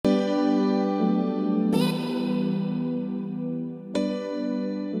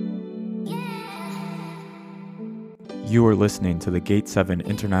You are listening to the Gate 7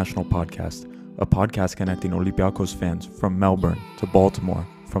 International Podcast, a podcast connecting Olympiacos fans from Melbourne to Baltimore,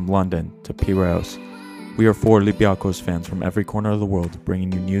 from London to Piraeus. We are four Olympiacos fans from every corner of the world,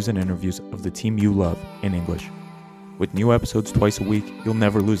 bringing you news and interviews of the team you love in English. With new episodes twice a week, you'll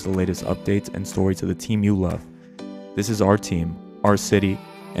never lose the latest updates and stories of the team you love. This is our team, our city,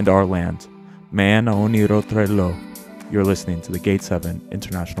 and our land. Man Oniro Trello. You're listening to the Gate 7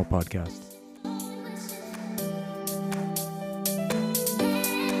 International Podcast.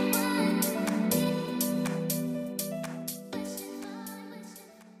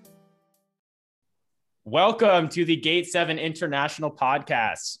 Welcome to the Gate 7 International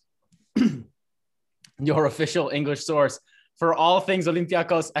Podcast, your official English source for all things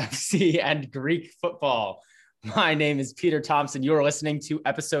Olympiacos FC and Greek football. My name is Peter Thompson. You're listening to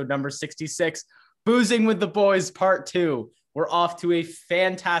episode number 66, Boozing with the Boys Part 2. We're off to a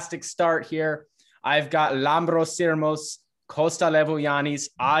fantastic start here. I've got Lambros Sirmos, Costa Levoyanis.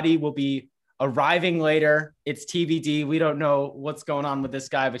 Adi will be arriving later. It's TBD. We don't know what's going on with this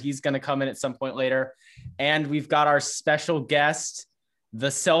guy, but he's going to come in at some point later. And we've got our special guest,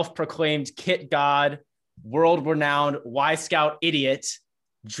 the self-proclaimed kit god, world-renowned Y-Scout idiot,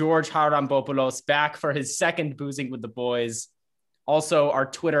 George Harambopoulos, back for his second Boozing with the Boys. Also, our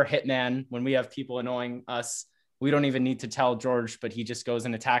Twitter hitman. When we have people annoying us, we don't even need to tell George, but he just goes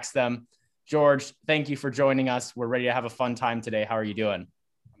and attacks them. George, thank you for joining us. We're ready to have a fun time today. How are you doing?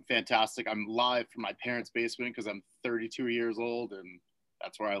 Fantastic. I'm live from my parents' basement because I'm 32 years old and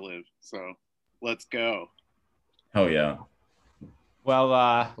that's where I live. So let's go. Hell yeah.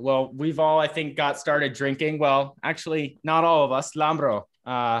 Well, we've all, I think, got started drinking. Well, actually, not all of us. Lambro,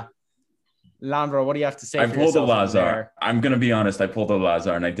 what do you have to say? I pulled a Lazar. I'm going to be honest. I pulled a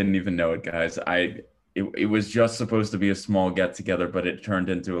Lazar and I didn't even know it, guys. It was just supposed to be a small get together, but it turned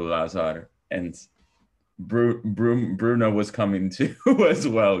into a Lazar. And Bruno was coming too as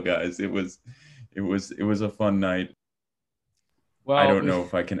well, guys. It was a fun night. Well, I don't know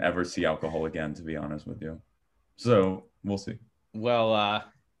if I can ever see alcohol again, to be honest with you. So we'll see. Well,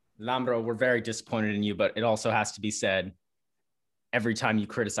 Lambro, we're very disappointed in you, but it also has to be said, every time you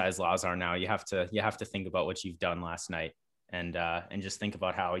criticize Lazar now, you have to think about what you've done last night and just think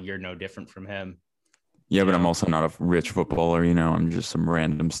about how you're no different from him. Yeah, but I'm also not a rich footballer, I'm just some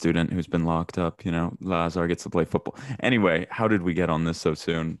random student who's been locked up, Lazar gets to play football. Anyway, how did we get on this so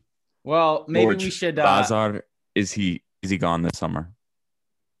soon? Well, maybe George, we should... Lazar, is he gone this summer?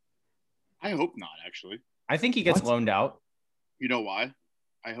 I hope not, actually. I think he gets loaned out. You know why?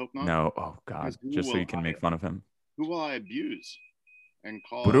 I hope not. No, oh God, just so you can make fun of him. Who will I abuse and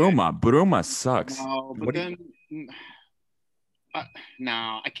call? Bruma sucks. No, but then...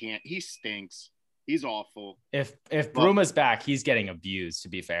 No, I can't. He stinks. He's awful. If Bruma's back, he's getting abused, to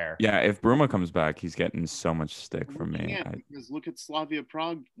be fair. Yeah, if Bruma comes back, he's getting so much stick from me. Because look at Slavia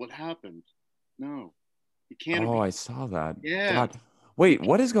Prague. What happened? No. You can't. Oh, I saw that. Yeah. God. Wait,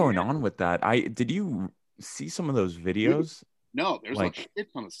 what is going on with that? Did you see some of those videos? No, there's like a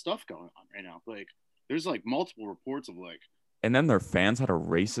ton of stuff going on right now. Like, there's like multiple reports of like. And then their fans had a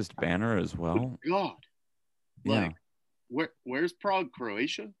racist banner as well. Oh, God. Yeah. Like, where's Prague,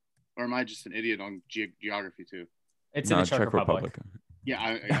 Croatia? Or am I just an idiot on geography too? It's in the Czech Republic. Yeah,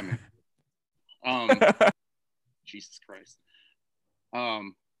 I mean, Jesus Christ.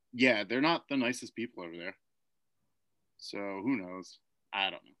 Yeah, they're not the nicest people over there. So who knows? I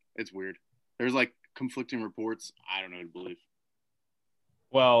don't know. It's weird. There's like conflicting reports. I don't know what to believe.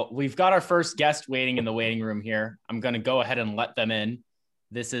 Well, we've got our first guest waiting in the waiting room here. I'm going to go ahead and let them in.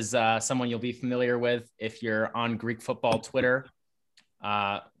 This is someone you'll be familiar with if you're on Greek football Twitter.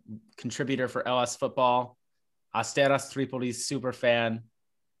 Contributor for LS Football, Asteras Tripoli's super fan,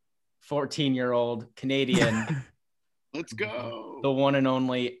 14-year-old Canadian. Let's go. The one and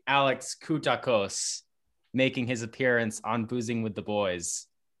only Alex Koutakos making his appearance on Boozing with the Boys.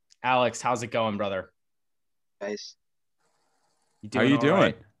 Alex, how's it going, brother? Guys. How you doing?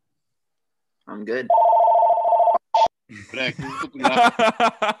 Right? I'm good. He's got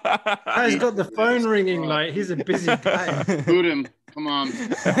the phone ringing like he's a busy guy. Boot him. Come on.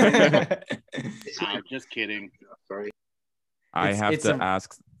 Just kidding. Sorry. I have to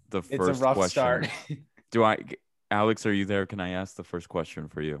ask the first question. It's a rough start. Alex, are you there? Can I ask the first question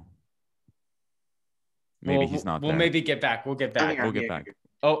for you? Maybe he's not there. We'll maybe get back. We'll get back. We'll get back.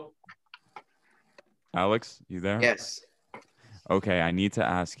 Oh. Alex, you there? Yes. Okay, I need to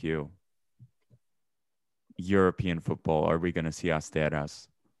ask you. European football, are we going to see Asteras?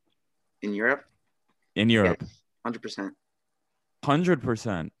 In Europe? In Europe. Yes, 100%.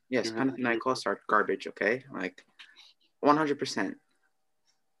 100%? Yes, Panathinaikos are garbage, okay? Like, 100%.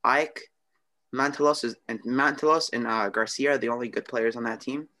 Ike, Mantalos and Garcia are the only good players on that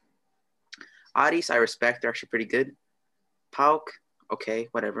team. Aris, I respect. They're actually pretty good. PAOK, okay,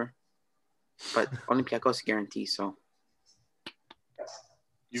 whatever. But Olympiacos guarantee, so.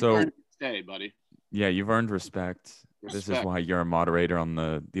 You've earned to stay, buddy. Yeah, you've earned respect. This is why you're a moderator on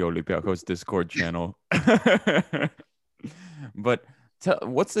the Olympiacos Discord channel. But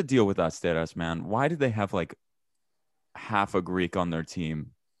what's the deal with Asteras, man? Why did they have like half a Greek on their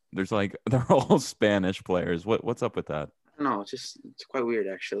team? They're all Spanish players. What's up with that? No, it's quite weird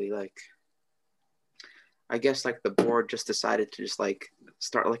actually. Like, I guess like the board just decided to just like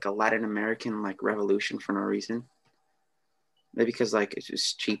start like a Latin American like revolution for no reason. Maybe because like it's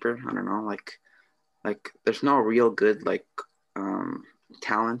just cheaper. I don't know. Like there's no real good like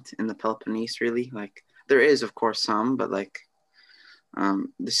talent in the Peloponnese really. Like there is of course some, but like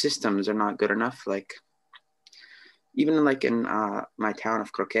the systems are not good enough. Like even in my town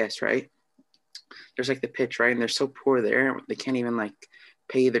of Croques, right? There's like the pitch, right? And they're so poor there, they can't even like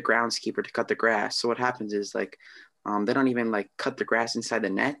pay the groundskeeper to cut the grass. So what happens is like they don't even like cut the grass inside the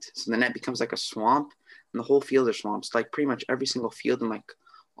net. So the net becomes like a swamp, and the whole field are swamps. Like pretty much every single field in like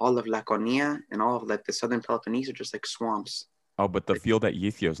all of Laconia and all of like the southern Peloponnese are just like swamps. Oh, but the field at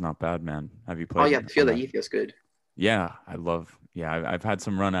Yethio is not bad, man. Have you played? Oh yeah, the field at Yethio is good. Yeah, I've had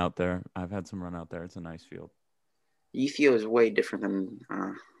some run out there. It's a nice field. Yethio is way different than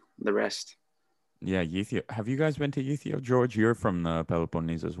the rest. Yeah, Yethio. Have you guys been to Yethio, George? You're from the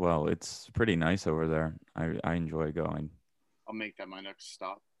Peloponnese as well. It's pretty nice over there. I enjoy going. I'll make that my next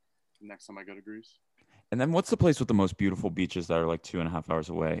stop next time I go to Greece. And then what's the place with the most beautiful beaches that are like 2.5 hours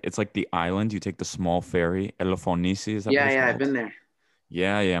away? It's like the island. You take the small ferry. Elefonnisi, is that Yeah, what it's called? I've been there.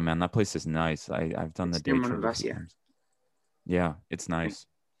 Yeah, man. That place is nice. I've done the day trip. Yeah, it's nice.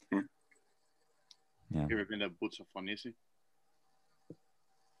 Yeah. You ever been to Buttofonnisi?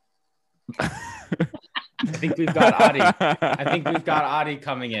 I think we've got Adi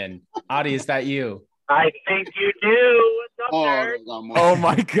coming in. Adi, is that you? I think you do. What's up, nerd? Oh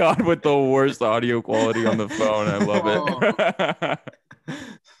my God, with the worst audio quality on the phone. I love it.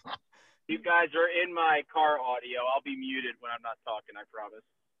 You guys are in my car audio. I'll be muted when I'm not talking, I promise.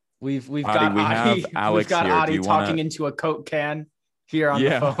 We've Adi, got we Adi. have Alex We've got here. Adi talking into a Coke can here on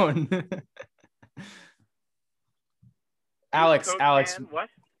the phone. Alex. Can? What?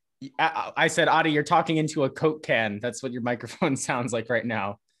 I said, Adi, you're talking into a Coke can. That's what your microphone sounds like right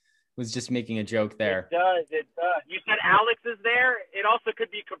now. Was just making a joke there. It does. You said Alex is there. It also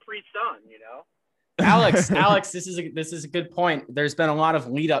could be Capri Sun, you know. Alex, this is a good point. There's been a lot of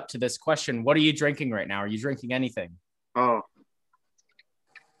lead up to this question. What are you drinking right now? Are you drinking anything? Oh,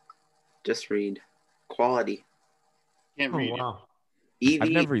 just read quality. Can't read wow. Evie, I've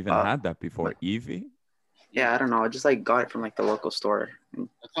never even had that before. Evie? Yeah, I don't know. I just like got it from like the local store. That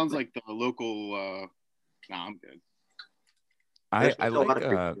sounds like the local. Nah, I'm good. I like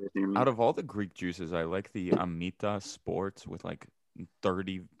out of all the Greek juices, I like the Amita Sports with like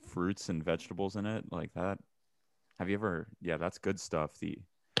 30 fruits and vegetables in it, like that. Have you ever? Yeah, that's good stuff.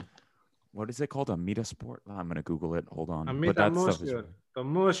 What is it called? Amita Sport? I'm gonna Google it. Hold on. Amita Motion. The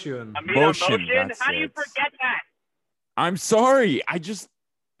motion. Motion. How do you forget that? I'm sorry.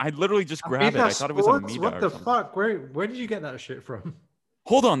 I literally just grabbed it. I thought it was Amita. What the fuck? Where did you get that shit from?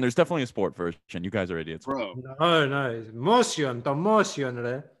 Hold on, there's definitely a sport version. You guys are idiots. Bro. No. It's motion. The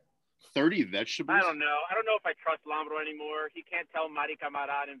motion. 30 vegetables? I don't know if I trust Lambro anymore. He can't tell Mari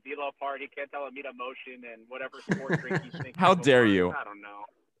Camaran and Vila apart. He can't tell Amita Motion and whatever sport drink he's thinking. How dare you? I don't know.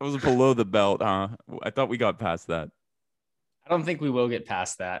 It was below the belt, huh? I thought we got past that. I don't think we will get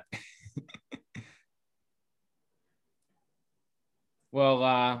past that.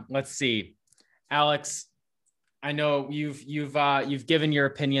 Well, let's see. Alex, I know you've given your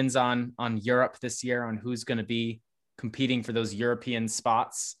opinions on Europe this year, on who's going to be competing for those European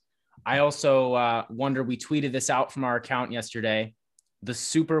spots. I also wonder, we tweeted this out from our account yesterday, the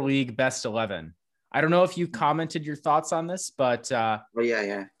Super League Best 11. I don't know if you commented your thoughts on this, but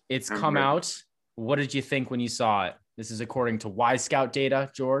yeah. It's come out. What did you think when you saw it? This is according to Y-Scout data,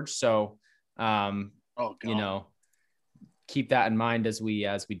 George. So, you know, keep that in mind as we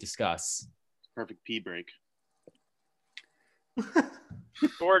discuss. Perfect pee break.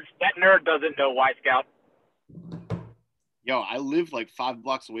 George, that nerd doesn't know Y-Scout. Yo, I live like 5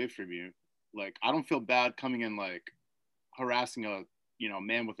 blocks away from you. Like, I don't feel bad coming in like harassing a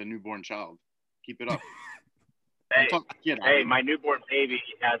man with a newborn child. Keep it up. Hey, my newborn baby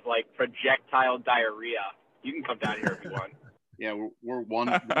has like projectile diarrhea. You can come down here if you want. Yeah, we're one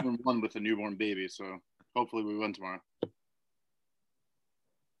with a newborn baby, so hopefully we win tomorrow.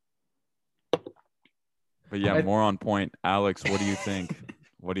 But yeah, more on point. Alex, what do you think?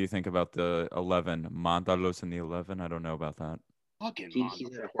 What do you think about the 11? Mantalos in the 11? I don't know about that.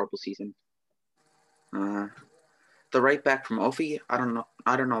 He's had a horrible season. The right back from Ofi, I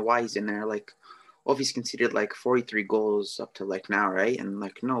don't know why he's in there. Like, Ofi's conceded like 43 goals up to like now, right? And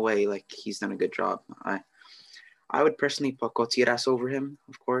like, no way, like he's done a good job. I would personally put Cotiras over him,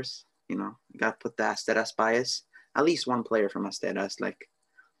 of course. You know, you got to put the Asteras bias. At least one player from Asteras. Like,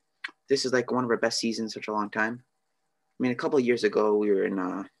 this is like one of our best seasons in such a long time. I mean, a couple of years ago, we were in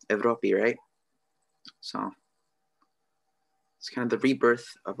Evropi, right? So it's kind of the rebirth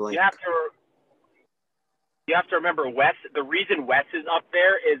of like. You have to remember Wes. The reason Wes is up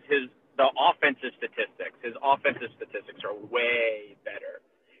there is the offensive statistics. His offensive statistics are way better.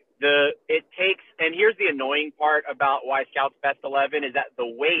 And here's the annoying part about why Scouts Best 11 is that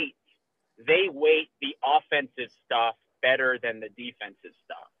they weight the offensive stuff better than the defensive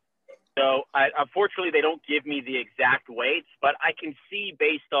stuff. So unfortunately, they don't give me the exact weights, but I can see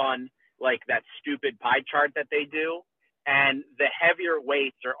based on like that stupid pie chart that they do, and the heavier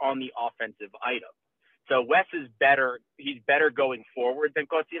weights are on the offensive items. So Wes is better. He's better going forward than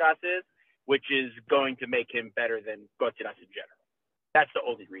Cotiras is, which is going to make him better than Cotiras in general. That's the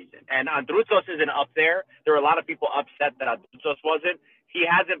only reason. And Androutsos isn't up there. There are a lot of people upset that Androutsos wasn't. He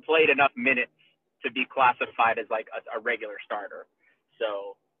hasn't played enough minutes to be classified as like a regular starter.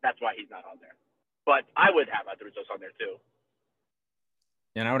 So that's why he's not on there. But I would have Androutsos on there too.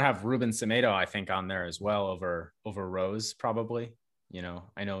 And I would have Ruben Semedo, I think, on there as well over Rose, probably. You know,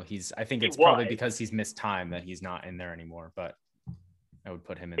 I think it's probably because he's missed time that he's not in there anymore, but I would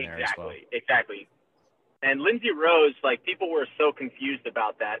put him in there as well. Exactly. And Lindsey Rose, like, people were so confused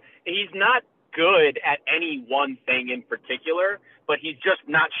about that. He's not good at any one thing in particular, but he's just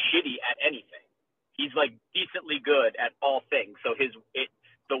not shitty at anything. He's like decently good at all things. So his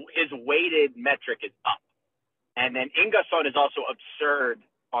weighted metric is up. And then Ingasson is also absurd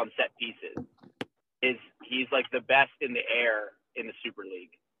on set pieces. He's like the best in the air in the Super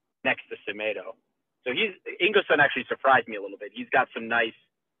League next to Semedo. So Ingasson actually surprised me a little bit. He's got some nice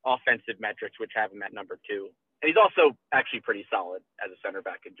offensive metrics, which have him at number 2. And he's also actually pretty solid as a center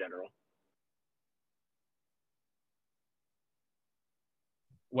back in general.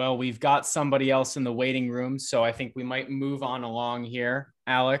 Well, we've got somebody else in the waiting room, so I think we might move on along here.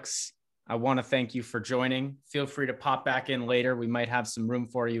 Alex, I want to thank you for joining. Feel free to pop back in later. We might have some room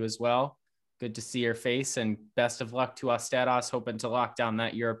for you as well. Good to see your face, and best of luck to Asteras, hoping to lock down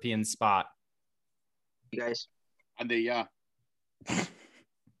that European spot. You guys. Yeah.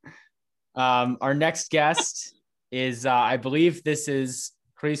 Our next guest is, I believe this is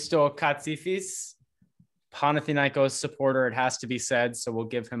Christo Katsifis, Panathinaikos supporter, it has to be said, so we'll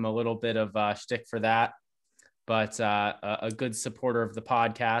give him a little bit of shtick for that. But a good supporter of the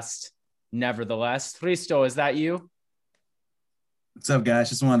podcast, nevertheless. Christo, is that you? What's up, guys?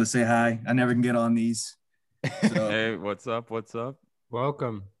 Just wanted to say hi. I never can get on these. So. Hey, what's up?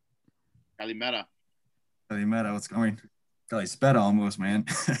 Welcome. Kalimera. What's going? Golly, sped almost, man.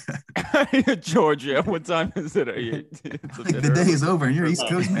 Georgia, what time is it? The day is over, and you're East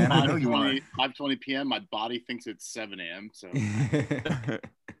Coast, man. I know you are. 5:20 p.m. My body thinks it's 7 a.m. So,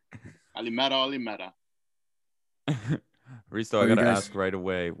 Kalimera. Risto, I gotta ask right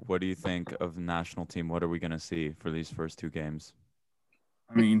away. What do you think of the national team? What are we gonna see for these first 2 games?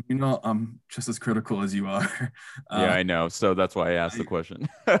 I mean, I'm just as critical as you are. Yeah, I know. So that's why I asked the question.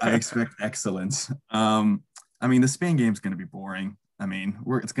 I expect excellence. I mean, the Spain game is going to be boring. I mean,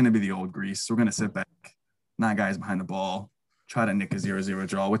 it's going to be the old Greece. We're going to sit back, 9 guys behind the ball, try to nick a 0-0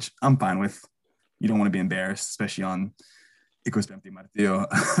 draw, which I'm fine with. You don't want to be embarrassed, especially on Ecos Pempti Martillo,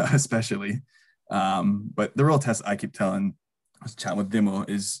 especially. But the real test I keep telling, I was chatting with Dimo,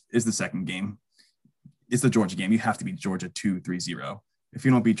 is the second game. It's the Georgia game. You have to beat Georgia 2-3-0. If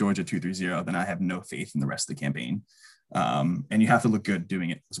you don't beat Georgia 2-3-0, then I have no faith in the rest of the campaign. And you have to look good doing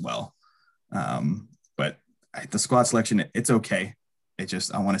it as well. But the squad selection, it's okay.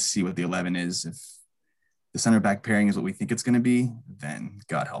 I want to see what the 11 is. If the center back pairing is what we think it's going to be, then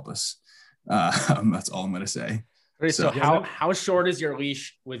God help us. That's all I'm going to say. So how short is your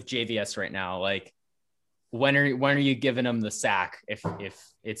leash with JVS right now? Like, when are you giving him the sack if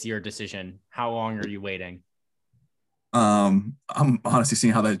it's your decision? How long are you waiting? I'm honestly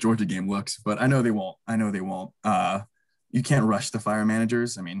seeing how that Georgia game looks, but I know they won't. You can't rush the fire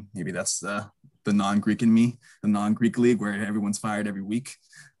managers. I mean, maybe that's the non-Greek in me, the non-Greek league where everyone's fired every week.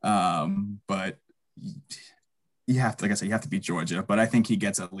 But you have to, like I said, you have to beat Georgia. But I think he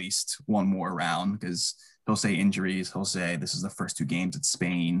gets at least one more round because he'll say injuries. He'll say this is the first 2 games at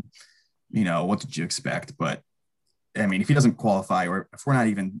Spain. You know, what did you expect? But I mean, if he doesn't qualify, or if we're not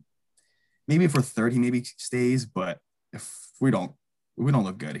even, maybe if we're 30, maybe stays. But if we don't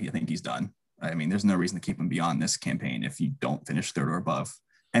look good, I think he's done. I mean, there's no reason to keep him beyond this campaign if you don't finish third or above,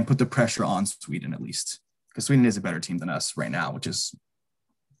 and put the pressure on Sweden at least, because Sweden is a better team than us right now, which is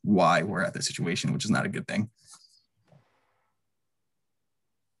why we're at this situation, which is not a good thing.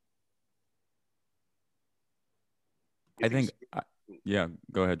 I think, yeah,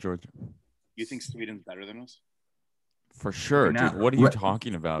 go ahead, George. You think Sweden's better than us? For sure, Right dude. What are you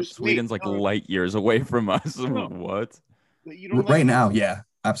talking about? Sweden's like light years away from us. What? You don't right now, yeah,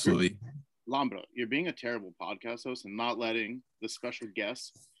 absolutely. Lambro, you're being a terrible podcast host and not letting the special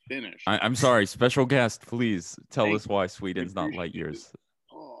guests finish. I'm sorry, special guest, please tell us why Sweden's not light years.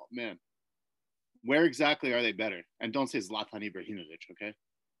 Oh, man. Where exactly are they better? And don't say Zlatan Ibrahimovic, okay?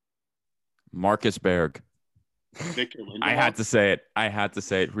 Marcus Berg. Victor Lindelof. I had to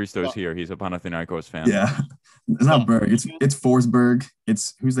say it. Hristo's here. He's a Panathinaikos fan. Yeah. It's not Berg. It's Forsberg.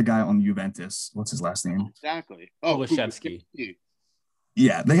 It's who's the guy on Juventus? What's his last name? Exactly. Kulusevski.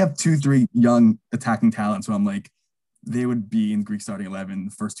 Yeah, they have 2-3 young attacking talents. So I'm like, they would be in Greek starting 11,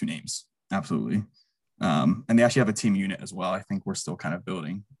 the first two names. Absolutely. And they actually have a team unit as well. I think we're still kind of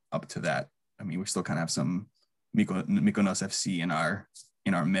building up to that. I mean, we still kind of have some Mykonos FC in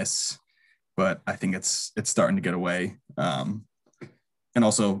our midst, but I think it's starting to get away. And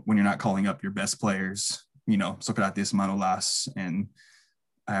also when you're not calling up your best players, Socrates, Manolas, and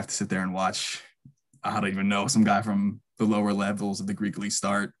I have to sit there and watch, I don't even know, some guy from the lower levels of the Greek league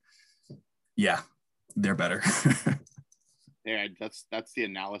start. Yeah, they're better. Yeah, that's the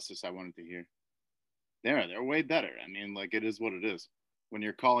analysis I wanted to hear. They're way better. I mean, like, it is what it is. When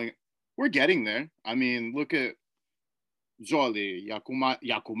you're calling, we're getting there. I mean, look at Jolie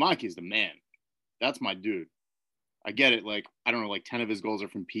Yakumaki is the man. That's my dude. I get it. Like, I don't know, like 10 of his goals are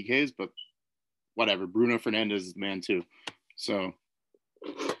from PKs, but whatever. Bruno Fernandes is the man too. So,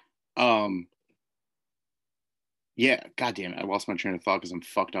 yeah, goddamn it. I lost my train of thought because I'm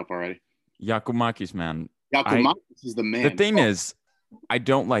fucked up already. Yakumakis, man. Yakumakis is the man. The thing is, I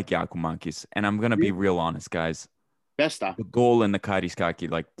don't like Yakumakis, and I'm going to be real honest, guys. Besta. The goal in the Kariskaki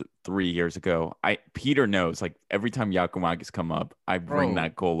like 3 years ago, Peter knows, like, every time Yakumakis come up, I bring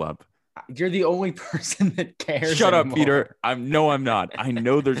that goal up. You're the only person that cares. Shut up, Peter. I'm not. I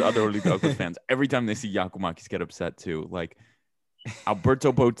know there's other Olympiacos fans. Every time they see Yakumakis get upset too. Like,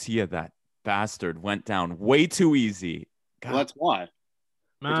 Alberto Botilla, that bastard, went down way too easy. Well, that's why.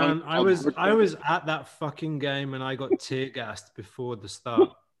 Man, I was at that fucking game and I got tear gassed before the start.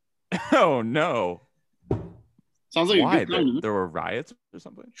 Oh no! Sounds like why? There were riots or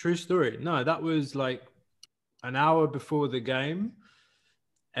something. True story. No, that was like an hour before the game,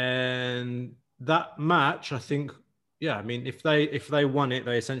 and that match, I think, yeah. I mean, if they won it,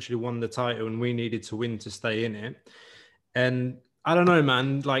 they essentially won the title, and we needed to win to stay in it. And I don't know,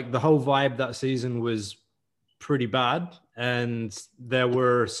 man. Like, the whole vibe that season was pretty bad, and there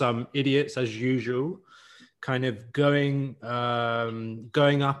were some idiots, as usual, kind of going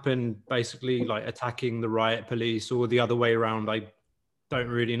up and basically like attacking the riot police, or the other way around. I don't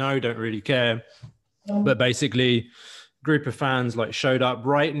really know, don't really care. But basically, group of fans like showed up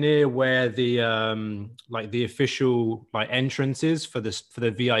right near where the the official like entrance is for the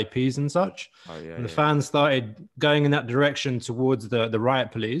VIPs and such. And the fans started going in that direction towards the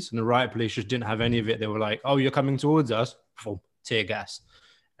riot police, and the riot police just didn't have any of it. They were like, "Oh, you're coming towards us," full tear gas.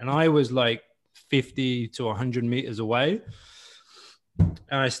 And I was like 50 to 100 meters away, and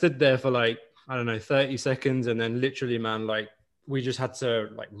I stood there for like, I don't know, 30 seconds, and then literally, man, like, we just had to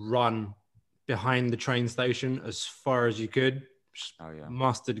like run behind the train station as far as you could.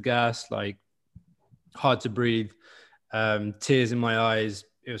 Mustard gas, like, hard to breathe, tears in my eyes.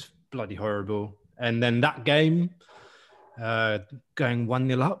 It was bloody horrible. And then that game, going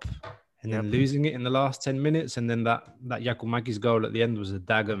 1-0 up and then losing it in the last 10 minutes. And then that Yakumakis goal at the end was a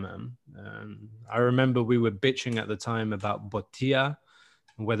dagger, man. I remember we were bitching at the time about Botilla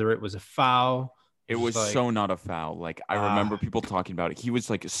and whether it was a foul. It was like, so not a foul. Like, I remember people talking about it. He was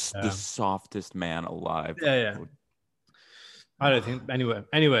like the softest man alive. Yeah. I don't think.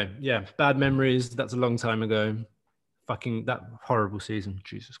 Anyway, yeah. Bad memories. That's a long time ago. Fucking that horrible season.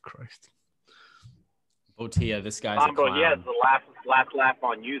 Jesus Christ. Botilla, this guy's a clown. He has the last laugh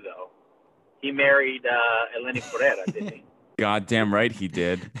on you, though. He married Eleni Ferreira, didn't he? Goddamn right he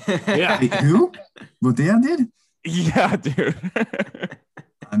did. Yeah. Who? Botilla did? Yeah, dude.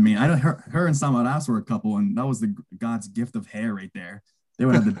 I mean, I know her and Samaras were a couple, and that was the God's gift of hair right there. They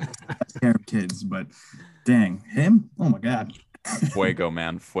would have the best hair of kids, but dang, him? Oh my God. Fuego,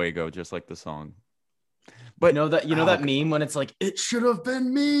 man. Fuego, just like the song. But you know that meme when it's like, it should have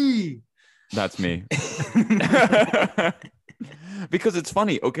been me. That's me. Because it's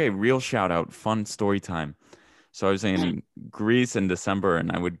funny. Okay, real shout out, fun story time. So I was in Greece in December,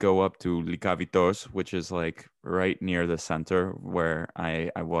 and I would go up to Lykavitos, which is like right near the center where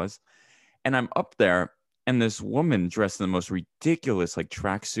I was. And I'm up there, and this woman dressed in the most ridiculous like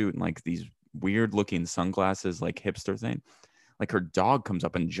tracksuit and like these weird looking sunglasses, like hipster thing. Like her dog comes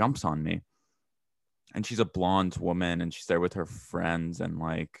up and jumps on me. And she's a blonde woman, and she's there with her friends and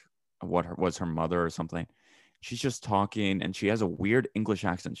like was her mother or something. She's just talking, and she has a weird English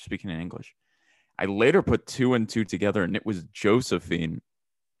accent. She's speaking in English. I later put 2 and 2 together, and it was Josephine.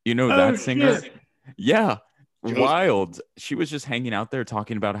 You know that singer? Shit. Yeah. Wild. She was just hanging out there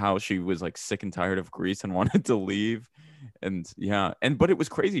talking about how she was like sick and tired of Greece and wanted to leave. And yeah. But it was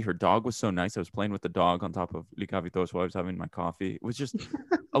crazy. Her dog was so nice. I was playing with the dog on top of Lykavitos while I was having my coffee. It was just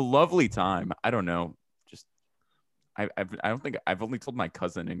a lovely time. I don't know. Just I don't think I've only told my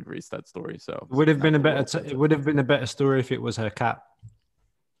cousin in Greece that story. So it would have been a better story if it was her cat.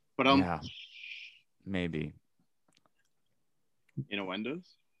 But yeah. Maybe. Innuendos?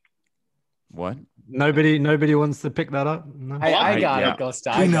 What? Nobody wants to pick that up. No. I got it,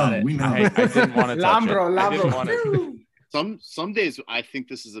 Costa. I got it. We know. I didn't want to touch Lambro. Some days I think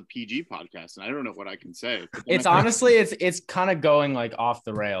this is a PG podcast, and I don't know what I can say. It's honestly, it's kind of going like off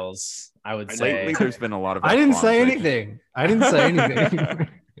the rails. I would say. Lately, there's been a lot of. I didn't say anything. I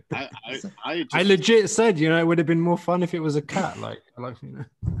legit said, it would have been more fun if it was a cat.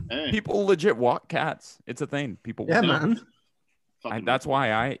 Hey. People legit walk cats. It's a thing. People. Yeah, man. That's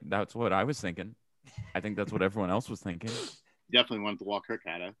what I was thinking. I think that's what everyone else was thinking. Definitely wanted to walk her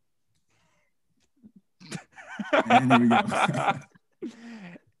cat out.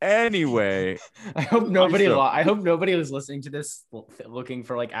 Anyway, I hope nobody was listening to this looking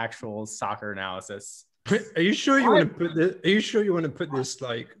for like actual soccer analysis. Are you sure you want to put this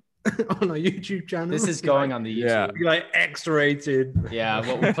like on our YouTube channel? This is going on the YouTube. Yeah. Like X-rated. Yeah,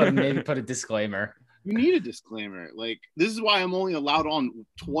 we'll maybe put a disclaimer. You need a disclaimer. Like, this is why I'm only allowed on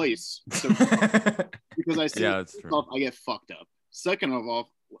twice. So, because I say stuff, I get fucked up. Second of all,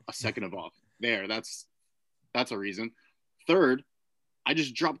 there, that's a reason. Third, I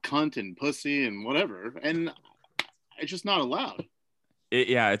just drop cunt and pussy and whatever, and it's just not allowed.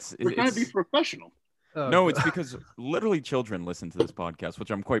 We're trying to be professional. No, it's because literally children listen to this podcast,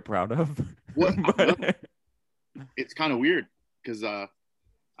 which I'm quite proud of. But it's kind of weird because I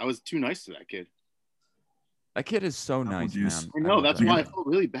was too nice to that kid. That kid is so nice, man. I know. That's why I felt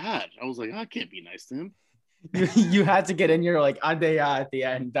really bad. I was like, I can't be nice to him. You had to get in your like Andea at the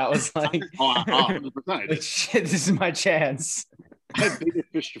end. That was like, 100%. Like, shit, this is my chance. I have bigger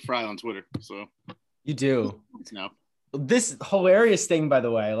fish to fry on Twitter, so you do. No. This hilarious thing, by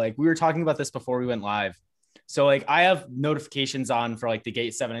the way, like we were talking about this before we went live. So like I have notifications on for like the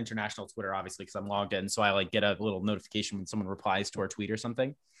Gate 7 International Twitter, obviously, because I'm logged in. So I like get a little notification when someone replies to our tweet or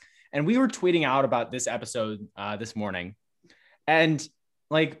something. And we were tweeting out about this episode this morning. And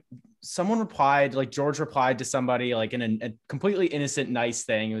like someone replied, like George replied to somebody like in a completely innocent, nice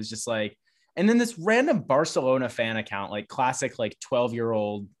thing. It was just like, and then this random Barcelona fan account, like classic, like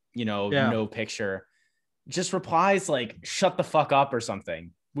 12-year-old, no picture, just replies like, shut the fuck up or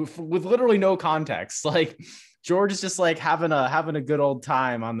something with literally no context. Like George is just like having a good old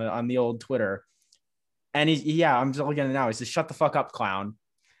time on the old Twitter. And I'm just looking at it now. He says, shut the fuck up, clown.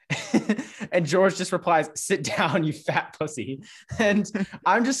 And George just replies, sit down, you fat pussy. And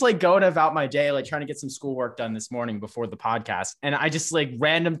I'm just like going about my day, like trying to get some schoolwork done this morning before the podcast. And I just like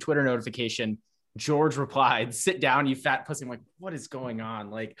random Twitter notification. George replied, sit down, you fat pussy. I'm like, what is going on?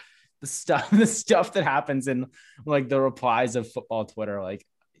 Like the stuff that happens in like the replies of football Twitter, like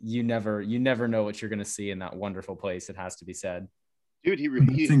you never know what you're going to see in that wonderful place. It has to be said. Dude, he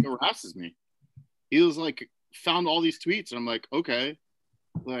harasses me. He was like, found all these tweets. And I'm like, okay.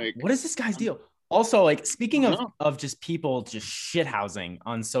 Like, what is this guy's deal? Also, like speaking of just people just shithousing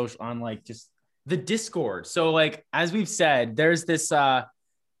on social, on like just the Discord. So like as we've said, there's this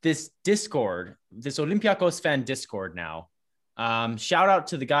Discord, this Olympiacos fan Discord now. Shout out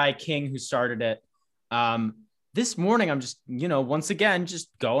to the guy King who started it. This morning I'm just once again just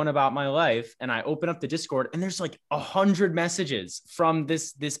going about my life, and I open up the Discord and there's like 100 messages from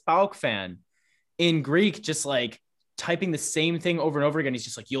this PAOK fan in Greek, just like typing the same thing over and over again. He's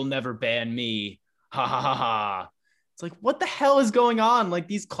just like, you'll never ban me. Ha ha ha ha. It's like, what the hell is going on? Like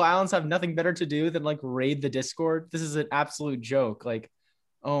these clowns have nothing better to do than like raid the Discord. This is an absolute joke. Like,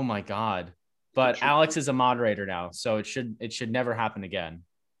 oh my God. But Alex is a moderator now, so it should never happen again.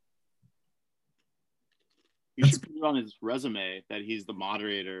 You should put it on his resume that he's the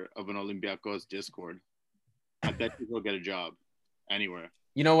moderator of an Olympiacos Discord. I bet he'll get a job anywhere.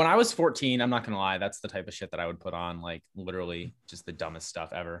 When I was 14, I'm not going to lie, that's the type of shit that I would put on, like literally just the dumbest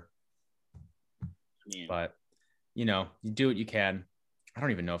stuff ever. Yeah. But you know, you do what you can. I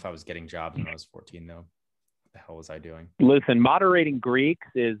don't even know if I was getting jobs when I was 14, though. What the hell was I doing? Listen, moderating Greeks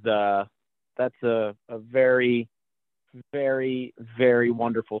is that's a very, very, very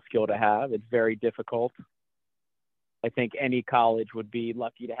wonderful skill to have. It's very difficult. I think any college would be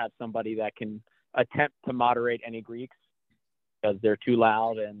lucky to have somebody that can attempt to moderate any Greeks because they're too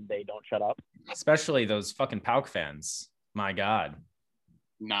loud and they don't shut up. Especially those fucking PAOK fans. My God.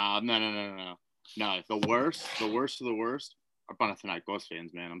 No. The worst are Panathinaikos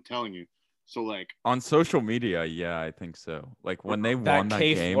fans, man. I'm telling you. So like On social media, yeah, I think so. Like when they That won that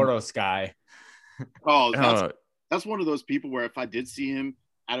K game. Floros guy. That's one of those people where if I did see him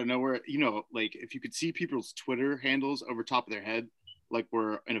out of nowhere, you know, like if you could see people's Twitter handles over top of their head, like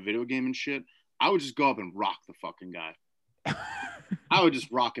we're in a video game and shit, I would just go up and rock the fucking guy. I would just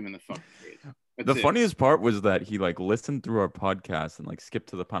rock him in the fucking face. The funniest part was that he like listened through our podcast and like skipped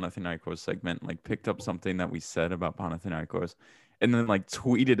to the Panathinaikos segment, like picked up something that we said about Panathinaikos, and then like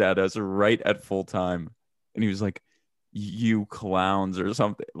tweeted at us right at full time. And he was like, "You clowns" or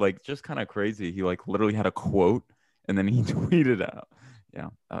something, like just kind of crazy. He like literally had a quote and then he tweeted out. Yeah,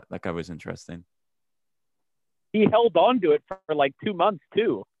 that guy was interesting. He held on to it for like 2 months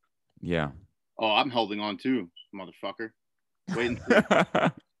too. Yeah. Oh, I'm holding on too, motherfucker.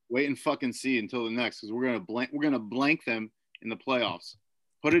 Wait and fucking see until the next, because we're gonna blank them in the playoffs.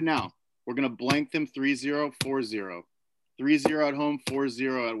 Put it now. We're gonna blank them 3-0, 4-0. 3-0 at home,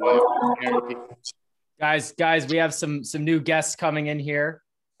 4-0 at away. Guys, we have some new guests coming in here.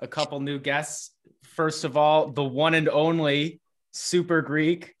 A couple new guests. First of all, the one and only Super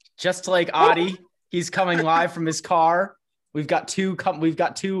Greek, just like Adi. He's coming live from his car. We've got two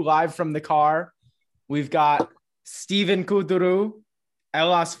live from the car. We've got Steven Kuduru,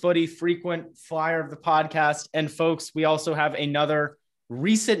 Elas Footy frequent flyer of the podcast. And folks, we also have another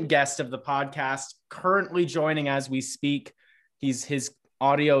recent guest of the podcast currently joining as we speak. His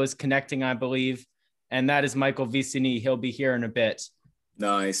audio is connecting, I believe. And that is Michael Vicini. He'll be here in a bit.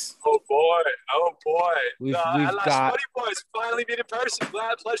 Nice. Oh boy. We've Elas got Footy boys finally meet in person.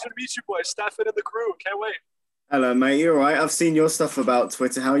 Pleasure to meet you boys. Stefan and the crew. Can't wait. Hello, mate. You all right? I've seen your stuff about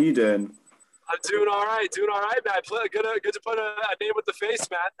Twitter. How are you doing? I'm doing all right, man. Good to put a name with the face,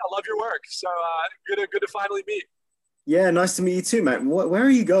 man. I love your work. So good to finally meet. Yeah, nice to meet you too, mate. Where are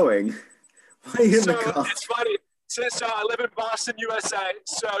you going? Why are you in the car? It's funny. So I live in Boston, USA.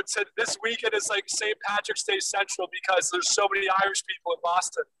 So this weekend is like St. Patrick's Day Central because there's so many Irish people in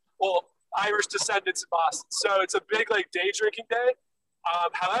Boston. Well, Irish descendants in Boston. So it's a big like day drinking day.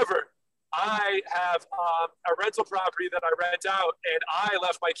 However, I have a rental property that I rent out, and I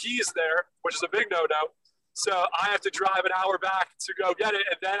left my keys there, which is a big no-no. So I have to drive an hour back to go get it,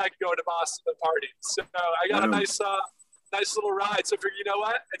 and then I can go to Boston and party. So I got a nice little ride. So I figured, you know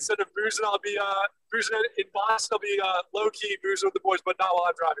what? Instead of boozing, I'll be boozing in Boston. I'll be low-key boozing with the boys, but not while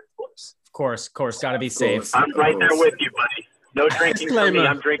I'm driving, of course. Of course, got to be safe. I'm right there with you, buddy. No drinking for me.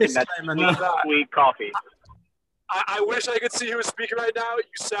 I'm drinking that sweet coffee. I wish I could see who was speaking right now. You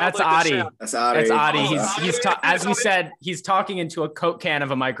sound That's like Adi. That's Adi. He's as we said, he's talking into a Coke can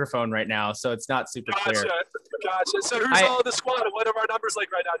of a microphone right now, so it's not super clear. Gotcha. So who's all in the squad, and what are our numbers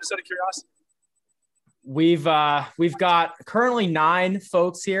like right now? Just out of curiosity. We've got currently 9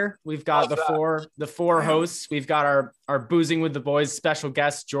 folks here. We've got the four hosts. We've got our Boozing with the Boys special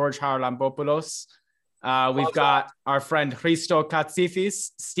guest George Harlambopoulos. We've got our friend Christo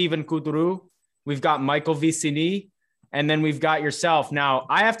Katsifis, Steven Kuduru. We've got Michael Vicini, and then we've got yourself. Now,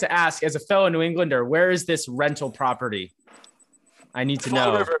 I have to ask, as a fellow New Englander, where is this rental property? I need to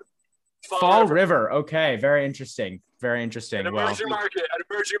know. Fall River. Okay, very interesting. Very interesting. An emerging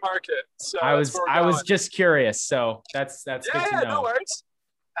market. So I was just curious. So that's good to know. No worries.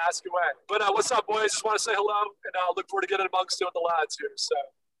 Ask away. But what's up, boys? Just want to say hello, and I'll look forward to getting amongst you with the lads here. So.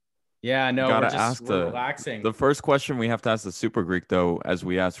 Yeah, no, we're relaxing. The first question we have to ask the Super Greek, though, as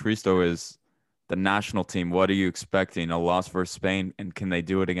we asked Christo, is the national team. What are you expecting? A loss versus Spain, and can they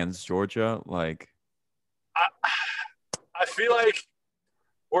do it against Georgia? Like, I feel like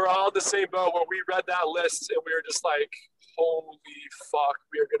we're all in the same boat where we read that list and we were just like, holy fuck,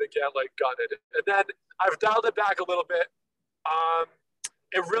 we are gonna get like gutted. And then I've dialed it back a little bit.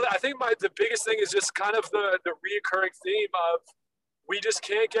 I think the biggest thing is just kind of the reoccurring theme of we just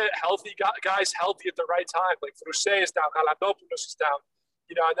can't get guys healthy at the right time. Like Froussé is down, Galandopoulos is down.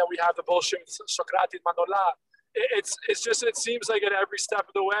 You know, and then we have the bullshit with Socrates Manola. It seems like at every step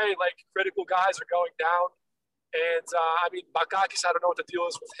of the way, like critical guys are going down. And I mean, Bakakis, I don't know what the deal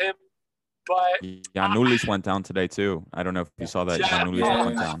is with him, but Giannoulis went down today too. I don't know if you saw that. Giannoulis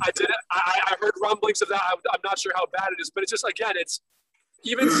went down. I did. I heard rumblings of that. I'm not sure how bad it is, but it's just again, it's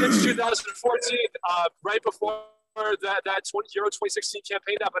even since 2014, right before that Euro 2016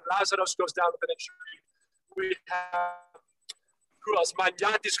 campaign now, but Lazaros goes down with an injury. We have who else?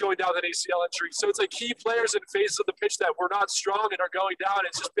 Magnatis going down with an ACL injury. So it's like key players in phases of the pitch that were not strong and are going down.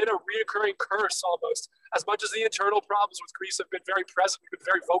 It's just been a reoccurring curse almost. As much as the internal problems with Greece have been very present, we've been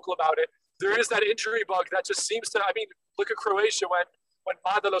very vocal about it. There is that injury bug that just seems to, I mean, look at Croatia when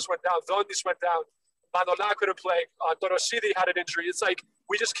Madalos went down, Dondis went down, Manola couldn't play, Dorosidi had an injury. It's like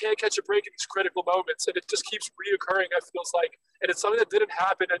we just can't catch a break in these critical moments, and it just keeps reoccurring, it feels like. And it's something that didn't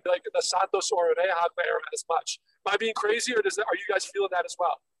happen in like the Santos or Reha era as much. Am I being crazy, or are you guys feeling that as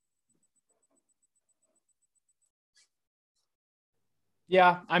well?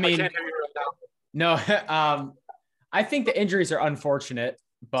 Yeah, I mean, I can't hear you right now. No, I think the injuries are unfortunate,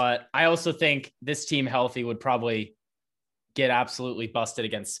 but I also think this team healthy would probably get absolutely busted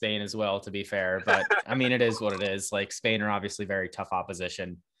against Spain as well, to be fair. But I mean, it is what it is. Like, Spain are obviously very tough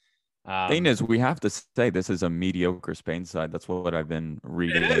opposition. Thing is, we have to say this is a mediocre Spain side. That's what I've been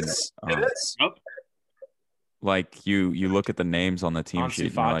reading. It is. It is. Like you look at the names on the team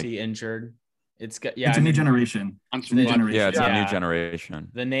sheet. Ansu Fati like, injured. It's a new generation. Yeah, it's a new generation.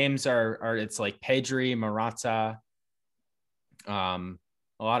 The names are it's like Pedri, Morata,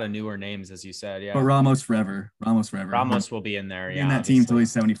 a lot of newer names, as you said. Yeah. But Ramos forever. Ramos will be in there. Yeah. In that team till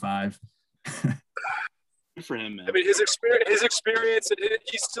he's 75. Good for him, man. I mean, his experience, and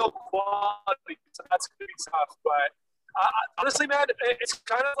he's still quality, so that's going to be tough. But honestly, man, it's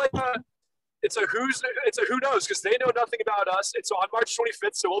kind of like it's a who knows, because they know nothing about us. It's on March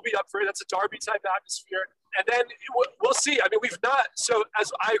 25th, so we'll be up for it. That's a derby type atmosphere, and then we'll see. I mean, we've not. So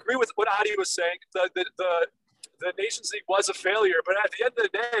as I agree with what Adi was saying, the Nations League was a failure, but at the end of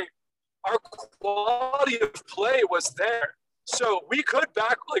the day, our quality of play was there. So we could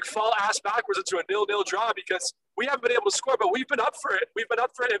fall ass backwards into a 0-0 draw because we haven't been able to score, but we've been up for it.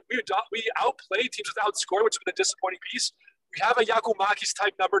 And we outplayed teams without scoring, which has been a disappointing piece. We have a Yakumakis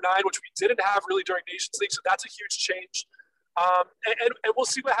type number 9, which we didn't have really during Nations League, so that's a huge change. And we'll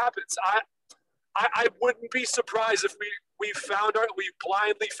see what happens. I wouldn't be surprised if we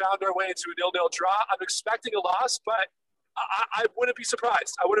blindly found our way into a 0-0 draw. I'm expecting a loss, but I wouldn't be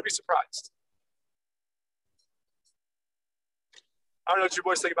surprised. I don't know what you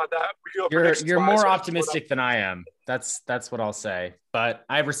boys think about that. You're more optimistic than I am. That's what I'll say. But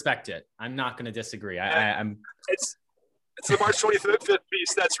I respect it. I'm not going to disagree. I'm. It's the March 25th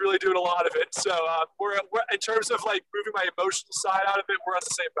piece that's really doing a lot of it. So we're in terms of like moving my emotional side out of it, we're on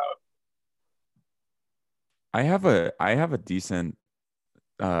the same boat. I have a decent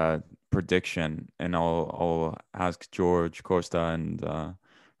prediction, and I'll ask George, Costa, and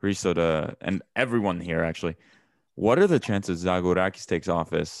Riso and everyone here actually. What are the chances Zagorakis takes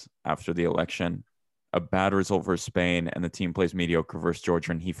office after the election? A bad result for Spain, and the team plays mediocre versus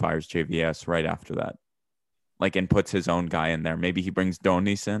Georgia, and he fires JVS right after that, like, and puts his own guy in there. Maybe he brings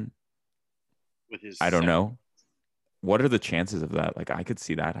Donis in. I don't know. What are the chances of that? Like, I could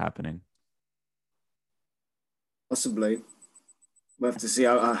see that happening. Possibly. We'll have to see.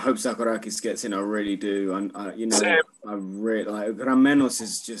 I hope Zagorakis gets in. I really do. I really like. Gramenos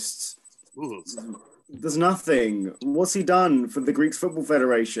is just. There's nothing. What's he done for the Greek Football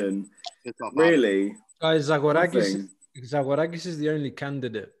Federation? Really? Guys, Zagorakis is the only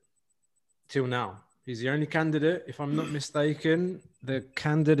candidate till now. He's the only candidate, if I'm not mistaken. The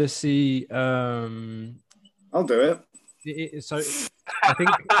candidacy. I'll do it. So I think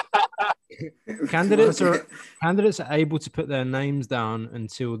candidates are able to put their names down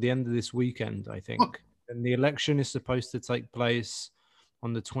until the end of this weekend, I think. And the election is supposed to take place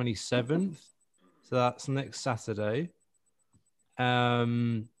on the 27th. So that's next Saturday.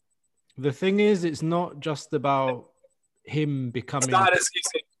 The thing is, it's not just about him becoming. It's not as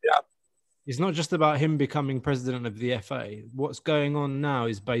easy. Yeah. It's not just about him becoming president of the FA. What's going on now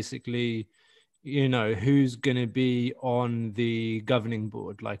is basically, who's going to be on the governing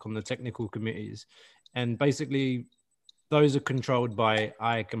board, like on the technical committees. And basically, those are controlled by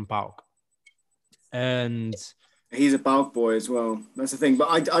Ike and Pauk. And he's a Pauk boy as well. That's the thing. But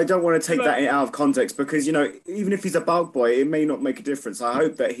I don't want to take that out of context because, even if he's a Pauk boy, it may not make a difference. I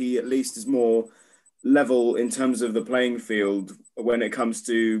hope that he at least is more level in terms of the playing field when it comes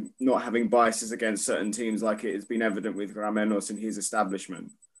to not having biases against certain teams, like it has been evident with Gramenos and his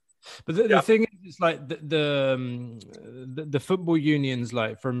establishment. But the thing is, like the football unions,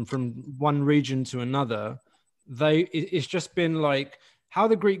 like from one region to another, it's just been like how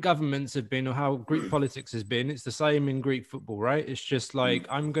the Greek governments have been or how Greek politics has been, it's the same in Greek football, right? It's just like,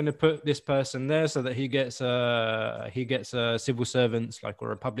 I'm going to put this person there so that he gets a civil servant's like,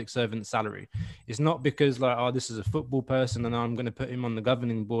 or a public servant salary. It's not because like, oh, this is a football person and I'm going to put him on the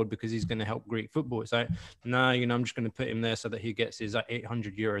governing board because he's going to help Greek football. It's like, no, you know, I'm just going to put him there so that he gets his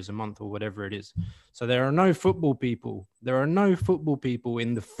 800 euros a month or whatever it is. So there are no football people. There are no football people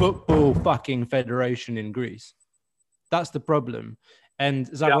in the football fucking federation in Greece. That's the problem. And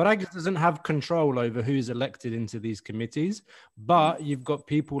Zagorakis doesn't have control over who's elected into these committees, but you've got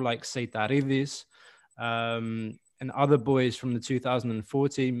people like Seitaridis and other boys from the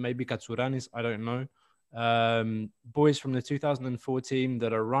 2014, maybe Katsouranis, I don't know. Boys from the 2014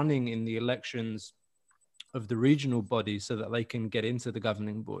 that are running in the elections of the regional bodies so that they can get into the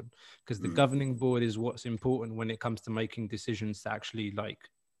governing board, because the governing board is what's important when it comes to making decisions to actually like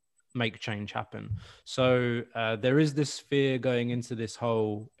make change happen. So there is this fear going into this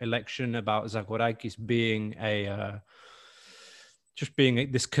whole election about Zagorakis being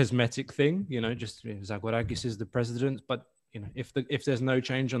this cosmetic thing, you know, just Zagorakis is the president, but you know, if there's no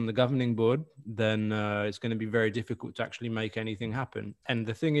change on the governing board, then it's going to be very difficult to actually make anything happen. And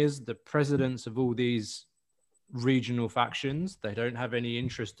the thing is, the presidents of all these regional factions, they don't have any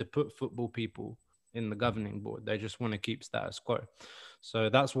interest to put football people in the governing board. They just want to keep status quo. So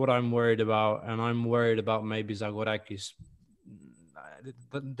that's what I'm worried about. And I'm worried about maybe Zagorakis.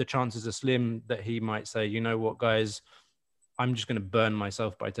 The chances are slim that he might say, you know what, guys, I'm just going to burn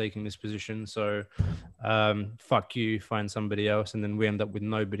myself by taking this position. So fuck you, find somebody else. And then we end up with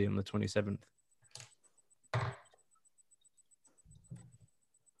nobody on the 27th.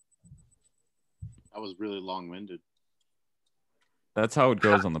 That was really long-winded. That's how it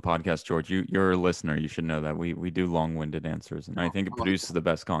goes on the podcast, George. You're a listener. You should know that we do long-winded answers, and I think it produces the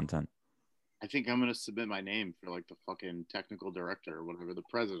best content. I think I'm gonna submit my name for like the fucking technical director or whatever, the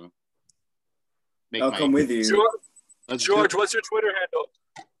president. I'll come with you. George, what's your Twitter handle?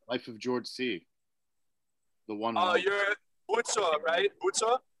 Life of George C. The one. You're Butsa, right?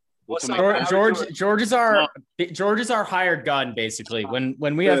 Butsa? What's up? George is our hired gun, basically.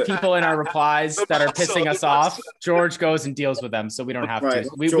 When we have people in our replies that are pissing us off, George goes and deals with them, so we don't have to.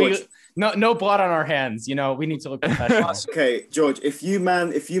 We no blood on our hands. You know, we need to look professional. Okay, George, if you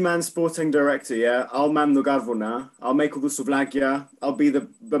man sporting director, yeah, I'll man the Garvona. I'll make all the Suvlagia. I'll be the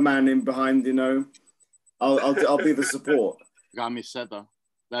man in behind. You know, I'll be the support. Got me set though.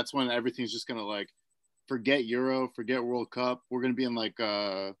 That's when everything's just gonna like forget Euro, forget World Cup. We're gonna be in like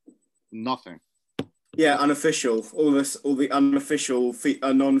nothing. Yeah, unofficial. All the unofficial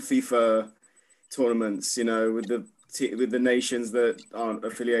non-FIFA tournaments. You know, with the nations that aren't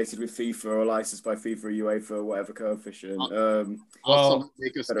affiliated with FIFA or licensed by FIFA or UEFA or whatever coefficient.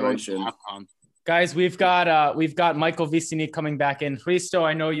 Federation. Guys, we've got Michael Vicini coming back in. Christo,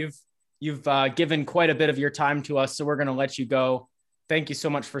 I know you've given quite a bit of your time to us, so we're gonna let you go. Thank you so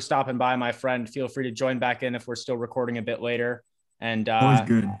much for stopping by, my friend. Feel free to join back in if we're still recording a bit later. And always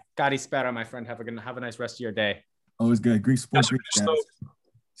good. Gadi spera, my friend. Have a nice rest of your day. Always good. Greek sports. Greek guys.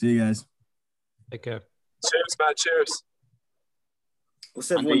 See you guys. Take care. Cheers, man. Cheers.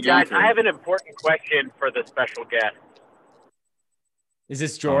 Hey guys, I have an important question for the special guest. Is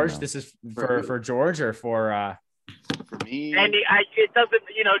this George? This is for George or for me? And it doesn't,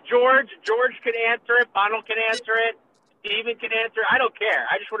 you know, George can answer it. Bono can answer it. Steven can answer. I don't care.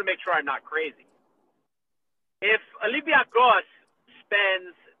 I just want to make sure I'm not crazy. If Olympiacos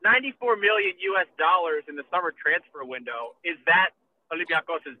spends $94 million in the summer transfer window, is that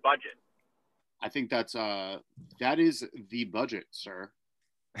Olympiacos' budget? I think that is the budget, sir.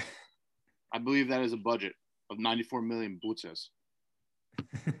 I believe that is a budget of 94 million bucas.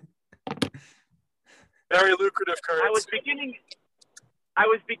 Very lucrative currency. I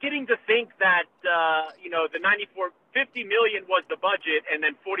was beginning to think that the 50 million was the budget, and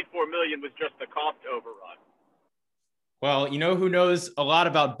then 44 million was just the cost overrun. Well, you know who knows a lot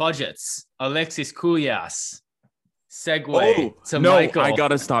about budgets? Alexis Koulias. Segue to Michael. I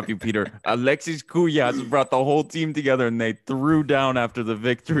gotta stop you, Peter. Alexis Koulias brought the whole team together, and they threw down after the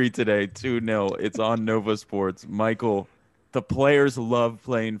victory today, 2-0. It's on Nova Sports. Michael, the players love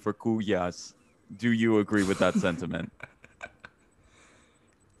playing for Koulias. Do you agree with that sentiment?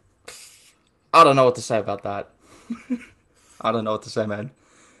 I don't know what to say about that. I don't know what to say, man.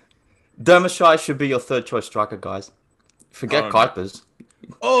 Dermashai should be your third choice striker, guys. Forget Kuipers.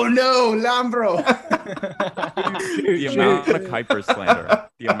 Oh no, Lambro! The amount of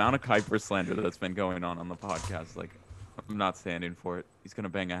Kuiper slander that's been going on the podcast, like, I'm not standing for it. He's gonna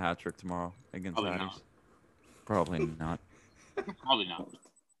bang a hat trick tomorrow against Addis. Probably not. Probably not.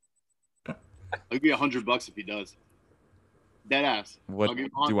 It'd be $100 if he does. Dead ass. What I'll give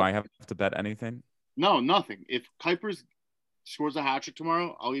you do 100. I have to bet anything? No, nothing. If Kuipers scores a hat trick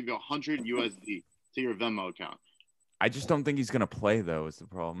tomorrow, I'll give you 100 USD to your Venmo account. I just don't think he's gonna play though. Is the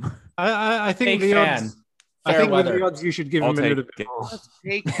problem? I think Fake the fan. odds. I Fair think with weather. the odds, you should give I'll him a take little bit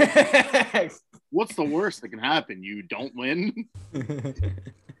it. more. What's the worst that can happen? You don't win,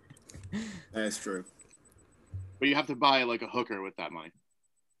 That's true. but you have to buy like a hooker with that money.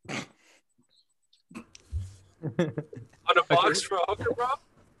 On a box for a hooker, bro.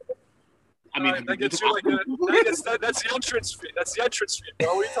 I mean, that gets you like that's the entrance fee. That's the entrance fee,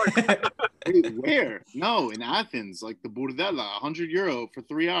 bro. What are you talking about? wait, where? No, in Athens, like the Burdella, 100 euro for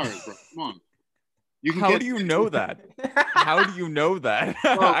 3 hours, bro. Come on. You can How get- do you know that? How do you know that?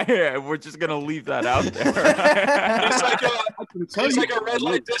 We're just gonna leave that out there. He's like a red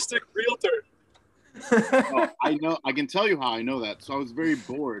light district realtor. Oh, I know. I can tell you how I know that. So I was very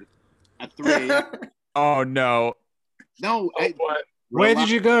bored at 3 a.m. Oh no. No, Where did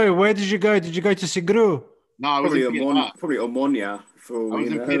you go? Where did you go? Did you go to Sigru? No, I was Probably in probably Omonia. For all I was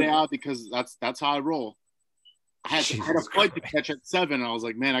we in know. PDA because that's how I roll. I had a flight to catch at 7. I was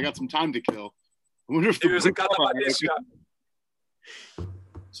like, man, I got some time to kill. I wonder if He was a Catalanisia.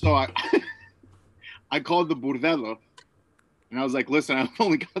 So I called the Burdello and I was like, listen, I've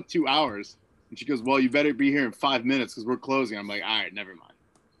only got 2 hours. And she goes, well, you better be here in 5 minutes because we're closing. I'm like, all right, never mind.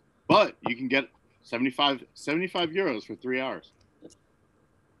 But you can get 75 euros for 3 hours.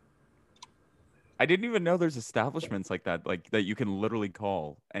 I didn't even know there's establishments like that you can literally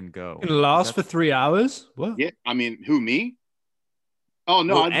call and go. It last for 3 hours? What? Yeah, I mean, who, me? Oh,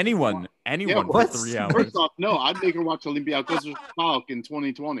 no. Well, anyone for 3 hours. First off, no, I'd make her watch Olympiacos versus PAOK in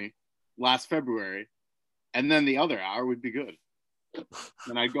 2020, last February. And then the other hour would be good.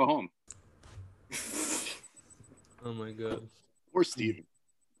 And I'd go home. Oh, my God. Or Steven.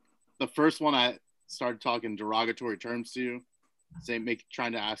 The first one, I started talking derogatory terms to you,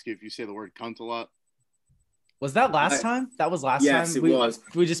 trying to ask you if you say the word cunt a lot. Was that last time? That was last Yes, time. it was.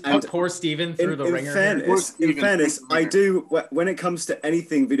 We just put poor Steven through the ringer. In fairness, I do. When it comes to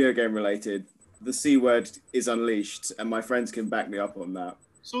anything video game related, the C word is unleashed, and my friends can back me up on that.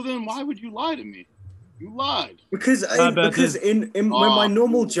 So then, why would you lie to me? You lied. Because when my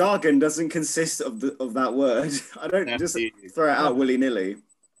normal jargon doesn't consist of that word, I don't just throw it out willy nilly.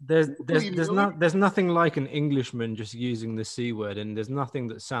 There's nothing like an Englishman just using the C word, and there's nothing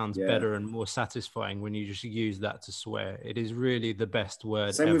that sounds better and more satisfying when you just use that to swear. It is really the best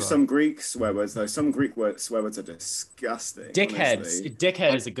word. Same ever. with some Greek swear words, though. Some Greek swear words are disgusting. Dickheads. honestly.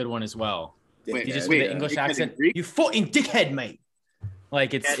 Dickhead is a good one as well. Wait, You just wait, with the English dickhead in accent. Greek? You fucking dickhead, mate.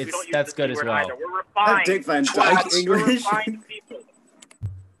 Like it's that's good as well. We're refined. Dick Van Dyke We're English. refined people.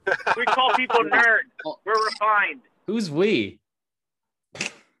 We call people nerds. We're refined. Who's we?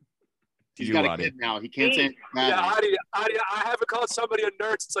 He's got a kid now. He can't say anything bad. Yeah, Adi, I haven't called somebody a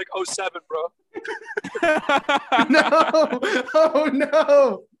nerd since like 07, bro. No. Oh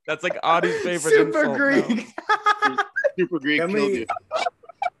no. That's like Adi's favorite Super insult Greek. Super Greek Can killed we- you.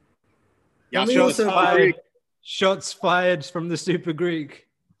 Can we Shots also fired. Shots fired from the Super Greek.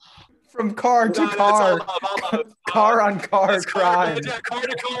 From car to car. Car on car crime. Yeah, car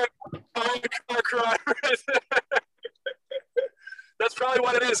to car crime. That's probably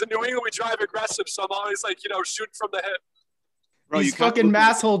what it is. In New England, we drive aggressive, so I'm always like, shooting from the hip. Bro, These you kinda fucking look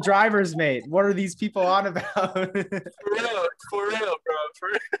like- masshole drivers, mate. What are these people on about? For real, bro. For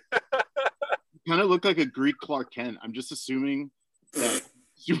real. You kind of look like a Greek Clark Kent. I'm just assuming that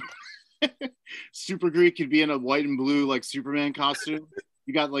Super Greek could be in a white and blue like Superman costume.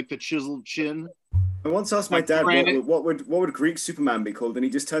 You got like the chiseled chin. I once asked my Like dad granite. what would Greek Superman be called, and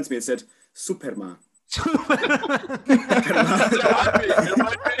he just turned to me and said, Superman.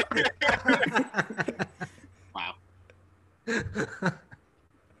 Wow.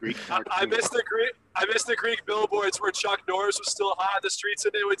 Greek I missed the Greek billboards where Chuck Norris was still hot in the streets,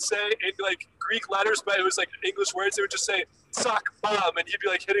 and they would say in like Greek letters, but it was like English words. They would just say "suck bomb," and he'd be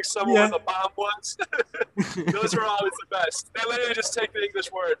like hitting someone with a bomb once. Those were always the best. They literally just take the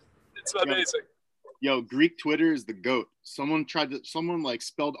English word. It's amazing. Yo, Greek Twitter is the goat. Someone like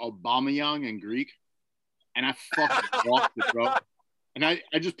spelled Aubameyang in Greek, and I fucking lost it, bro. And I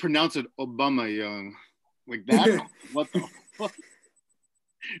just pronounced it Aubameyang. Like that? What the fuck?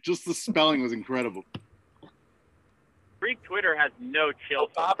 Just the spelling was incredible. Greek Twitter has no chill.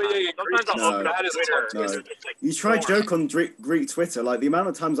 Sometimes I'll open up that is Twitter. No. and it's just like You try boring. joke on Greek Twitter, like the amount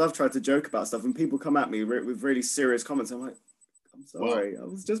of times I've tried to joke about stuff and people come at me with really serious comments. I'm like, I'm sorry, I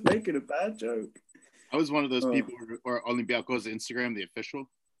was just making a bad joke. I was one of those people where Olympiacos Instagram, the official,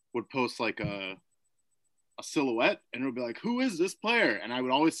 would post like a silhouette and it would be like, who is this player? And I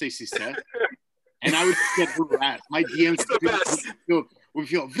would always say Cisse. And I would get harassed. My DMs would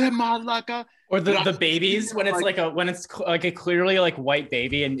feel Vemalaka. Or the babies when it's like a clearly like white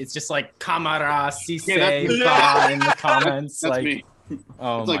baby and it's just like Kamara Sise in the comments. That's like me.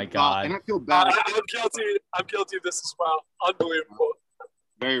 Oh It's my like, god. and I feel bad. I'm guilty of this as well. Unbelievable.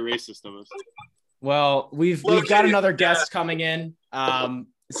 Very racist of us. Well, we've got another guest coming in.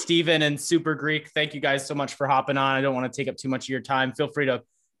 Steven and Super Greek, thank you guys so much for hopping on. I don't want to take up too much of your time. Feel free to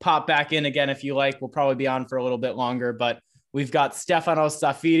pop back in again if you like. We'll probably be on for a little bit longer, but we've got Stefanos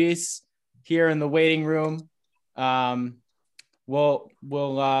Zafiris here in the waiting room. We'll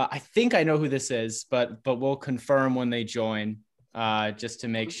I think I know who this is, but we'll confirm when they join, just to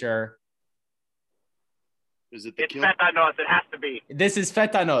make sure. Is it the It's Fetanos. It has to be. This is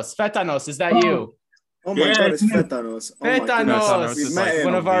Fetanos. Fetanos, is that you? Oh my god, it's Fetanos. Oh my goodness. Fetanos, We've met him.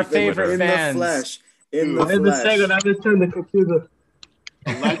 one of our favorite in fans. the flesh. In the Wait a flesh. second, I just turned the computer.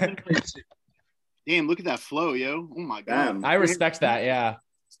 Damn, look at that flow, yo. Oh my god. Damn. I respect that, yeah.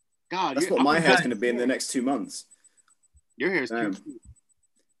 God, That's what my hair's going to be in the next 2 months. Your hair's Damn. cute.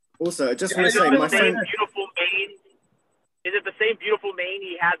 Also, I just Is want it to say, the my same friend. beautiful mane? Is it the same beautiful mane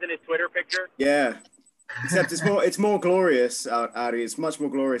he has in his Twitter picture? Yeah. Except it's more glorious, Ari. It's much more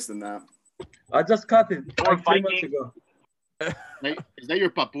glorious than that. I just cut it Or like 3 months Viking. ago. Is that your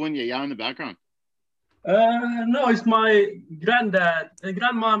papu and yaya in the background? No, it's my granddad and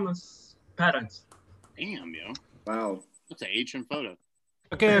grandmom's parents. Damn, yo. Wow. That's an ancient photo.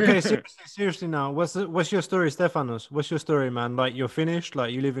 Okay. Seriously now. What's your story, Stefanos? What's your story, man? Like you're Finnish,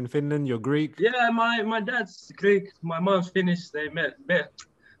 like you live in Finland, you're Greek. Yeah, my dad's Greek, my mom's Finnish. They met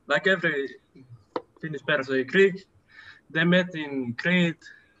like every Finnish person, Greek. They met in Crete,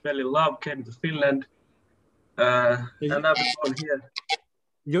 fell in love, came to Finland, and I've been born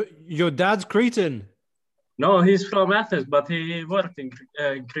here. Your dad's Cretan. No, he's from Athens, but he worked in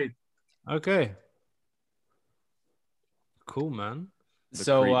Crete. Okay. Cool, man. The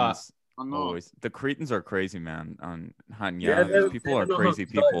So, Cretans no. always the Cretans are crazy, man. On Hanya, Yeah, these people they are know how crazy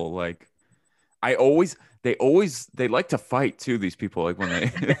to fight. people. Like, they like to fight too. These people, like when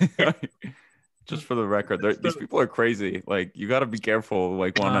they, just for the record, these people are crazy. Like, you got to be careful.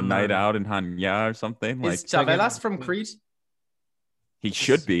 Like, on a night out in Hanya or something. Like, Is Chavelas from Crete? he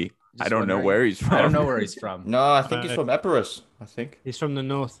should be. I don't know wondering. where he's from. I don't know where he's from. No, I think he's from Epirus. I think He's from the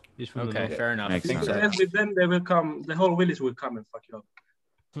north. He's from the Okay, north. fair enough. Makes If you sense. mess with them, they will come. The whole village will come and fuck you up.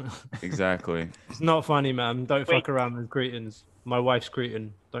 Exactly. It's not funny, man. Don't fuck around with Cretans. My wife's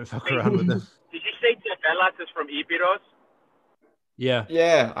Cretan. Don't fuck around with them. Did you say Tefelas is from Epiros? Yeah,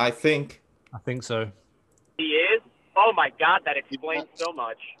 Yeah, I think. I think so. He is? Oh my god, that explains so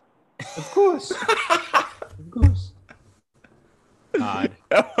much. Of course. Of course. God.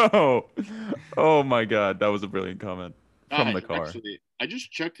 Oh my God, that was a brilliant comment from the car. Actually, I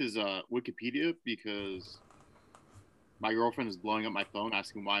just checked his Wikipedia because my girlfriend is blowing up my phone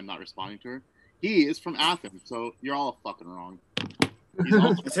asking why I'm not responding to her. He is from Athens, so you're all fucking wrong. He's also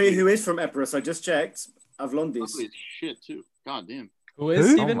I'll tell you who is from Epirus. I just checked. Avlondis. ugly as shit too. God damn. Who is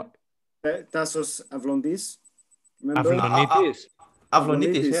Who? Steven? Tassos Avlondis. Remember? Avlonitis.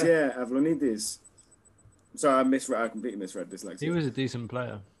 Avlonitis, yeah. Avlonitis. Sorry, I completely misread dyslexia. He was a decent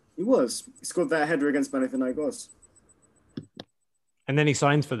player. He was. He scored that header against Panathinaikos. And then he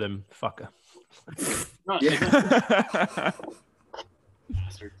signed for them. Fucker.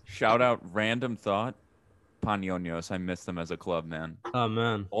 Shout out, random thought. Panionios, I miss them as a club, man. Oh,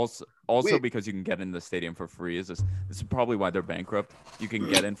 man. Also Wait. because you can get in the stadium for free. This is probably why they're bankrupt. You can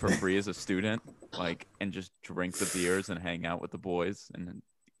get in for free as a student, like, and just drink the beers and hang out with the boys and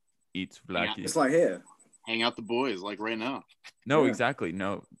eat souvlaki. It's like here. Hang out the boys like right now. No, Yeah. exactly.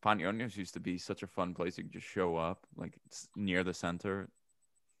 No, Panionios used to be such a fun place. You could just show up, like, it's near the center.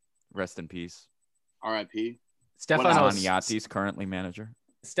 Rest in peace. R.I.P. Stefanos. Aniatis, currently manager.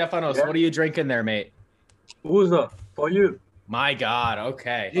 Stefanos, what are you drinking there, mate? Uzo, for you. My God.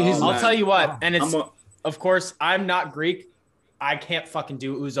 Okay. Jeez, I'll man. tell you what. And it's, I'm a- of course, I'm not Greek. I can't fucking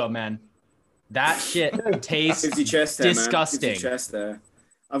do Uzo, man. That shit tastes Gives you chest there, disgusting. Man. Gives you chest there.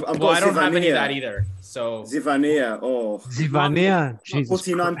 I've Well, got I don't have any of Zivania. that either. So Zivania. Oh. Zivania. Jesus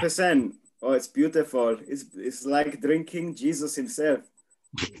 49%. Oh, it's beautiful. It's like drinking Jesus himself.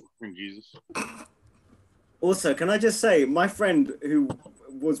 Bring Jesus. Also, can I just say, my friend who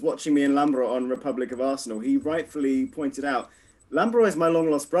was watching me in Lambro on Republic of Arsenal, he rightfully pointed out, Lambro is my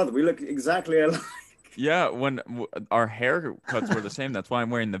long-lost brother. We look exactly alike. Yeah, when our haircuts were the same, that's why I'm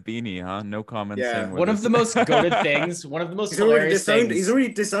wearing the beanie, huh? No comments. Yeah. saying we're one of the the most goated things, one of the most He's already hilarious disowned. things. He's already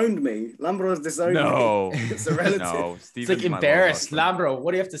disowned me. Lambro has disowned No. me. It's a relative. No, It's Steven's like my embarrassed. long-lost friend. Lambro,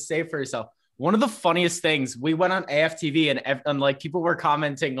 what do you have to say for yourself? One of the funniest things, we went on AFTV and like people were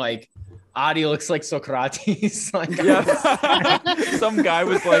commenting like, Adi looks like Socrates. Like, Some guy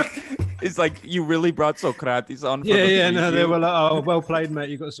was like, "It's like you really brought Socrates on." For No, they were like, "Oh, well played, mate.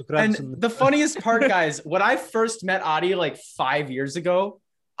 You got Socrates." And the funniest part, guys, when I first met Adi like 5 years ago,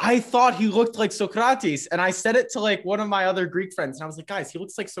 I thought he looked like Socrates, and I said it to like one of my other Greek friends, and I was like, "Guys, he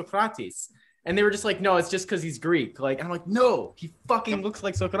looks like Socrates," and they were just like, "No, it's just because he's Greek." Like, and I'm like, "No, he fucking looks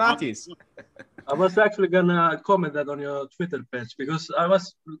like Socrates." I was actually gonna comment that on your Twitter page because I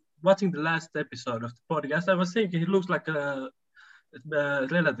was watching the last episode of the podcast. I was thinking he looks like a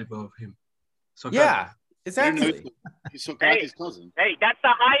relative of him. Yeah, exactly. He's Socrates' cousin. Hey, that's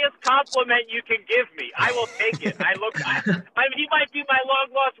the highest compliment you can give me. I will take it. I mean, he might be my long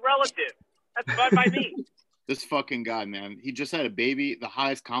lost relative. That's fine by me. This fucking guy, man. He just had a baby. The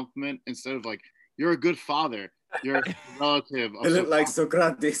highest compliment instead of like, you're a good father. You're a relative. It looked like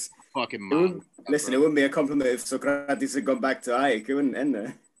Socrates. Fucking mom. Listen, it wouldn't be a compliment if Socrates had gone back to Ike. It wouldn't end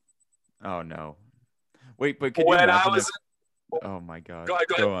there. Oh no! Wait, but could you When imagine I was, oh my God! Go ahead.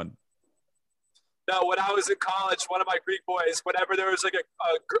 Go on. No, when I was in college, one of my Greek boys, whenever there was like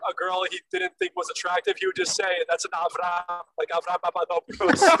a girl he didn't think was attractive, he would just say, "That's an Avram," like Avram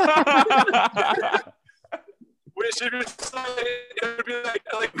Papadopoulos. Which it would be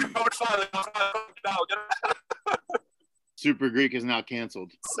like grandfather. Super Greek is now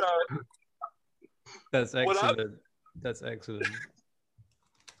canceled. So That's excellent. That's excellent.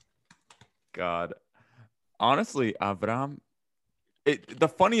 God, honestly, Avram. The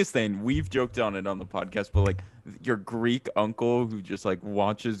funniest thing, we've joked on it on the podcast, but like your Greek uncle who just like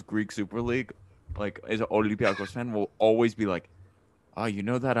watches Greek Super League, like is an Olympiacos fan, will always be like, "Oh, you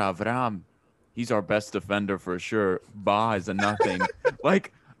know that Avram, he's our best defender for sure. Ba is a nothing."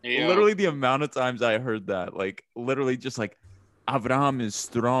 Like literally the amount of times I heard that, like literally just like Avram is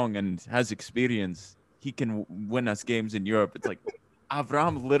strong and has experience. He can win us games in Europe. It's like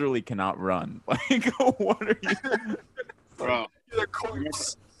Avram literally cannot run. Like, what are you? Bro,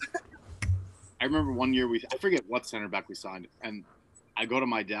 I remember one year I forget what center back we signed, and I go to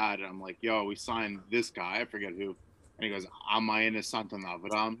my dad and I'm like, "Yo, we signed this guy. I forget who." And he goes, "Amaine Santan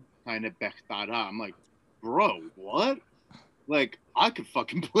Avram, Taine Bechtara." I'm like, "Bro, what? Like, I could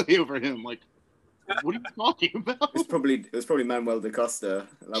fucking play over him. Like, what are you talking about?" It was probably Manuel da Costa,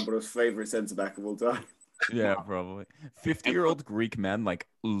 Lambros's favorite centre back of all time. Yeah, probably. 50-year-old Greek men like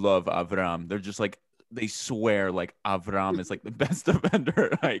love Avram. They're just like, they swear like Avram is like the best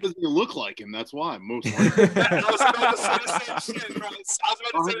defender. Like, doesn't look like him. That's why most likely. I was about to say the same shit, bro. I was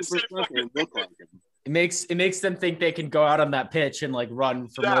about to say the same fucking look like him. It makes them think they can go out on that pitch and like run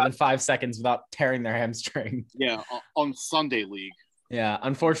for more than 5 seconds without tearing their hamstring. Yeah, on Sunday League. Yeah,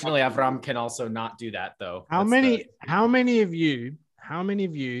 unfortunately, Avram can also not do that though. How many of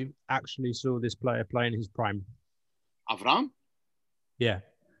you actually saw this player play in his prime? Avram? Yeah.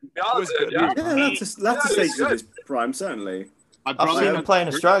 That's a stage of his prime, certainly. I've seen him play in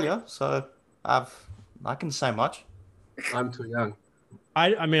Australia, so I can say much. I'm too young.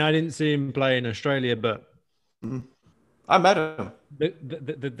 I mean, I didn't see him play in Australia, but I met him.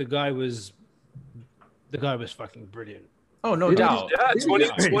 The guy was fucking brilliant. Oh, no doubt. Yeah,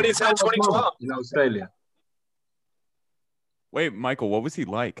 2012 in Australia. wait, Michael, what was he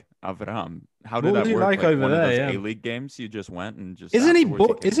like, Avram? How did What that was he work? like over one of there, those yeah. A-League games, you just went and just. Isn't he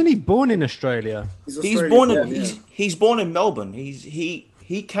afterwards born in Australia? He's born in Melbourne.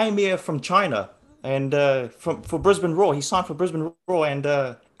 He came here from China and for Brisbane Roar. He signed for Brisbane Roar and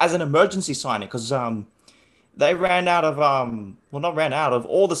as an emergency signing because they ran out of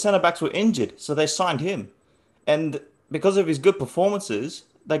all the centre backs were injured, so they signed him, and because of his good performances,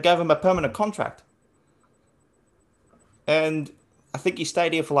 they gave him a permanent contract. And I think he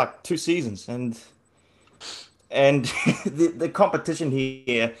stayed here for like 2 seasons, and the competition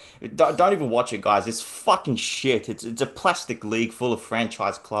here, don't even watch it, guys. It's fucking shit. It's a plastic league full of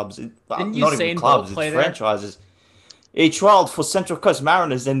franchise clubs. Not even clubs, it's franchises. He trialled for Central Coast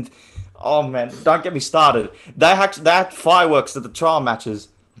Mariners, and oh man, don't get me started. They had fireworks at the trial matches.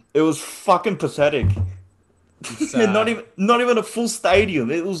 It was fucking pathetic. not even a full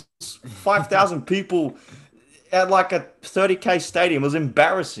stadium. It was 5,000 people at like a 30K stadium. It was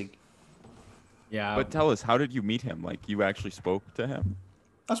embarrassing. Yeah. But tell us, how did you meet him? Like, you actually spoke to him?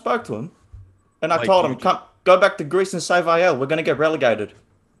 I spoke to him. And I told him, go back to Greece and save IL. We're going to get relegated.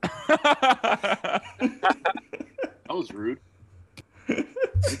 That was rude.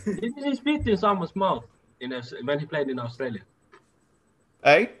 Did he spit in someone's mouth when he played in Australia?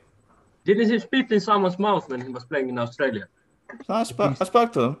 Hey? Didn't he spit in someone's mouth when he was playing in Australia? I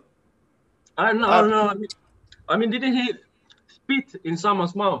spoke to him. I know. I mean, didn't he spit in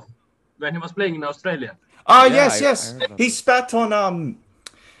someone's mouth when he was playing in Australia? Oh, yes. He spat on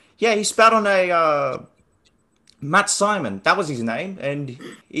Yeah, he spat on a Matt Simon. That was his name, and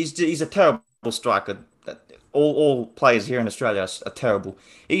he's a terrible striker. All players here in Australia are terrible.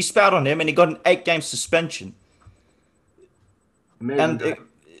 He spat on him, and he got an 8-game suspension. Amazing.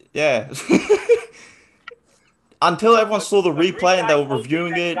 Yeah. Until everyone saw the replay and they were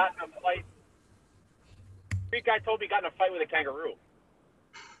reviewing it. Greek guy told me he got in a fight with a kangaroo.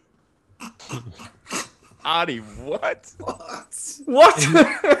 Adi, what? What?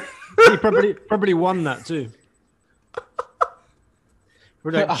 He probably won that too.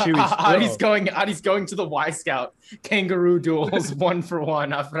 Adi's going to the Y Scout kangaroo duels 1-for-1,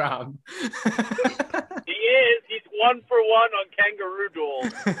 Avram. He is. He's 1-for-1 on kangaroo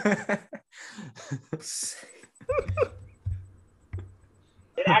duels.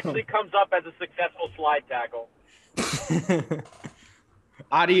 It actually comes up as a successful slide tackle.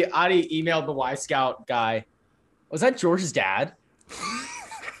 Adi emailed the Y Scout guy. Was that George's dad?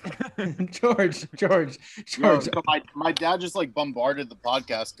 George. No, my dad just like bombarded the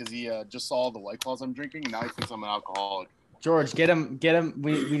podcast because he just saw the White Claws I'm drinking. Now he thinks I'm an alcoholic. George, get him.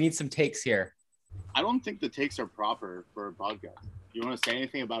 We need some takes here. I don't think the takes are proper for a podcast. You want to say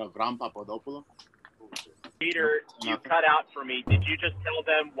anything about Avram Papadopoulos? Peter, you cut out for me. Did you just tell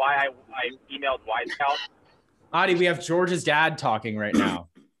them why I emailed Y Scout? Adi, we have George's dad talking right now.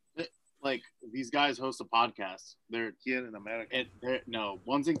 Like, these guys host a podcast. They're here in America. No,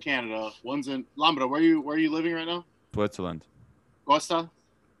 one's in Canada, one's in Lambra. Where are you living right now? Switzerland. Costa?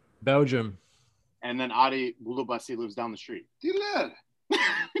 Belgium. And then Adi Bulubasi lives down the street.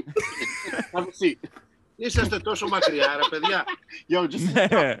 Have a seat. Yo,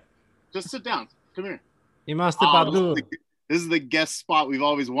 just sit down. Come here. This is the guest spot we've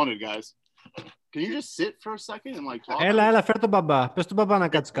always wanted, guys. Can you just sit for a second and like talk? Έλα, φέρ' τον μπαμπά. Πες τον μπαμπά να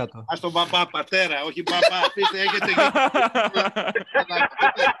κάτσει κάτω. Ας τον μπαμπά, πατέρα, όχι μπαμπά. Αφήστε, έχετε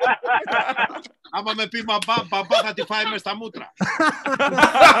άμα με πει μπαμπά θα τη φάει μες στα μούτρα.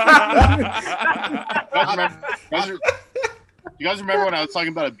 You guys remember when I was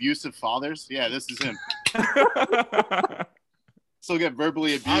talking about abusive fathers? Yeah, this is him. Still get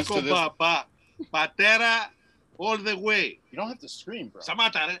verbally abused to this. Μπαμπά, πατέρα, all the way. You don't have to scream, bro.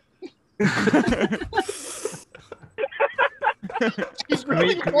 Σταμάτα, ρε. He's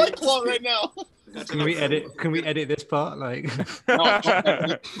really a White Claw right now. Can we edit this part? Like, no,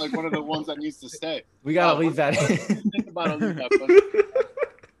 like one of the ones that needs to stay. We gotta leave that in. Think about leave that.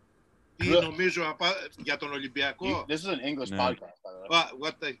 Τι νομίζω για τον Ολυμπιακό. This is an English podcast, by the way.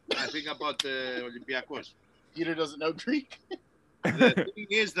 What I think about Olympiacos. Peter doesn't know Greek. The thing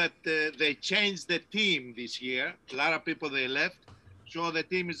is that they changed the team this year. A lot of people they left. So the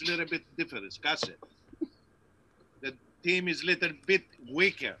team is a little bit different. Skase. The team is a little bit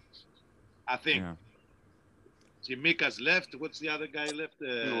weaker, I think. Chimikas left. What's the other guy left?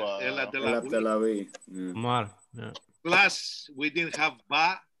 Ela Delaoui. Plus, we didn't have Ba,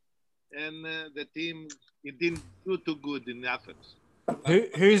 and the team it didn't do too good in Athens.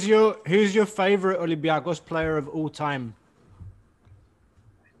 Who's your favorite Olympiacos player of all time?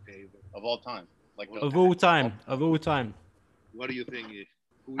 Of all time, like of all time. What do you think?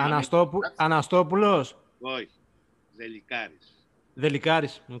 Αναστόπουλος. Όχι.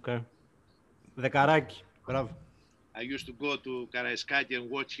 Δελικάρης. Okay. Δεκαράκι. Μπράβο. I used to go to Karaiskaki and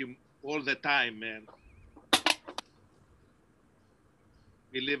watch him all the time, man.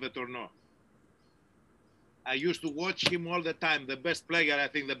 Believe it or not. I used to watch him all the time. The best player, I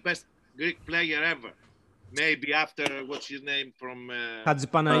think, the best Greek player ever. Maybe after, what's his name from...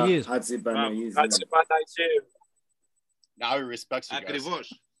 Hadzipanagiou. Hadzipanagiou. Now he respects you guys. Ακριβώς.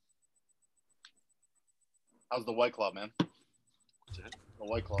 How's the White Claw, man? The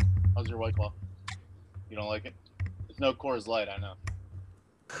White Claw. How's your White Claw? You don't like it? It's no Coors Light, I know.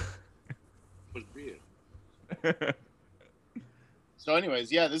 Was beer. So anyways,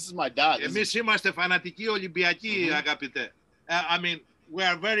 yeah, this is my dad. Εμείς είμαστε φανατικοί Ολυμπιακοί, αγαπητέ. I mean, we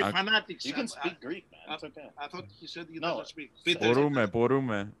are very fanatics. You can speak Greek, man. It's okay. I thought he said you don't speak.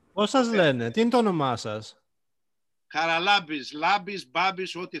 Μπορούμε. Πώς σας λένε, τι είναι το όνομά σας? Χαραλάμπης, Λάμπης,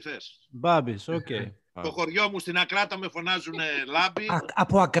 Μπάμπης, ό,τι θες. Μπάμπης, οκ. Το χωριό μου στην Ακράτα με φωνάζουν Λάμπη.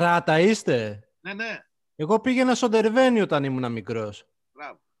 Από Ακράτα είστε? Ναι. Εγώ πήγαινα στο Ντερβένι όταν ήμουν μικρός.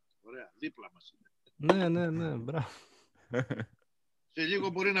 Μπράβο, ωραία, δίπλα μας. Ναι, μπράβο. Σε λίγο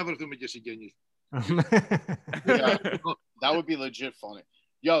μπορεί να βρεθούμε και συγγενείς. Yeah, that would be legit funny.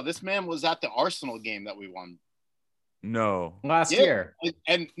 Yo, this man was at the Arsenal game that we won. No. Last year.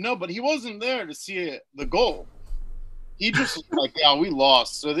 And no, but he wasn't there to see the goal. He just was like, yeah, we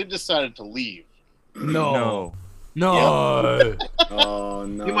lost. So they decided to leave. No. Yeah. Oh,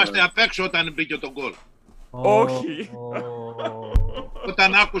 no. Είμαστε απ' έξω όταν μπήκε το γκολ. Όχι.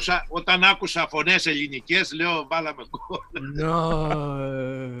 Όταν άκουσα φωνές ελληνικές, λέω βάλαμε γκολ.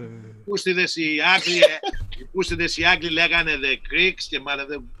 Οι Άγγλοι λέγανε the Greeks και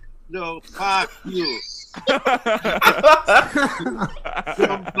λέω fuck you.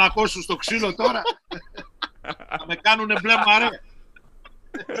 Θέλω να πλακώσουν στο ξύλο τώρα. Θα με κάνουνε μπλε μαρέ.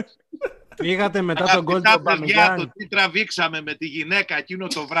 Πήγατε μετά τον γκολ του Αμπαμεγιάνγκ. Το τι τραβήξαμε με τη γυναίκα εκείνο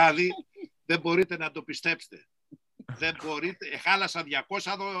το βράδυ, δεν μπορείτε να το πιστέψετε. Δεν μπορείτε. Χάλασα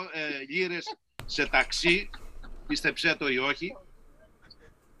 200 λίρες σε ταξί, πίστεψέ το ή όχι.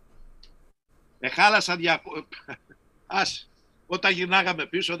 Χάλασα 200. Ας, όταν γυρνάγαμε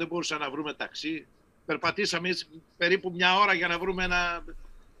πίσω δεν μπορούσα να βρούμε ταξί. Περπατήσαμε περίπου μια ώρα για να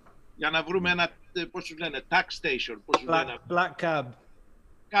βρούμε ένα, πώς σου λένε, tax station. Black cab.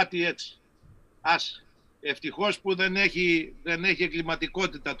 Κάτι έτσι. Ας, ευτυχώς που δεν έχει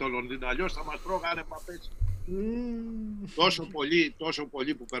εγκληματικότητα το Λονδίνο, αλλιώς θα μας τρώγανε μαπές. Τόσο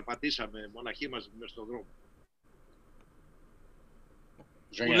πολύ που περπατήσαμε μοναχοί μας μες στον δρόμο.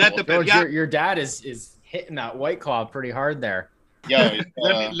 Your dad is hitting that White Claw pretty hard there.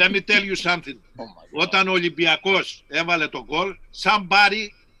 Let me tell you something. Όταν ο Ολυμπιακός έβαλε το γκολ, somebody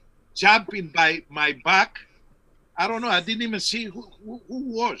jumping by my back, I don't know, I didn't even see who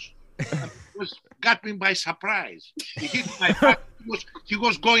was. Got me by surprise. He hit my back. He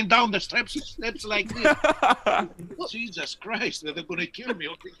was going down the steps like this. Jesus Christ, they're going to kill me.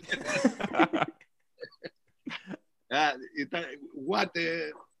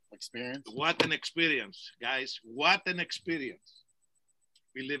 What an experience, guys. What an experience.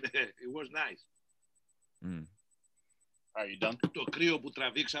 It was nice. Are you done? Το κρύο που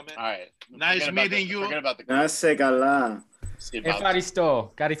τραβήξαμε. All right. Nice meeting you. Να σε καλά.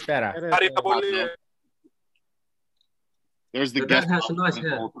 Ευχαριστώ. Καλησπέρα. There's the guest. Has a nice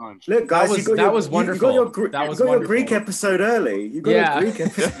hair. Look, guys, that was wonderful. You got your Greek episode early. You got your Greek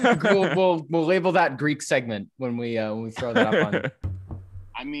episode. We'll label that Greek segment when we throw that up on.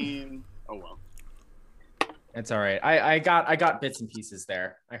 I mean, oh well. It's all right. I got bits and pieces there.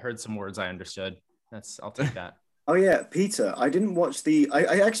 I heard some words I understood. I'll take that. Oh yeah, Peter, I didn't watch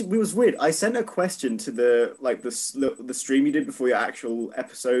I actually, it was weird. I sent a question to the stream you did before your actual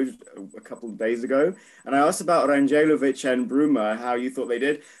episode a couple of days ago, and I asked about Rangelovic and Bruma, how you thought they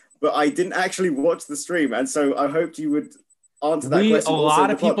did, but I didn't actually watch the stream, and so I hoped you would answer that question. A lot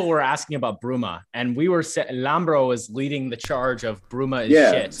of people were asking about Bruma, and we were Lambro was leading the charge of Bruma is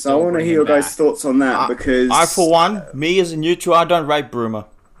shit. So I want to hear your guys' thoughts on that, because I, for one, me as a neutral, I don't rate Bruma.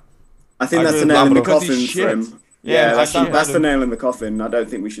 I think that's the nail in the coffin for him. Yeah, that's the nail in the coffin. I don't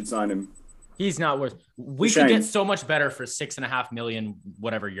think we should sign him. He's not worth. We could get so much better for 6.5 million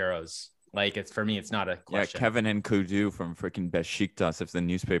whatever euros. Like it's for me, it's not a question. Yeah, Kevin and Kudu from freaking Besiktas, if the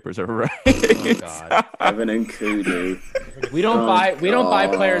newspapers are right. Oh God, Kevin and Kudu. We don't buy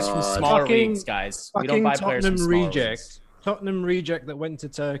players from smaller leagues, guys. We don't buy players from smaller leagues. Tottenham reject that went to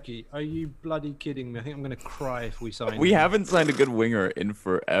Turkey. Are you bloody kidding me? I think I'm going to cry if we sign We him. haven't signed a good winger in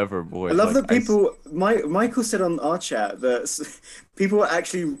forever, boys. I love that people... Michael said on our chat that people are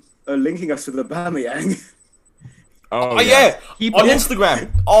actually linking us with Aubameyang. Oh yeah! On Instagram.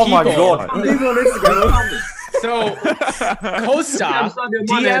 Oh my God. People on Instagram. So Costa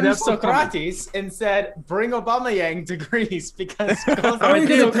DM'd Socrates and said, "Bring Aubameyang to Greece," because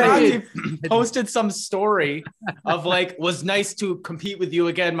Socrates posted some story of like, "Was nice to compete with you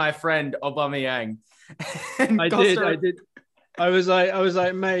again, my friend Aubameyang." I did. I was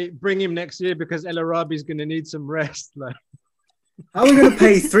like, mate, bring him next year because El Arabi's going to need some rest. Like, how are we going to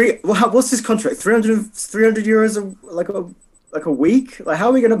pay what's his contract? 300 euros like a week? Like, how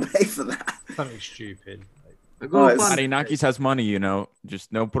are we going to pay for that? Something stupid. Arinakis has money, you know.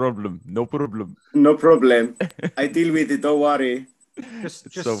 Just no problem. No problem. I deal with it. Don't worry.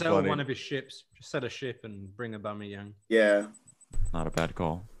 Just so sell funny. one of his ships. Just sell a ship and bring Aubameyang. Yeah. Not a bad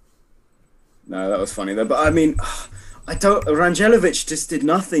call. No, that was funny though. But I mean, Rangelovic just did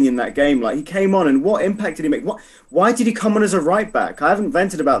nothing in that game. Like, he came on, and what impact did he make? Why did he come on as a right back? I haven't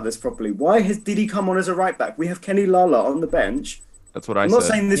vented about this properly. Why did he come on as a right back? We have Kenny Lala on the bench. That's what I said. I'm not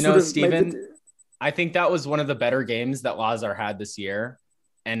saying this would have Steven, I think that was one of the better games that Lazar had this year,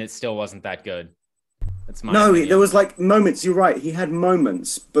 and it still wasn't that good. That's my opinion. There was like moments. You're right. He had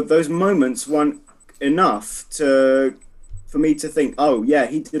moments, but those moments weren't enough for me to think, oh yeah,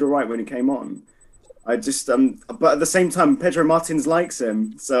 he did all right when he came on. I just but at the same time, Pedro Martins likes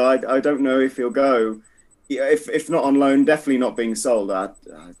him, so I don't know if he'll go. If not on loan, definitely not being sold. I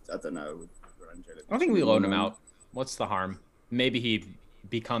don't know. I think we loan him out. What's the harm? Maybe he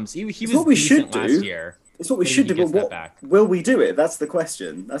becomes. He was what we should last do. year. It's what we should do. But will we do it? That's the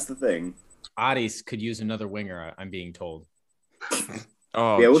question. That's the thing. Aris could use another winger, I'm being told.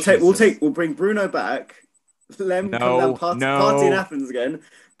 Oh, yeah, Jesus. we'll bring Bruno back. Let him No, come down, no. party in Athens again.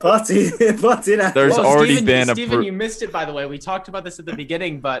 Party in Athens. There's already been Steven, you missed it, by the way. We talked about this at the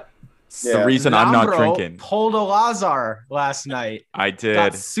beginning, but the reason I'm not drinking. Pulled a Lazar last night. I did.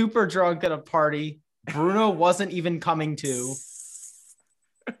 Got super drunk at a party. Bruno wasn't even coming to.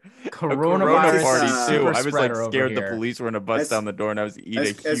 Coronavirus party too. super I was like spreader over scared the here. police were gonna bust down the door, and I was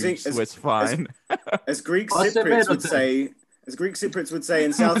eating a huge Swiss fine. As Greek Cypriots would say,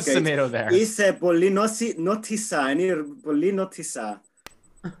 in Southgate, Tomato there. Ise polinosi notisa, polynotisa.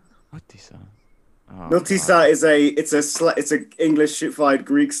 Notisa. Notisa is a English-ified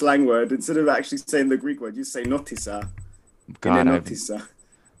Greek slang word. Instead of actually saying the Greek word, you say notisa. God, notisa.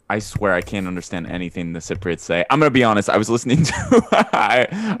 I swear I can't understand anything the Cypriots say. I'm gonna be honest. I was listening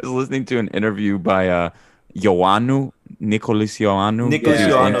to an interview by Nicolas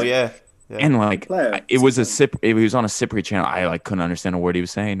Ioannou. Yeah. And like it was on a Cypriot channel. I like couldn't understand a word he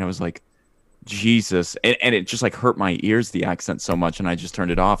was saying. I was like, Jesus, and it just like hurt my ears, the accent so much, and I just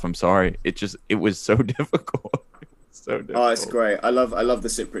turned it off. I'm sorry. It was so difficult. Oh, it's great. I love the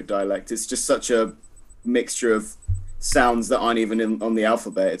Cypriot dialect. It's just such a mixture of sounds that aren't even on the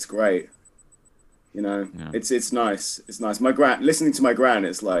alphabet. It's great. You know, it's nice. It's nice. Listening to my gran,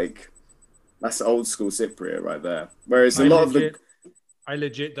 it's like that's old school Cypriot right there. Whereas I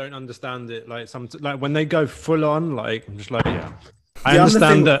legit don't understand it. Like when they go full on, like I'm just like, yeah. I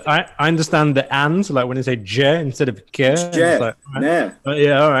understand that. I understand the and, like when they say je instead of ke. Like, right.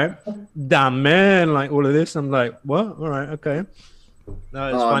 Yeah, all right. Damn man, like all of this. I'm like, what? All right, okay. No,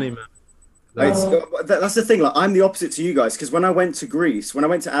 it's funny, man. That's the thing. Like I'm the opposite to you guys because when I went to Greece, when I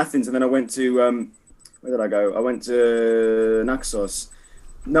went to Athens, and then I went to where did I go? I went to Naxos.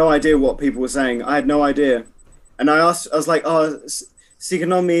 No idea what people were saying. I had no idea, and I was like, oh.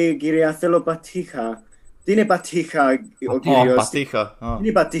 Signomi Giria Batija. Dine Batija or Girios. Batija.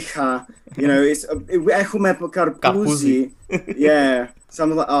 Dine Batija. You know, it's Echume Karpuzi. Yeah. So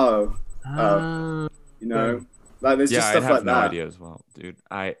I'm like, oh. You know, like there's just stuff like that. I have no idea as well, dude.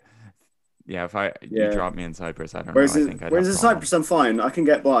 You drop me in Cyprus, I don't know. Whereas in Cyprus, I'm fine. I can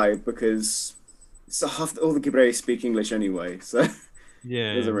get by because all the Gibraltar speak English anyway, so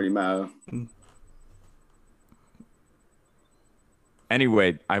it doesn't really matter.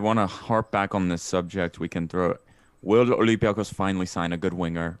 Anyway, I want to harp back on this subject. We can throw it. Will Olympiacos finally sign a good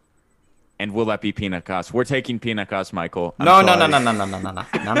winger? And will that be Pinakas? We're taking Pinakas, Michael. No.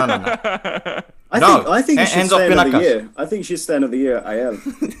 I think he should stay another year. I think he should stay another year, IL.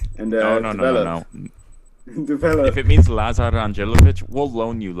 And No. Develop. If it means Lazar Angelovic, we'll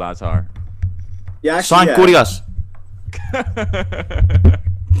loan you Lazar. Yeah, actually, sign Kurias.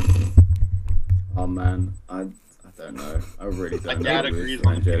 Oh man, I don't know. I really don't know. My dad agrees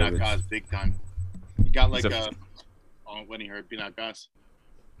on Pinakas big time. He got like when he heard Pinakas.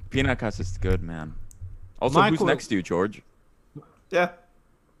 Pinakas is good, man. Also, Michael, who's next to you, George? Yeah.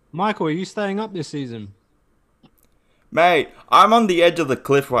 Michael, are you staying up this season? Mate, I'm on the edge of the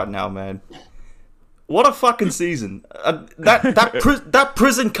cliff right now, man. What a fucking season. That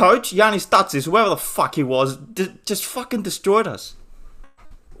prison coach, Yannis Tatsis, whoever the fuck he was, just fucking destroyed us.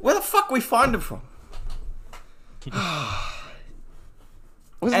 Where the fuck we find him from?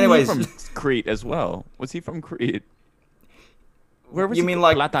 Wasn't he from Crete as well? Was he from Crete? Where was you he? Mean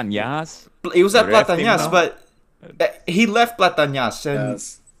like Platanias? He was at Platanias, but he left Platanias, and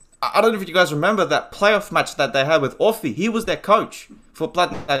I don't know if you guys remember that playoff match that they had with Orfi. He was their coach for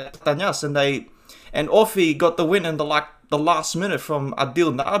Platanias, and Orfi got the win in the last minute from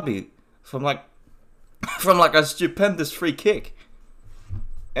Adil Nabi from a stupendous free kick,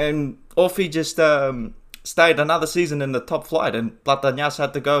 and Orfi just stayed another season in the top flight, and Platanias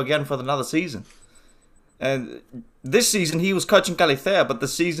had to go again for another season. And this season he was coaching Kalithea, but the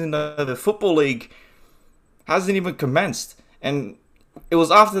season of the Football League hasn't even commenced. And it was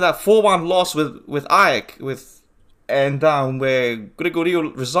after that 4-1 loss with Ajax, where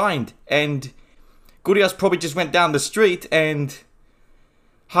Gregorio resigned, and Gurias probably just went down the street and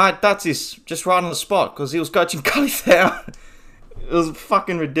hired Tatsis just right on the spot because he was coaching Kalithea. It was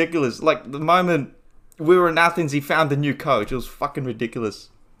fucking ridiculous. Like the moment we were in Athens, he found a new coach. It was fucking ridiculous.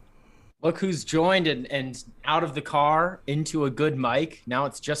 Look who's joined and out of the car into a good mic. Now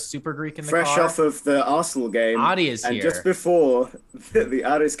it's just Super Greek in the car. Fresh off of the Arsenal game. Adi is here. And just before the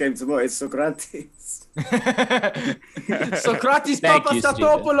Aris game tomorrow, it's Socrates. Socrates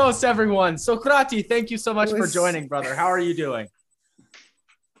Papastatopoulos, everyone. Socrates, thank you so much for joining, brother. How are you doing?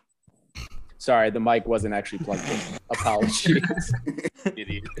 Sorry, the mic wasn't actually plugged in. Apologies.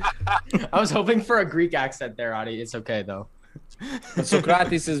 I was hoping for a Greek accent there, Adi. It's okay, though. But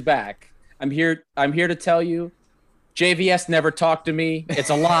Socrates is back. I'm here to tell you, JVS never talked to me. It's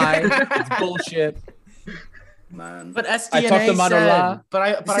a lie. It's bullshit. Man. But SDNA I talked to Manola. But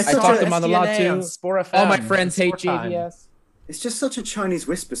I talked to Manola too. All my friends hate JVS. It's just such a Chinese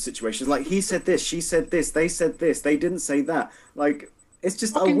whisper situation. Like, he said this, she said this, they said this, they didn't say that. Like, it's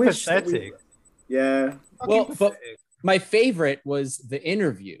just fucking I wish pathetic. Yeah. Well, but my favorite was the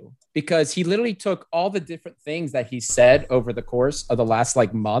interview because he literally took all the different things that he said over the course of the last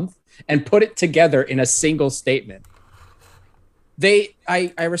like month and put it together in a single statement.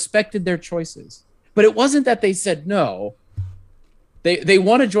 I respected their choices, but it wasn't that they said no. They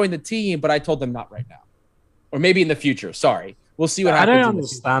want to join the team, but I told them not right now, or maybe in the future. Sorry, we'll see what happens. I don't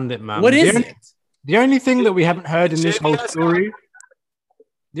understand it, man. What is it? The only thing that we haven't heard in this whole story.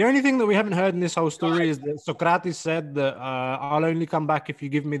 The only thing that we haven't heard in this whole story is that Socrates said that I'll only come back if you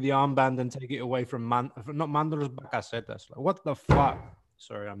give me the armband and take it away from not Mandalos Bakasetas. Like, what the fuck?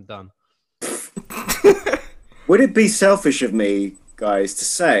 Sorry, I'm done. Would it be selfish of me, guys, to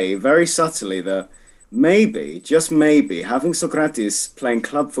say very subtly that maybe, just maybe, having Socrates playing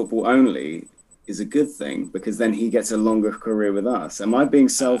club football only is a good thing because then he gets a longer career with us? Am I being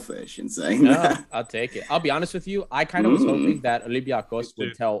selfish in saying that? I'll take it. I'll be honest with you. I kind of was hoping that Olympiacos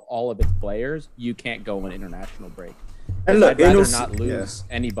would tell all of its players, you can't go on international break. And look, I'd rather not lose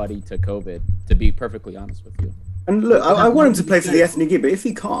anybody to COVID, to be perfectly honest with you. And look, I want him to play for the Ethniki, but if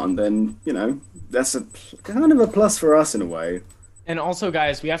he can't, then, you know, that's a kind of a plus for us in a way. And also,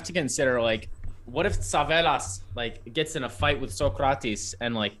 guys, we have to consider, like, what if Savelas like gets in a fight with Socrates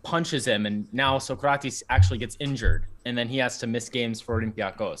and like punches him, and now Socrates actually gets injured, and then he has to miss games for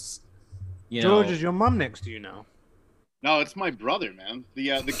Olympiacos? You George, know? Is your mom next to you now? No, it's my brother, man.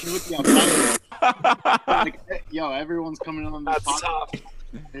 The kid with the albino. Like, yo, everyone's coming on the podcast.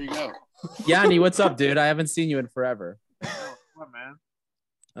 There you go. Yanni, what's up, dude? I haven't seen you in forever. What,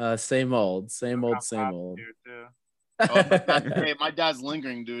 man? Same old. Hey, my dad's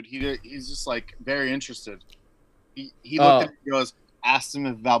lingering, dude. He's just like very interested. He looked at me and goes, asked him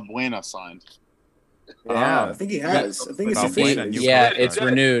if Valbuena signed. Yeah, I think he has. I think it's official. Yeah, it's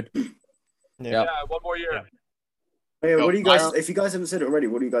renewed. Yeah, one more year. Yeah, what do you guys? If you guys haven't said it already,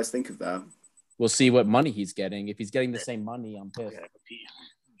 what do you guys think of that? We'll see what money he's getting. If he's getting the same money, I'm pissed.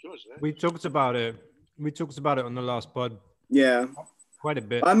 We talked about it. We talked about it on the last pod. Yeah. Quite a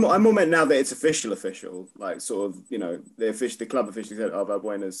bit. I'm more meant now that it's official, like sort of, you know, the club officially said, "Oh,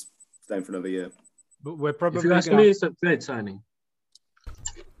 Valbuena's staying for another year." But we're probably it's a great signing.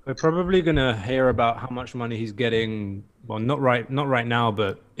 We're probably gonna hear about how much money he's getting. Well, not right now,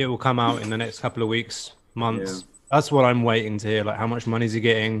 but it will come out in the next couple of weeks, months. Yeah. That's what I'm waiting to hear. Like, how much money is he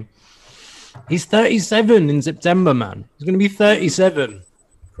getting? He's 37 in September, man. He's gonna be 37.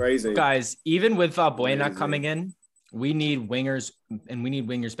 Crazy, guys. Even with Valbuena coming in, we need wingers, and we need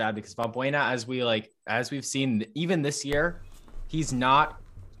wingers bad because Valbuena, as we've seen, even this year,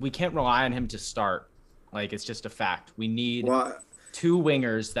 we can't rely on him to start. Like, it's just a fact. We need two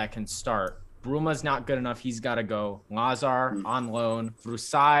wingers that can start. Bruma's not good enough. He's got to go. Lazar on loan.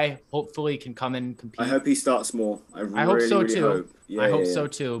 Rusai hopefully can come in and compete. I hope he starts more. I hope so too. Hope. Yeah, I hope so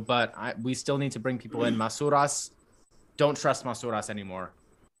too. But we still need to bring people in. Masouras, don't trust Masouras anymore.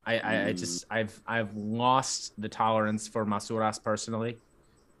 I've lost the tolerance for Masouras personally.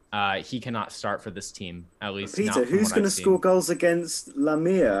 He cannot start for this team, at least. Peter, who's going to score goals against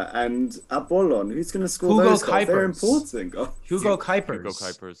Lamia and Apollon? Who's going to score those goals? They're important. Hugo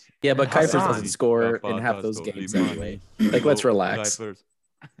Kuipers. Yeah, but Kuipers doesn't score in half those games anyway. Like, let's relax.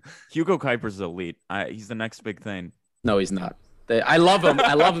 Hugo Kuipers is elite. He's the next big thing. No, he's not. I love him.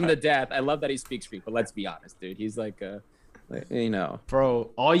 I love him to death. I love that he speaks Greek, but let's be honest, dude. He's like you know,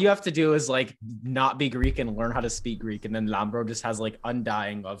 bro, all you have to do is like not be Greek and learn how to speak Greek, and then Lambro just has like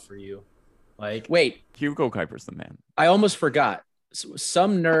undying love for you. Like, wait, Hugo Kuipers the man. I almost forgot.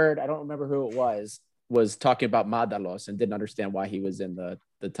 Some nerd, I don't remember who it was talking about Madalos and didn't understand why he was in the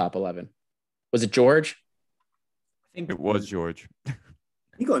top 11. Was it George? I think it was George.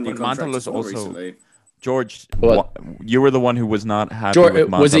 He got a new contract recently. George, you were the one who was not happy with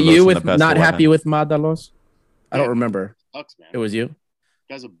Madalos. Was it you with not happy with Madalos? I don't remember. Sucks, man. It was you?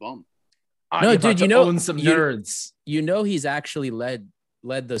 Guy's a bum. No, dude, you know, some nerds. You know, he's actually led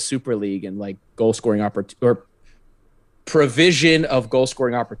the Super League in like goal scoring or provision of goal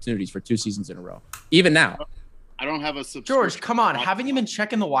scoring opportunities for 2 seasons in a row. Even now. I don't have a George, come on. Haven't you been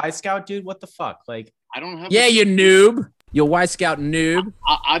checking the Y Scout, dude? What the fuck? Like, I don't have. Yeah, you noob. You Y Scout noob.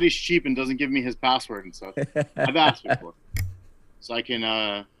 Adi's cheap and doesn't give me his password and stuff. I've asked before. So I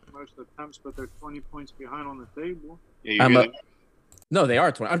can most attempts, but they're 20 points behind on the table. Yeah, no, they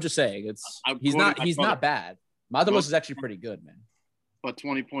are 20. I'm just saying he's not bad. Madalos is actually pretty good, man. but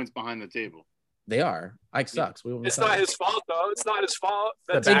 20 points behind the table. They are. Ike sucks. It's not his fault, though. It's not his fault.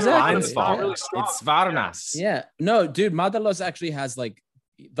 The back line's fault. Really strong. It's Varnas. Yeah. No, dude, Madalos actually has like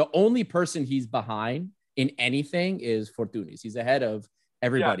the only person he's behind in anything is Fortunis. He's ahead of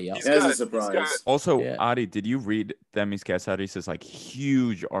everybody else. There's a surprise. Also, Adi, did you read Demis Kasaris' like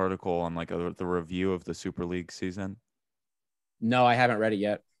huge article on like the review of the Super League season? No, I haven't read it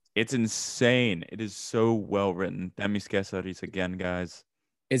yet. It's insane. It is so well written. Demis Kasaris again, guys.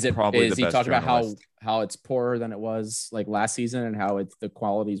 Is it probably is the he best talking about journalist. how it's poorer than it was like last season and how the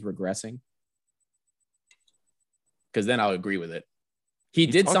quality's regressing? Because then I'll agree with it. He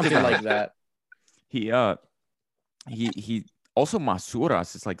did talked something about- like that. He also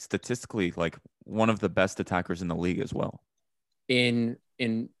Masuras is like statistically like one of the best attackers in the league as well. In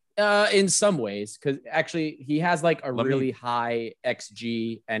some ways, because actually he has like a really high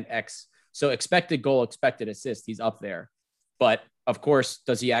XG and so expected goal, expected assist. He's up there, but of course,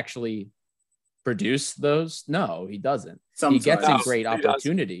 does he actually produce those? No, he doesn't. Sometimes. He gets in great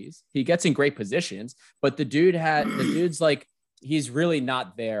opportunities. He gets in great positions, but the dude's like, he's really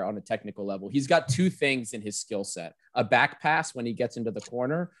not there on a technical level. He's got two things in his skill set: a back pass when he gets into the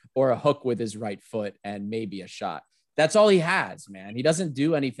corner, or a hook with his right foot and maybe a shot. That's all he has, man. He doesn't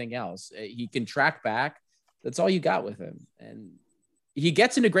do anything else. He can track back. That's all you got with him. And he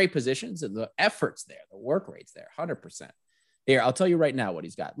gets into great positions, and the effort's there, the work rate's there, 100%. Here, I'll tell you right now what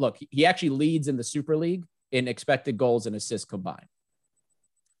he's got. Look, he actually leads in the Super League in expected goals and assists combined.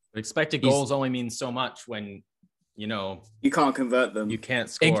 But expected goals only means so much when, you can't convert them. You can't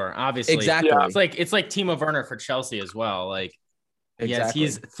score. Obviously, exactly. Yeah. It's like Timo Werner for Chelsea as well. Like, yes,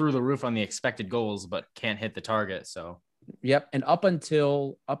 he's through the roof on the expected goals, but can't hit the target. So, yep. And up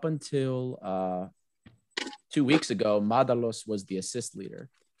until 2 weeks ago, Madalos was the assist leader,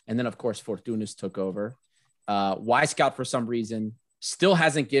 and then of course Fortunis took over. Wisecout for some reason still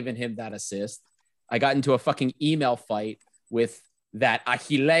hasn't given him that assist. I got into a fucking email fight with that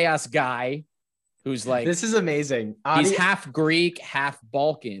Achilleas guy who's like, this is amazing. He's half Greek, half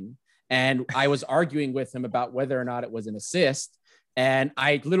Balkan. And I was arguing with him about whether or not it was an assist. And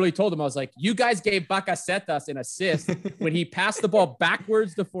I literally told him, I was like, you guys gave Bakasetas an assist when he passed the ball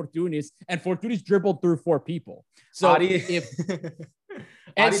backwards to Fortunis, and Fortunis dribbled through four people. So Adi,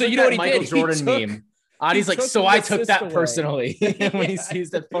 and so you know what he Michael did? Jordan meme. Adi's like, so I took that personally when he sees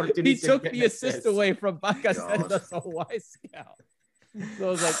that Fortunis. He took the assist away from Bakasetas on Wisecout. So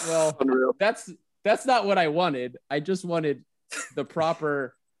I was like, well, that's not what I wanted. I just wanted the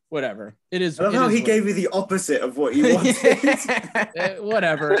proper whatever. It is. I love how he gave you the opposite of what you wanted.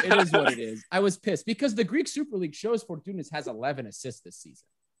 Whatever. It is what it is. I was pissed because the Greek Super League shows Fortunis has 11 assists this season.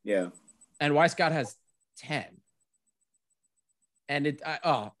 Yeah. And Wisecout has 10. And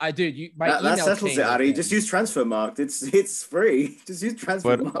that settles it, Adi. Just use Transfermarkt. It's free. Just use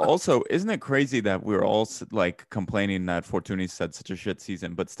Transfermarkt. But also, isn't it crazy that we're all like complaining that Fortunis had such a shit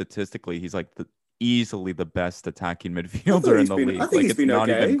season, but statistically, he's like easily the best attacking midfielder in the league. I think he's been not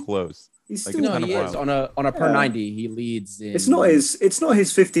okay. even close. He's like, still he is on a per 90. He leads. It's not his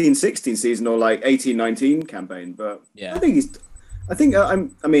 15-16 season or like 18-19 campaign, but yeah,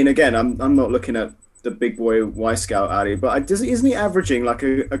 I'm not looking at the big boy Wisecout Adi, but isn't he averaging like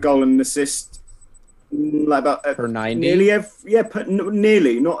a goal and an assist like about per 90? Nearly,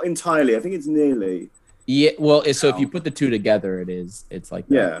 nearly, not entirely. I think it's nearly. Yeah, well, so if you put the two together, it's like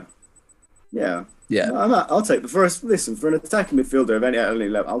that. Yeah. I'll take for an attacking midfielder of any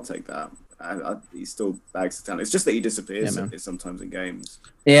level, I'll take that. He still bags the talent. It's just that he disappears sometimes in games.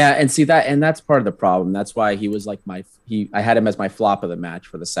 Yeah, and see that's part of the problem. That's why he was like I had him as my flop of the match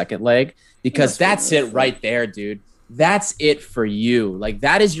for the second leg, because that's it right there, dude. That's it for you. Like,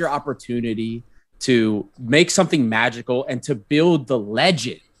 that is your opportunity to make something magical and to build the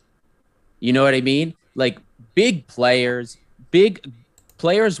legend. You know what I mean? Like, big players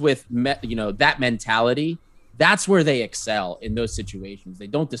with that mentality, that's where they excel in those situations. They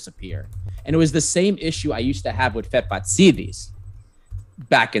don't disappear. And it was the same issue I used to have with Fetfatsidis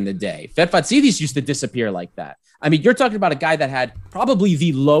back in the day. Fetfatsidis used to disappear like that. I mean, you're talking about a guy that had probably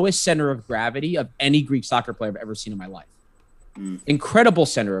the lowest center of gravity of any Greek soccer player I've ever seen in my life. Incredible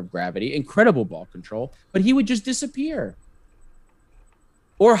center of gravity, incredible ball control, but he would just disappear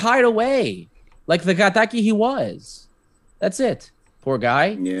or hide away like the Gataki he was. That's it. Poor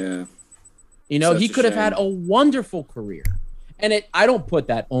guy. Yeah. He could have had a wonderful career. And I don't put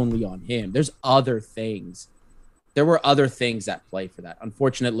that only on him. There's other things. There were other things at play for that.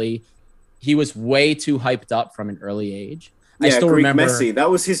 Unfortunately, he was way too hyped up from an early age. Yeah, I still Greek remember Messi. That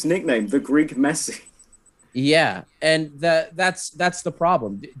was his nickname, the Greek Messi. Yeah, and that's the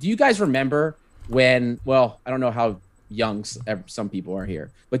problem. Do you guys remember when? Well, I don't know how young some people are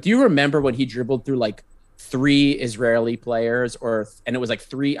here. But do you remember when he dribbled through like 3 Israeli players, and it was like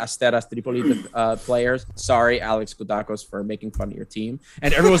 3 Asteras Tripoli players? Sorry, Alex Koudakos, for making fun of your team.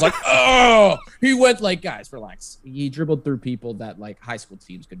 And everyone was like, oh, he went like, guys, relax. He dribbled through people that like high school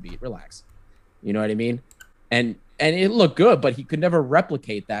teams could beat. Relax. You know what I mean? And it looked good, but he could never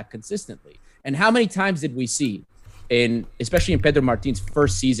replicate that consistently. And how many times did we see, especially in Pedro Martin's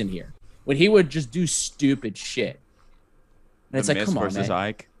first season here, when he would just do stupid shit? And it's like, come on, man.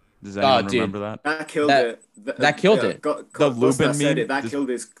 Ike. Does anyone remember that? That killed it. That killed it. The Lubin meme. That killed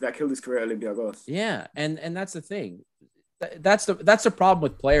his career at Olympiacos. Yeah, and that's the thing. That's the problem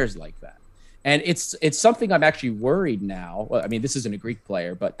with players like that. And it's something I'm actually worried now. Well, I mean, this isn't a Greek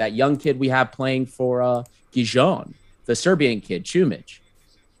player, but that young kid we have playing for Gijon, the Serbian kid, Chumic.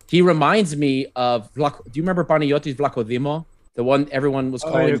 He reminds me of do you remember Panagiotis Vlachodimo? The one everyone was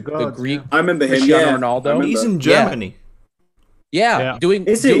calling the Greek. I remember him. Cristiano Ronaldo. He's in Germany. Yeah. Doing.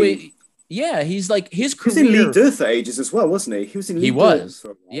 Is he? Yeah, he's like his career. He was in Ligue 2 for ages as well, wasn't he? He was in Ligue 2. He was.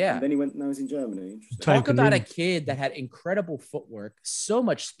 Yeah. And then he went. Now he's in Germany. Talk about a kid that had incredible footwork, so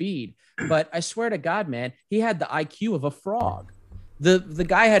much speed, but I swear to God, man, he had the IQ of a frog. The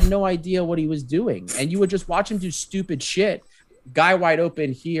guy had no idea what he was doing, and you would just watch him do stupid shit. Guy wide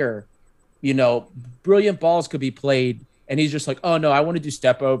open here, brilliant balls could be played, and he's just like, oh no, I want to do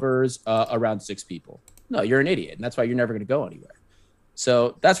step overs around 6 people. No, you're an idiot, and that's why you're never going to go anywhere.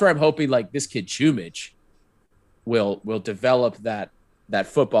 So that's where I'm hoping like this kid Chumic will develop that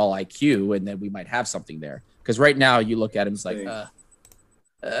football IQ, and then we might have something there. Because right now you look at him, it's like,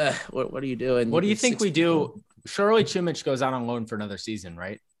 what are you doing? What do you think we do? Surely Chumic goes out on loan for another season,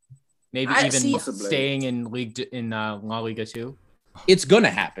 right? Maybe staying in La Liga 2. It's going to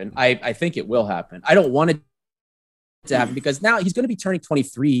happen. I think it will happen. I don't want it to happen because now he's going to be turning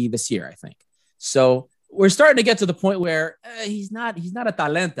 23 this year, I think. So we're starting to get to the point where he's not a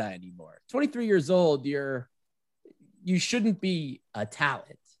talenta anymore. 23 years old, you shouldn't be a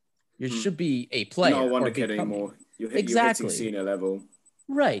talent. You should be a player. No wonder kid anymore. You're hitting senior level.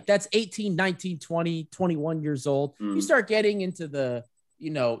 Right. That's 18, 19, 20, 21 years old. You start getting into the,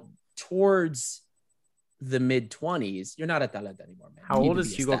 towards the mid-20s, you're not a talent anymore, man. How old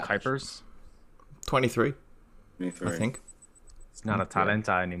is Hugo Kuipers? 23, I think. It's not a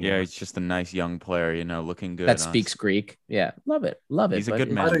talenta anymore. Yeah, he's just a nice young player, looking good. That speaks Greek. Yeah, love it. He's a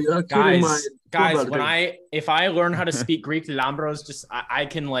good man. Guys, if I learn how to speak Greek, Lambros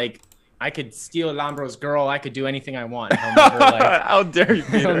I could steal Lambros' girl. I could do anything I want. He'll never, how dare you?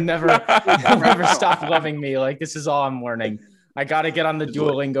 He'll never stop loving me. Like, this is all I'm learning. I got to get on the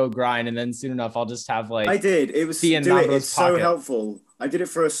Duolingo grind, and then soon enough, I'll just have like. I did. It was it's so helpful. I did it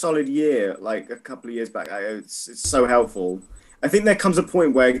for a solid year, like a couple of years back. It's so helpful. I think there comes a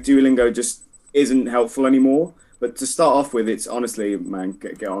point where Duolingo just isn't helpful anymore. But to start off with, it's honestly, man,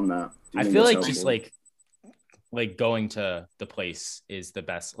 get on that. I feel like just like going to the place is the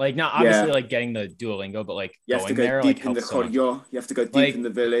best. Like, not obviously like getting the Duolingo, but like you have to go deep in the corridor. You have to go deep in the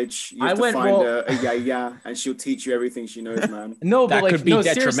village. You have to find a yaya, and she'll teach you everything she knows, man. No, but that could be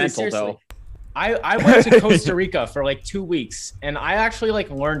detrimental though. I went to Costa Rica for like 2 weeks, and I actually like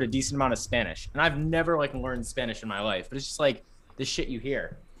learned a decent amount of Spanish, and I've never like learned Spanish in my life, but it's just like the shit you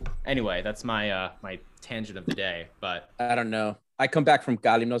hear. Anyway, that's my my tangent of the day. But I don't know. I come back from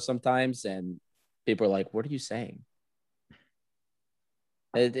Galino sometimes, and people are like, what are you saying?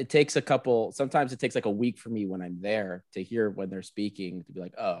 It takes sometimes it takes like a week for me when I'm there to hear when they're speaking to be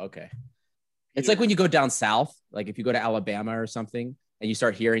like, oh, okay. It's like when you go down south, like if you go to Alabama or something and you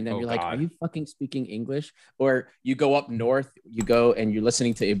start hearing them, you're like, are you fucking speaking English? Or you go up north, you go and you're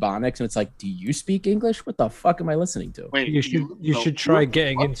listening to Ebonics and it's like, do you speak English? What the fuck am I listening to? Wait, you should try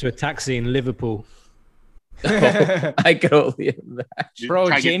getting into a taxi in Liverpool. I could only imagine. Bro,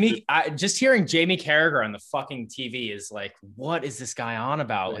 just hearing Jamie Carragher on the fucking TV is like, what is this guy on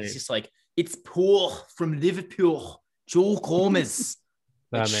about? It's just like, it's Paul from Liverpool, Joe Gomez.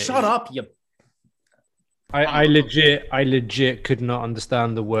 Like, shut up, you. I legit could not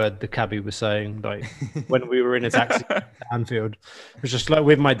understand the word the cabbie was saying. Like when we were in a taxi to Anfield, it was just like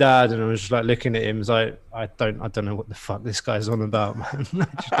with my dad, and I was just like looking at him. It's like I don't know what the fuck this guy's on about, man.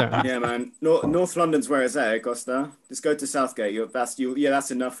 Yeah, man. North London's where it's at, Costa. Just go to Southgate.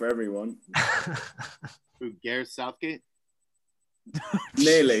 That's enough for everyone. Who, Gareth Southgate?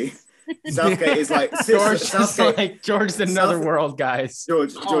 Nearly. Southgate is like George's another world, guys.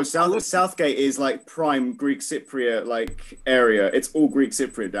 George, Southgate is like prime Greek Cypriot like area. It's all Greek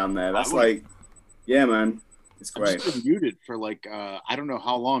Cypriot down there. That's yeah, man, it's great. I've just been muted for like I don't know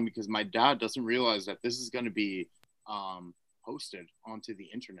how long because my dad doesn't realize that this is going to be posted onto the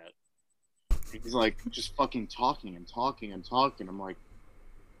internet. He's like just fucking talking and talking and talking. I'm like,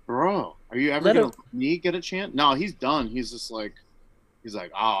 bro, are you ever gonna let me get a chance? No, he's done. He's just like, oh,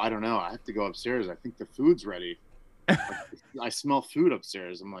 I don't know. I have to go upstairs. I think the food's ready. I smell food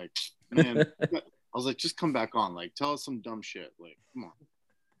upstairs. I'm like, man. I was like, just come back on. Like, tell us some dumb shit. Like, come on.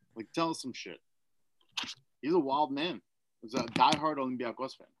 Like, tell us some shit. He's a wild man. He's a diehard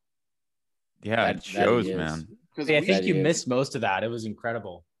Olympiacos fan. Yeah, it shows, man. Hey, I think you missed most of that. It was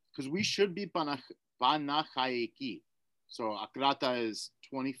incredible. Because we should be Panachaiki. So Akrata is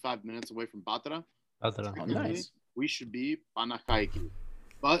 25 minutes away from Batra. Batra. Oh, nice. We should be Panachaiki.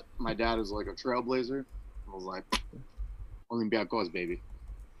 But my dad is like a trailblazer. I was like, Olympiacos, baby.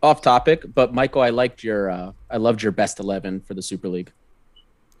 Off topic, but Michael, I loved your best 11 for the Super League.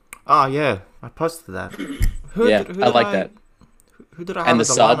 Oh yeah, I posted that. I like that. Who did I have in the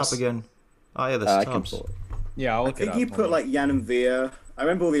lineup again? Oh yeah, the subs. Yeah, I think you put like Jan and Villa. I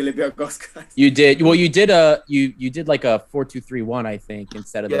remember all the Olympiacos guys. You did. Well, you did like a 4-2-3-1, I think,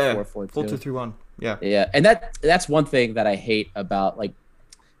 instead of the 4-4-2. 4-2-3-1. Yeah. Yeah, and that's one thing that I hate about like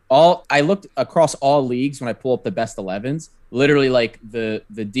I looked across all leagues when I pull up the best 11s. Literally, like the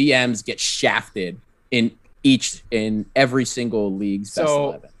DMs get shafted in every single league's best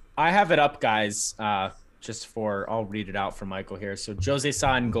 11. I have it up, guys. I'll read it out for Michael here. So Jose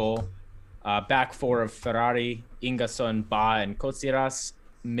Sa in goal, back four of Ferrari, Ingason, Ba, and Kotsiras.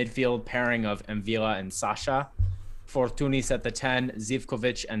 Midfield pairing of Mvila and Sasha. Fortunis at the 10,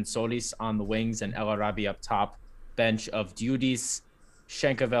 Zivkovic and Solis on the wings, and El Arabi up top. Bench of Diudis,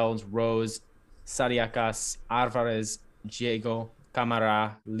 Schenkeveld, Rose, Sariakas, Alvarez, Diego,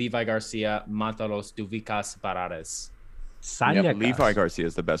 Camara, Levi Garcia, Matalos, Duvikas, Barades. Yep, Levi Garcia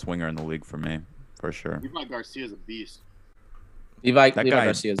is the best winger in the league for me, for sure. Levi Garcia is a beast. Levi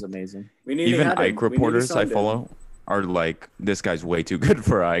Garcia is amazing. Even Ike reporters I follow are like, this guy's way too good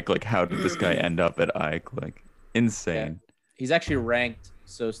for Ike. Like, how did this guy end up at Ike? Like, insane. Yeah. He's actually ranked,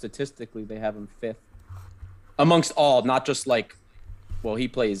 so statistically they have him 5th amongst all, not just like, well, he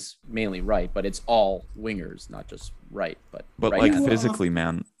plays mainly right, but it's all wingers, not just right. But right like physically,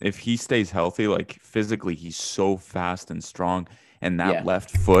 man, if he stays healthy, like physically, he's so fast and strong, and that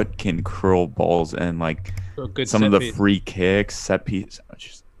left foot can curl balls and like some of the free kicks, set piece.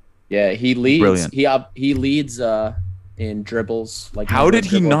 He leads. Brilliant. He leads in dribbles. Like, how did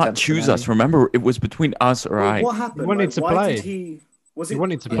he not choose us? Remember, it was between us or Ike. What happened? He wanted to play. He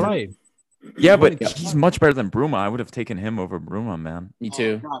wanted to play. Yeah, but he's much better than Bruma. I would have taken him over Bruma, man. Me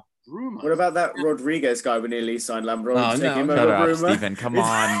too. Oh, what about that Rodriguez guy when he signed Lambro? Shut up, Steven. Come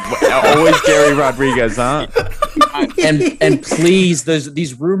on. Always Gary Rodriguez, huh? and please,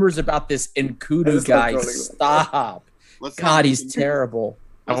 these rumors about this Nkudu guy, stop. God, he's terrible.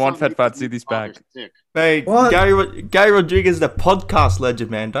 I want Fetfatzidis back. Hey, Gary Rodriguez, the podcast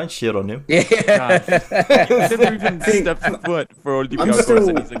legend, man. Don't shit on him. Yeah. He never even stepped foot for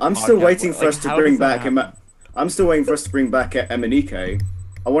Olympiacos. I'm still waiting for us to bring back him. I'm still waiting for us to bring back Emenike.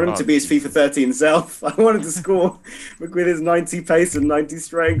 I want him to be his FIFA 13 self. I want him to score with his 90 pace and 90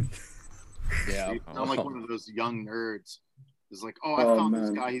 strength. Yeah, I'm like one of those young nerds. It's like, I found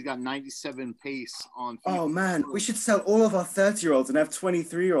this guy. He's got 97 pace on FIFA. Oh, man. We should sell all of our 30-year-olds and have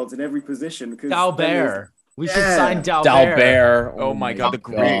 23-year-olds in every position. Dalbert. We should sign Dalbert. Oh my God, the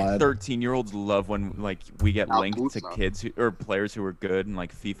great 13-year-olds love when like we get linked to kids or players who are good in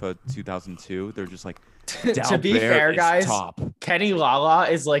like FIFA 2002. They're just like, to be fair, guys, Kenny Lala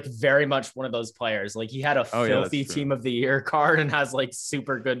is like very much one of those players. Like he had a filthy Team of the Year card and has like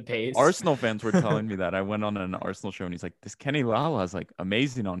super good pace. Arsenal fans were telling me that. I went on an Arsenal show and he's like, this Kenny Lala is like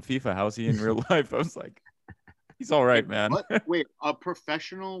amazing on FIFA. How's he in real life? I was like, he's all right, man. What? Wait, a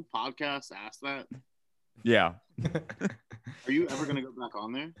professional podcast asked that? Yeah. Are you ever gonna go back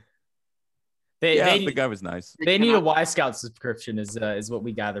on there? The guy was nice. They need a Y Scout subscription, is what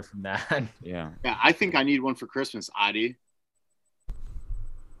we gather from that. Yeah. Yeah, I think I need one for Christmas, Adi.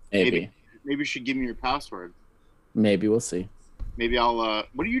 Maybe you should give me your password. Maybe we'll see. Maybe I'll.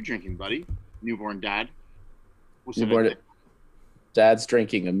 What are you drinking, buddy? Newborn dad. Newborn dad's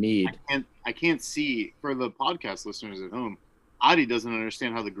drinking a mead. I can't see for the podcast listeners at home. Adi doesn't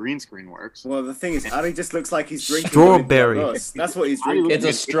understand how the green screen works. Well, the thing is, Adi just looks like he's drinking strawberry. That's what he's drinking. It's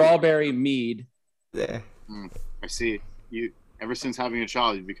a strawberry mead. Yeah. I see. You ever since having a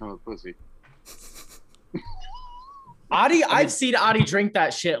child, you've become a pussy. Adi, I've seen Adi drink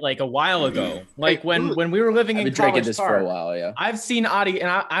that shit like a while ago. Like when we were living in College drinking this Park, for a while. Yeah. I've seen Adi, and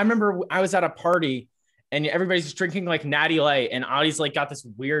I remember I was at a party and everybody's just drinking like Natty Light, and Adi's like got this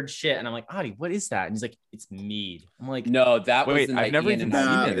weird shit, and I'm like, Adi, what is that? And he's like, it's mead. I'm like, no, that was the I've never even seen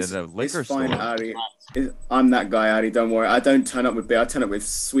it at a liquor store. Adi. I'm that guy, Adi. Don't worry. I don't turn up with beer. I turn up with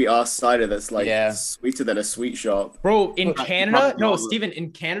sweet ass cider that's like sweeter than a sweet shop. Bro, in Canada, no, Steven,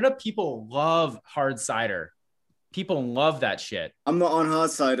 in Canada, people love hard cider. People love that shit. I'm not on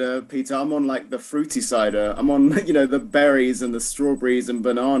hard cider, Peter. I'm on like the fruity cider. I'm on, the berries and the strawberries and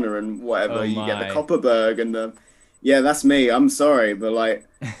banana and whatever. Oh, you get the Kopparberg and the, that's me. I'm sorry, but like,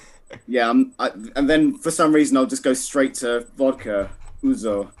 and then for some reason I'll just go straight to vodka,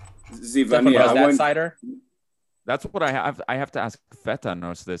 ouzo, Ziva. Cider. That's what I have. I have to ask Feta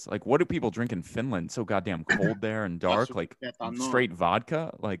knows this. Like, what do people drink in Finland? So goddamn cold there and dark. Like straight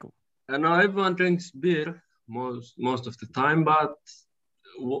vodka. Like, I know everyone drinks beer most of the time, but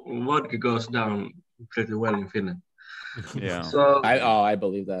vodka goes down pretty well in Finland. Yeah. So I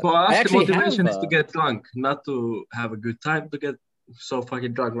believe that. For us, the motivation is to get drunk, not to have a good time. To get so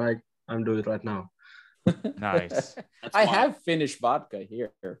fucking drunk like I'm doing right now. Nice. I have Finnish vodka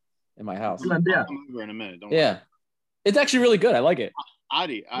here in my house. I'll come over in a minute. Don't worry. It's actually really good. I like it.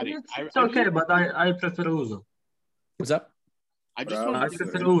 Adi. It's okay, but I prefer ouzo. What's up? I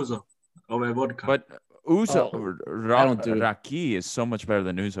prefer ouzo over vodka. But ouzo, raki is so much better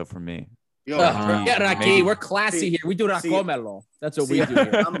than ouzo for me. Raki, we're classy here. We do rakomelo. That's what we do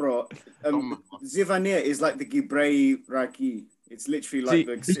here. Bro, Zivania is like the Gibrei Raki. It's literally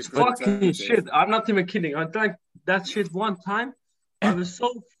like it's fucking shit. I'm not even kidding. I drank that shit one time. I was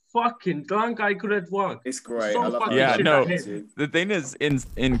so fucking drunk I couldn't walk. It's great. So I love the thing is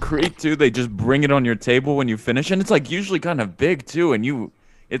in Crete too, they just bring it on your table when you finish, and it's like usually kind of big too, and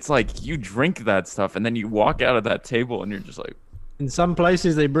it's like you drink that stuff and then you walk out of that table and you're just like, in some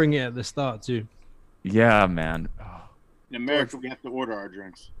places they bring it at the start too. Yeah, man. In America we have to order our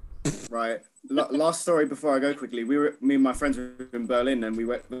drinks. Right. Last story before I go quickly. Me and my friends were in Berlin, and we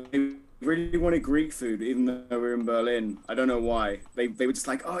really wanted Greek food, even though we were in Berlin. I don't know why. They were just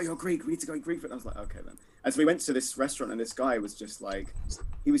like, oh, you're Greek. We need to go eat Greek food. I was like, okay then. And so we went to this restaurant, and this guy was just like,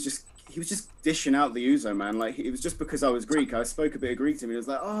 he was just dishing out the ouzo, man. Like, it was just because I was Greek. I spoke a bit of Greek to him. He was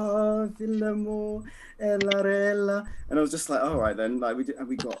like, oh, filamo, ella. And I was just like, all right then. Like,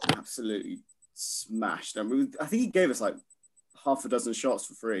 we got absolutely smashed. And I think he gave us like half a dozen shots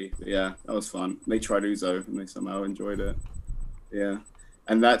for free. But yeah, that was fun. They tried ouzo, and they somehow enjoyed it. Yeah.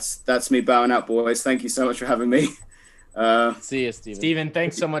 And that's me bowing out, boys. Thank you so much for having me. See you, Steven. Steven,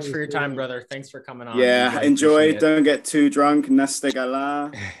 thanks so much for your time, brother. Thanks for coming on. Yeah, enjoy. Don't get too drunk. Neste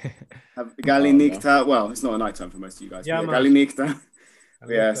gala. Have Gali Nikta. Well, it's not a nighttime for most of you guys. Yeah, Gali Nikta.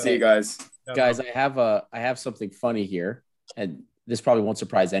 Yeah, see you guys. Guys, I have something funny here, and this probably won't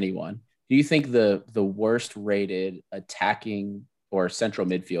surprise anyone. Do you think the worst rated attacking or central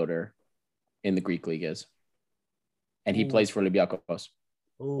midfielder in the Greek league is? And he plays for Olympiacos.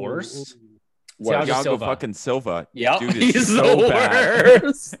 Worst? Thiago fucking Silva. Yeah, dude he's so the bad.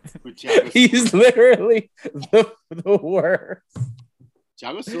 worst. He's literally the worst.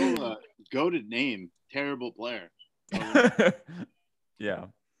 Thiago Silva, goated name, terrible player. Yeah.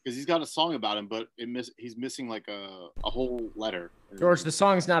 Because he's got a song about him, but he's missing like a whole letter. George, the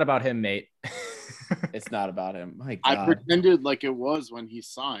song's not about him, mate. It's not about him. My God. I pretended like it was when he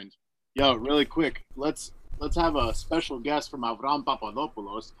signed. Yo, really quick, let's have a special guest from Avram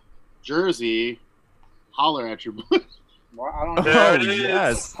Papadopoulos. Jersey, holler at your boy. Well, I don't know.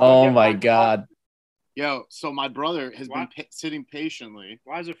 Yes. Oh my God. Yo, so my brother has been sitting patiently.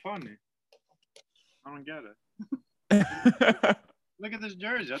 Why is it funny? I don't get it. Look at this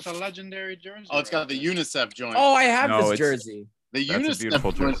jersey. That's a legendary jersey. Oh, it's got the UNICEF joint. Oh, I have this jersey. The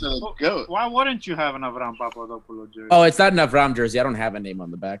UNICEF joint. Why wouldn't you have an Avram Papadopoulos jersey? Oh, it's not an Avram jersey. I don't have a name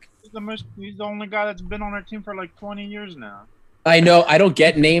on the back. He's the only guy that's been on our team for like 20 years now. I know. I don't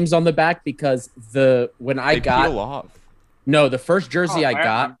get names on the back because the first jersey I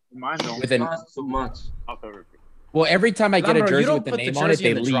got with an so much. Well, every time I get a jersey with the name on it,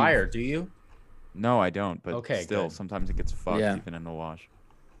 they leave. Dryer, do you? No, I don't. But still, good. Sometimes it gets fucked even in the wash.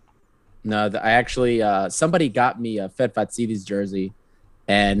 No, I actually somebody got me a Fed Fatsides jersey,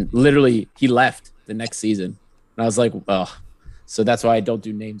 and literally he left the next season, and I was like, oh, so that's why I don't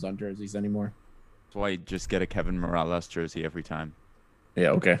do names on jerseys anymore. That's why you just get a Kevin Morales jersey every time. Yeah,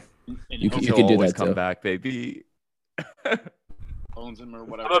 okay. You can do that come too. back, baby. Owns him or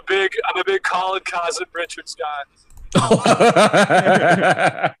whatever. I'm a big Colin Cousin Richards guy.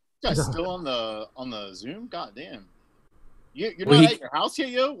 You guys still on the Zoom? God damn. You're not at your house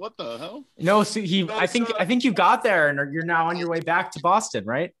yet, yo? What the hell? No, so I think you got there and you're now on your way back to Boston,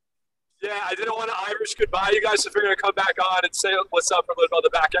 right? Yeah, I didn't want to Irish goodbye you guys, so figured I'd come back on and say what's up for a little bit on the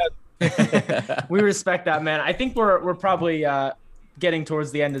back end. We respect that, man. I think we're probably getting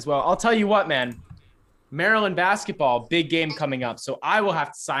towards the end as well. I'll tell you what, man. Maryland basketball, big game coming up. So I will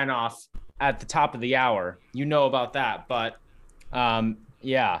have to sign off at the top of the hour. You know about that, but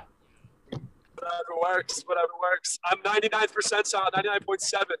yeah. Whatever works. I'm 99th percentile,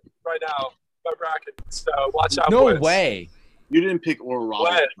 99.7 right now, my bracket. So watch out. No boys. way. You didn't pick Oral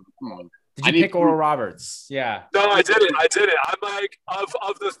Roberts. Come on. Did you pick Oral Roberts? Yeah. No, I didn't. I'm like,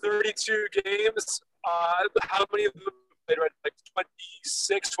 of the 32 games, how many of them played right? Like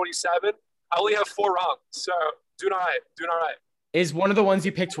 26, 27? I only have 4 wrong. So doing all right. Is one of the ones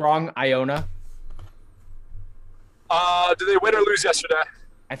you picked wrong Iona? Did they win or lose yesterday?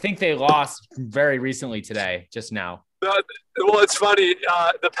 I think they lost very recently today, just now. Well, it's funny.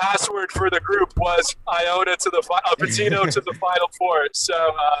 The password for the group was Iona to the Patino to the Final Four. So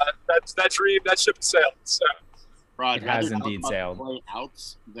that ship has sailed. So Rod, it has indeed sailed. Play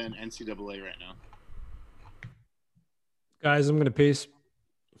outs than NCAA right now. Guys, I'm gonna peace.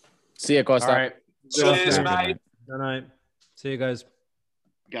 See ya, Costa. All right. Cheers, mate. Good night. See you guys.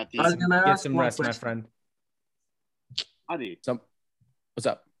 Got I was these. gonna Get ask some one rest, my question. friend. Adi, What's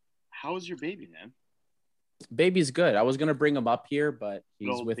up? how's your baby, man? Baby's good. I was gonna bring him up here, but he's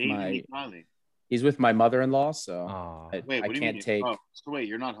Little with baby Riley. he's with my mother-in-law, so Aw. Wait, I what do you can't mean? take. Oh, so wait,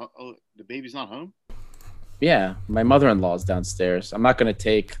 you're not. Oh, the baby's not home. Yeah, my mother-in-law's downstairs. I'm not gonna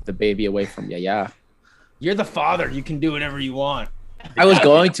take the baby away from you. Yeah, You're the father. You can do whatever you want. I was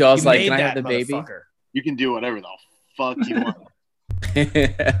going to. I was You like, made can I have that the baby? motherfucker. You can do whatever the fuck you want.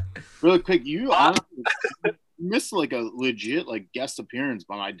 Really quick, you honestly missed like a legit like guest appearance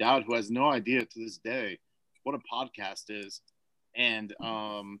by my dad, who has no idea to this day what a podcast is, and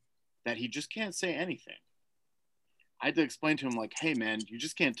that he just can't say anything. I had to explain to him like, hey man, you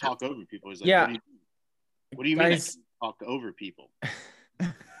just can't talk over people. He's like, Yeah. what do you mean I Guys- can't talk over people?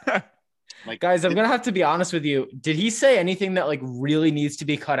 Like, Guys, I'm gonna have to be honest with you. Did he say anything that like really needs to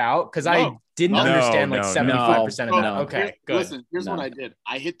be cut out? Because I No. didn't No. understand No, like no, 75% of that. no. Okay, good. Listen, here's No. what I did.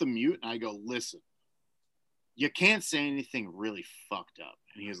 I hit the mute and I go, listen, you can't say anything really fucked up.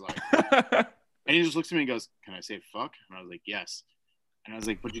 And he was like, and he just looks at me and goes, can I say fuck? And I was like, yes. And I was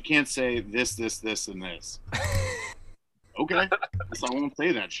like, but you can't say this, this, this, and this. Okay. So I won't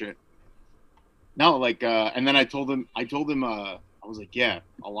say that shit. No, like, and then I told him, I was like, yeah,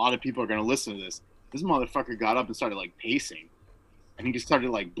 a lot of people are going to listen to this. This motherfucker got up and started like pacing. And he just started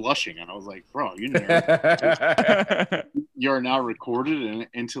like blushing. And I was like, bro, you're now recorded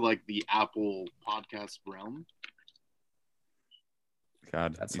into like the Apple podcast realm.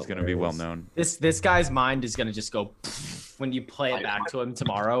 God, That's he's gonna be well hilarious. known. This guy's mind is gonna just go when you play it back to him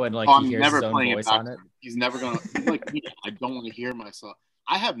tomorrow and like Oh, he I'm hears never his own playing voice it back on to it. him. He's never gonna he's like me. I don't want to hear myself.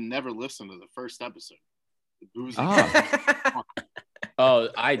 I have never listened to the first episode. The boozing. Oh,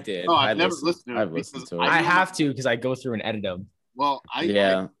 I did. No, I've I never listened to it I've listened because to it. I have to because I go through and edit them. Well,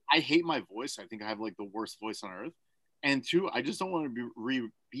 Yeah. I hate my voice. I think I have like the worst voice on earth. And two, I just don't want to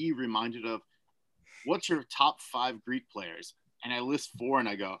be reminded of what's your top 5 Greek players. And I list 4 and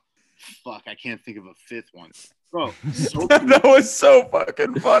I go, fuck, I can't think of a 5th one. Bro, so That was so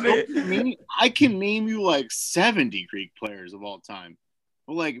fucking funny. I can name you like 70 Greek players of all time.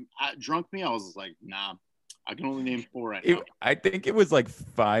 But like drunk me, I was like, nah, I can only name 4 right now. I think it was like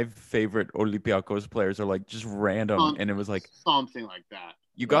 5 favorite Olympiacos players, or like just random, and it was like something like that.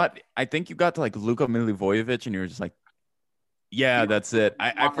 I think you got to like Luka Milivojevic, and you were just like, yeah, that's it.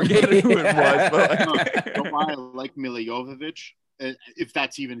 I forget who it was, but like, Don't lie, I like Milivojevic, if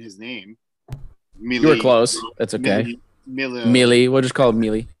that's even his name. You were close. That's okay. Millie. We'll just call him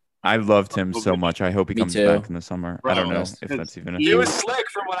Millie. I loved him so much. I hope he Me comes too. back in the summer. I don't know Bro, if that's even a He thing. was slick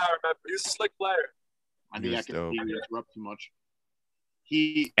from what I remember. He was a slick player. I think I was can dope. interrupt too much.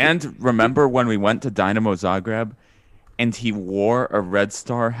 And remember when we went to Dynamo Zagreb and he wore a Red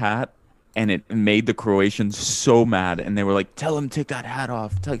Star hat, and it made the Croatians so mad, and they were like, tell him take that hat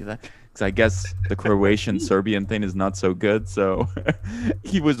off. Tell you that. Because I guess the Croatian-Serbian thing is not so good. So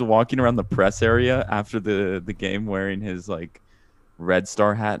he was walking around the press area after the game wearing his like Red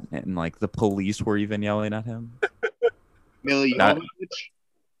Star hat, and like the police were even yelling at him. Milivojevic.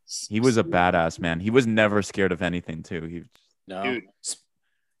 He was a badass, man. He was never scared of anything too. Dude,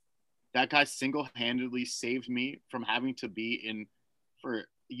 that guy single-handedly saved me from having to be in, for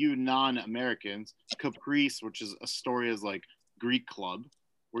you non-Americans, Caprice, which is Astoria's like Greek club,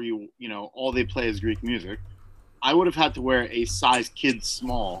 where you know all they play is Greek music. I would have had to wear a size kid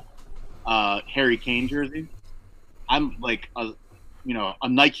small Harry Kane jersey. I'm like a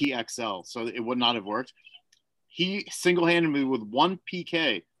Nike XL, so it would not have worked. He single-handedly with 1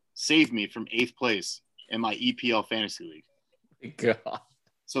 PK saved me from 8th place in my EPL fantasy league. God.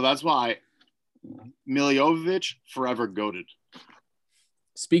 So that's why Milivojevic forever goated.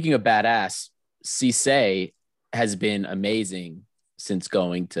 Speaking of badass, Cisse has been amazing since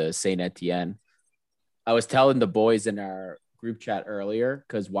going to Saint Etienne. I was telling the boys in our group chat earlier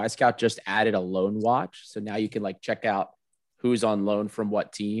because Wyscout just added a loan watch, so now you can like check out who's on loan from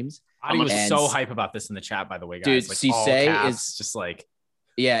what teams. I was so hype about this in the chat, by the way, guys. Dude, like, Cisse is just like,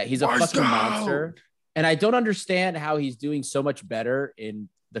 yeah, he's a fucking monster. And I don't understand how he's doing so much better in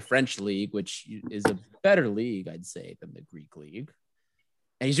the French league, which is a better league, I'd say, than the Greek league.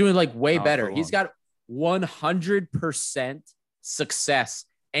 And he's doing like way better. He's got 100% success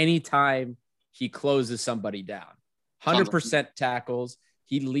anytime he closes somebody down. 100% tackles.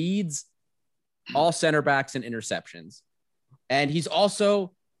 He leads all center backs in interceptions. And he's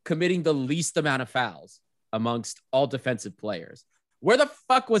also committing the least amount of fouls amongst all defensive players. Where the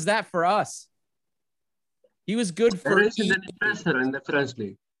fuck was that for us? He was good for in the French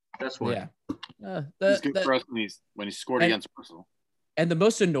league. That's why. Yeah. He's good for us when he scored against Arsenal. And the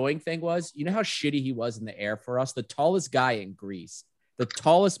most annoying thing was, you know how shitty he was in the air for us? The tallest guy in Greece, the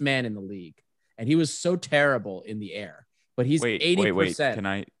tallest man in the league. And he was so terrible in the air. But he's 80%. Wait.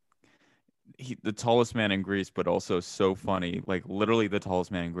 Can the tallest man in Greece, but also so funny, like literally the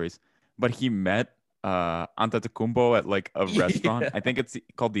tallest man in Greece. But he met Antetokounmpo at like a restaurant. I think it's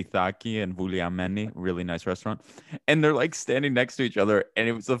called the Thaki in Vouliameni, really nice restaurant. And they're like standing next to each other. And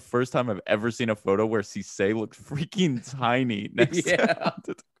it was the first time I've ever seen a photo where Cisse looked freaking tiny next to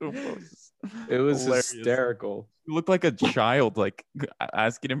Antetokounmpo. It was hysterical. He looked like a child, like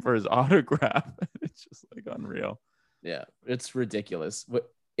asking him for his autograph. It's just like unreal. Yeah, it's ridiculous.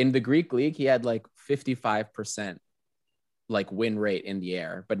 In the Greek league, he had like 55% like win rate in the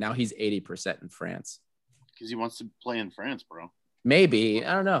air, but now he's 80% in France. Because he wants to play in France, bro. Maybe.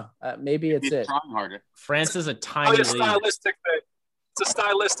 I don't know. Maybe it's it. Trying harder. France is a tiny league. Stylistic thing. It's a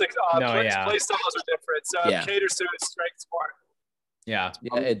stylistic play styles are different. So it caters to his strengths more. Yeah.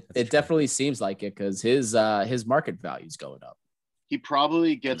 It definitely seems like it because his market value is going up. He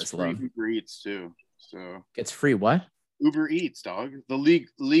probably gets free Uber Eats too. So gets free what? Uber Eats, dog. The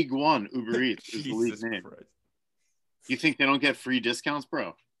League One Uber Eats is the league name. Christ. You think they don't get free discounts,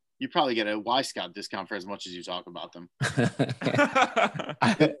 bro? You probably get a Wyscout discount for as much as you talk about them.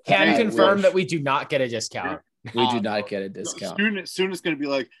 Can confirm that we do not get a discount. We do not get a discount. Soon it's going to be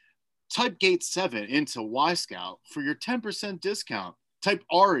like, type Gate 7 into Wyscout for your 10% discount. Type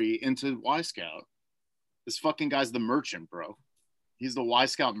Ari into Wyscout. This fucking guy's the merchant, bro. He's the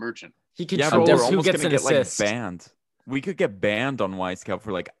Wyscout merchant. He controls who gets an assist. Like banned. We could get banned on Wyscout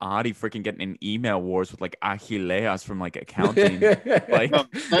for like Adi freaking getting in email wars with like Achilleas from like accounting. Like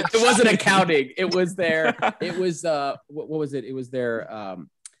it wasn't accounting. It was their. It was what was it? It was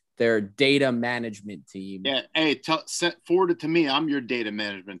their data management team. Yeah. Hey, forward it to me. I'm your data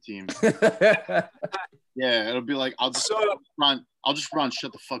management team. Yeah, it'll be like I'll just run.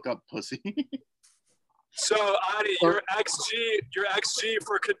 Shut the fuck up, pussy. So, Adi, your XG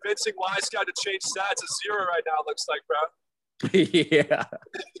for convincing Wyscout to change stats is 0 right now, looks like, bro. Yeah.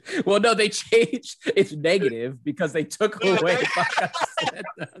 Well, no, they changed. It's negative because they took away.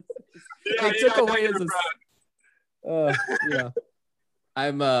 They took away his. Yeah.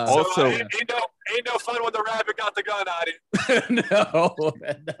 I'm also ain't no fun when the rabbit got the gun, Adi. No.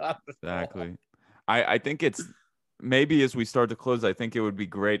 Exactly. I think it's. Maybe as we start to close, I think it would be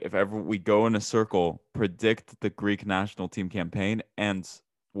great if ever we go in a circle, predict the Greek national team campaign and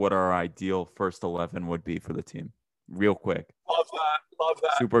what our ideal first 11 would be for the team. Real quick. Love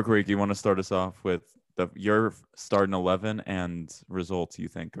that. Super Greek, you want to start us off with your starting 11 and results you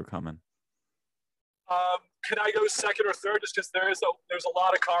think are coming? Can I go second or third? Just because there's a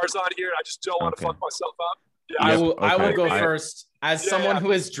lot of cars on here. And I just don't want to fuck myself up. Yeah, I will go first. As someone who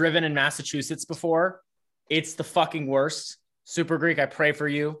has driven in Massachusetts before, it's the fucking worst. Super Greek, I pray for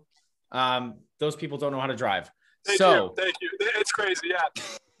you. Those people don't know how to drive. Thank you. It's crazy,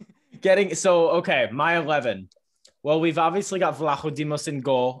 yeah. My 11. Well, we've obviously got Vlachodimos in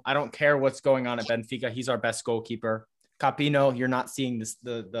goal. I don't care what's going on at Benfica. He's our best goalkeeper. Capino, you're not seeing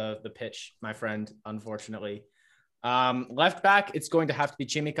the pitch, my friend, unfortunately. Left back, it's going to have to be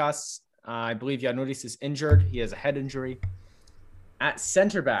Chimikas. I believe Giannoulis is injured. He has a head injury. At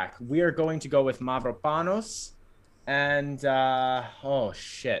center back, we are going to go with Mavropanos, and oh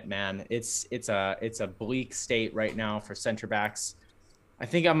shit, man, it's a bleak state right now for center backs. I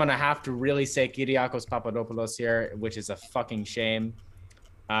think I'm gonna have to really say Kyriakos Papadopoulos here, which is a fucking shame.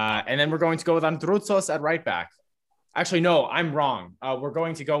 And then we're going to go with Androutsos at right back. Actually, no, I'm wrong. We're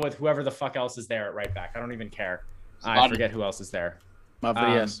going to go with whoever the fuck else is there at right back. I don't even care. I forget who else is there.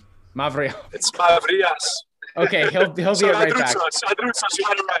 Mavrias. Mavrias. It's Mavrias. Okay, he'll be So at right back. Andrutsos, you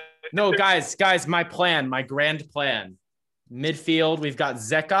had it right. No, guys, my grand plan. Midfield, we've got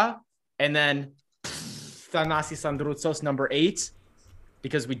Zeka, and then Thanasis Andrutsos, number 8,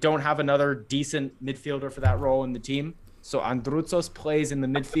 because we don't have another decent midfielder for that role in the team. So Andrutsos plays in the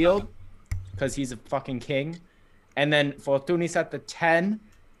midfield because he's a fucking king. And then Fortunis at the 10.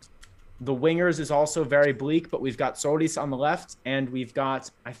 The wingers is also very bleak, but we've got Solis on the left, and we've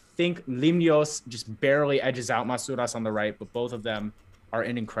got, I think, Limnios just barely edges out Masuras on the right, but both of them are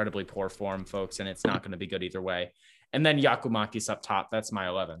in incredibly poor form, folks, and it's not going to be good either way. And then Yakumakis up top. That's my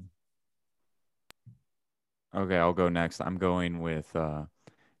 11. Okay, I'll go next. I'm going with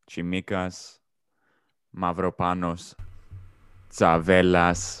Tsimikas, Mavropanos,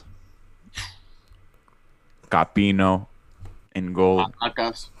 Tsavelas, Capino in goal.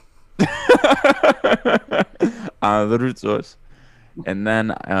 Andrutsos. And then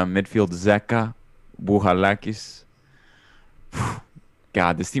midfield Zeka, Bouchalakis.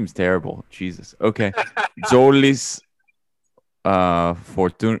 God, this team's terrible. Jesus. Okay. Zolis,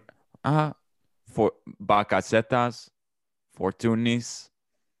 for Bakasetas, Fortunis,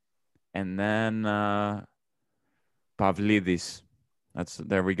 and then Pavlidis.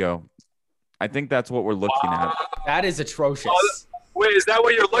 There we go. I think that's what we're looking at. That is atrocious. Wait, is that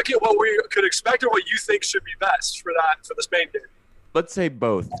what you're looking at? What we could expect, or what you think should be best for the Spain game? Let's say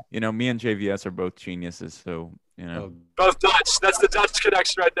both. Me and JVS are both geniuses, so both Dutch. That's the Dutch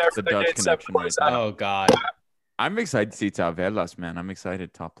connection right there for the Dutch game 7 connection right there. Oh God. I'm excited to see Tavelas, man. I'm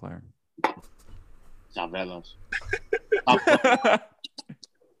excited, top player. Tavelas.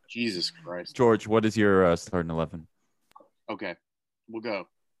 Jesus Christ. George, what is your starting 11? Okay, we'll go.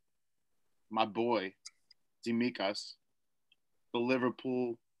 My boy, Tsimikas, the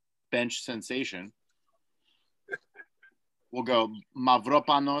Liverpool bench sensation. We'll go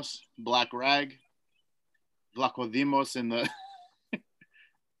Mavropanos, Black Rag, Vlachodimos in the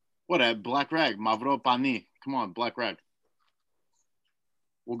Black Rag, Mavropani. Come on, Black Rag.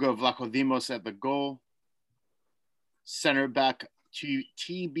 We'll go Vlachodimos at the goal. Center back to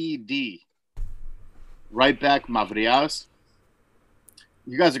TBD. Right back, Mavrias.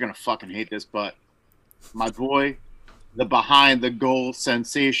 You guys are gonna fucking hate this, but my boy, the behind the goal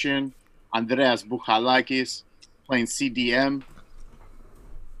sensation, Andreas Bouchalakis, playing CDM.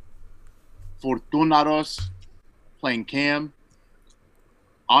 Fortunaros playing Cam.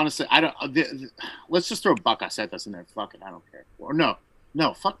 Honestly, let's just throw Bakasetas in there. Fuck it, I don't care. Or no,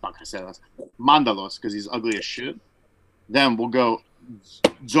 fuck Bakasetas. Mandalos, because he's ugly as shit. Then we'll go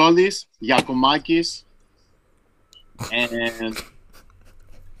Zolis, Yakumakis, and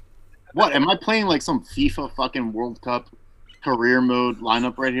what? Am I playing like some FIFA fucking World Cup career mode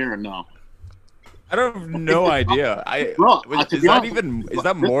lineup right here or no? I don't have no idea. Is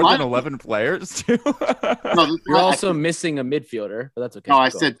that more than 11 players too? No, you're also missing a midfielder, but that's okay. No, I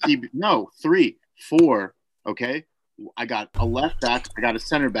said 3, 4. Okay, I got a left back, I got a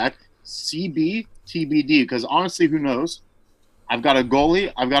center back, CB, TBD. Because honestly, who knows? I've got a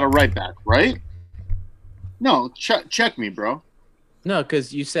goalie, I've got a right back, right? No, check me, bro. No,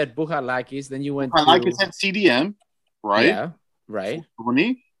 because you said Bouchalakis, then you went. Bouchalakis said CDM, right? Yeah, right.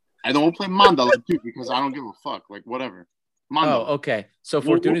 And then we'll play Mandala too because I don't give a fuck. Like whatever. Mandala. Oh, okay. So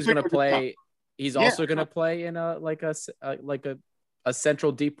Fortuna's gonna play. He's also gonna play in a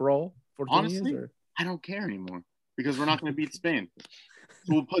central deep role. Honestly, I don't care anymore because we're not gonna beat Spain.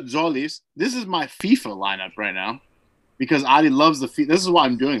 So we'll put Zolis. This is my FIFA lineup right now because Adi loves the FIFA. This is why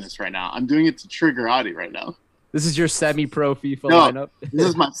I'm doing this right now. I'm doing it to trigger Adi right now. This is your semi-pro FIFA lineup. This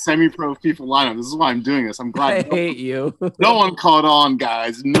is my semi-pro FIFA lineup. This is why I'm doing this. I'm glad. I hate you. No one caught on,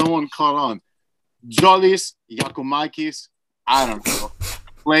 guys. No one caught on. Zolis, Yakumakis, I don't know.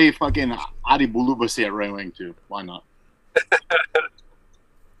 Play fucking Adi Bulubasi at right wing too. Why not?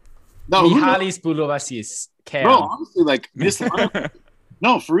 No, Mihalis Bulubasis. Bro, honestly, like this lineup.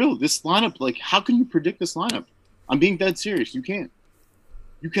 No, for real. This lineup, like, how can you predict this lineup? I'm being dead serious. You can't.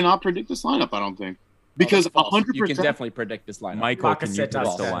 You cannot predict this lineup. I don't think. Because 100%. You can definitely predict this lineup. Michael, can you predict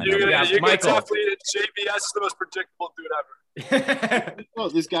the lineup? You can definitely. JBS is the most predictable dude ever. Oh,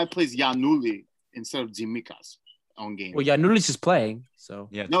 this guy plays Yanuli instead of Tsimikas on game. Well, Yanulis is playing, so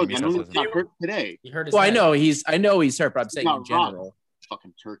yeah. No, Yanulis got hurt today. He hurt his well, head. I know he's hurt, but I'm saying in general.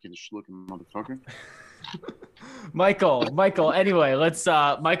 Fucking Turkish looking motherfucker. Michael. Anyway, let's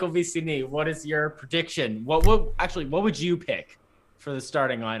Michael Vicini. What is your prediction? What would you pick for the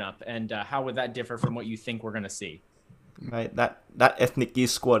starting lineup, and how would that differ from what you think we're gonna see? Right, that Ethnic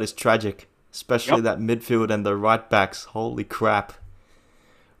East squad is tragic, especially that midfield and the right backs. Holy crap!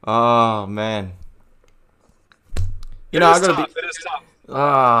 Oh man, I'm gonna be. It is tough.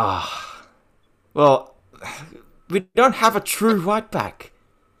 Well, we don't have a true right back.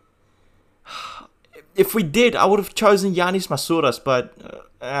 If we did, I would have chosen Yanis Masouras, but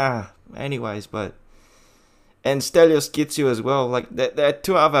anyways, and Stelios Gitsiou as well. Like they're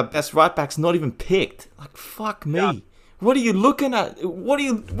two of our best right backs, not even picked. Like fuck me. Yeah. What are you looking at? What are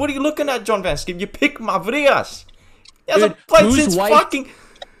you looking at, John Van Skip? You pick Mavrias. He hasn't played since fucking.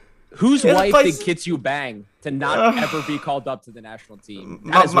 Whose wife did Gitsiou bang to not ever be called up to the national team?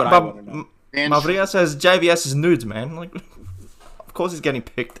 That is what I want to know. Mavrias has JVS's nudes, man. Like, of course he's getting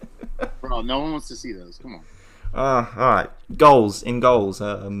picked. Bro, no one wants to see those. Come on. All right. Goals.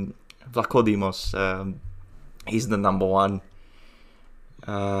 Vlachodimos. He's the number one.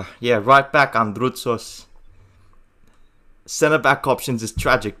 Right back, Androutsos. Center back options is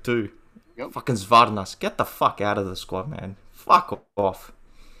tragic too. Yep. Fucking Zvarnas. Get the fuck out of the squad, man. Fuck off.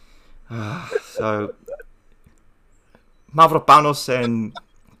 So, Mavropanos and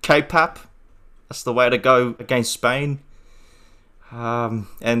K-Pap. That's the way to go against Spain. And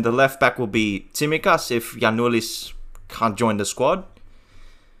the left back will be Tsimikas if Giannoulis can't join the squad.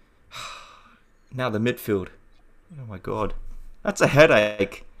 Now the midfield. Oh my god, that's a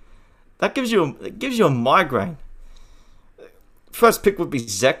headache. That gives you a migraine. First pick would be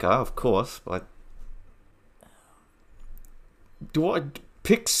Zeka, of course, but do I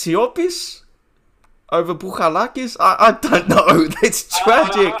pick Siopis over Bouchalakis? I don't know. It's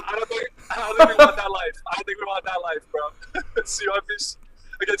tragic. I don't think we want that life. I don't think we want that life, bro. Siopis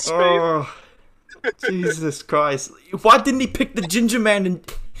against Spain. Oh, Jesus Christ! Why didn't he pick the ginger man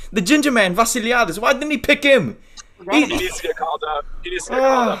Vassiliadis? Why didn't he pick him? He needs to get called up. He needs to get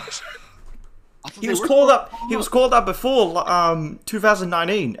called up for sure. He was called up. He was called up before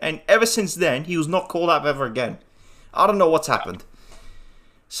 2019, and ever since then, he was not called up ever again. I don't know what's happened.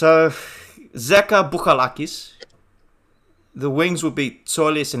 So, Zeka, Bouchalakis. The wings would be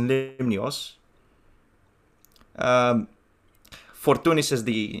Tsolis and Limnios. Fortounis is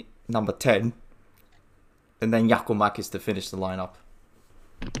the number 10, and then Giacomakis to finish the lineup.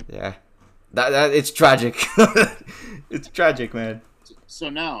 Yeah, that it's tragic. It's tragic, man. So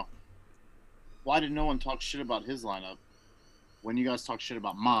now, why did no one talk shit about his lineup when you guys talk shit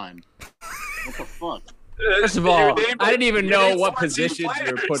about mine? What the fuck? First of all, I didn't even know what positions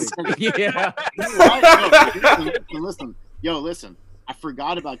you were putting. Yeah. Listen. I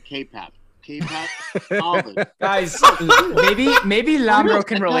forgot about K-Pap. K-Pap, solid. Guys, maybe Lambro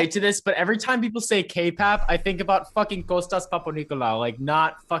can relate to this, but every time people say K-Pap, I think about fucking Kostas Papanikolaou, like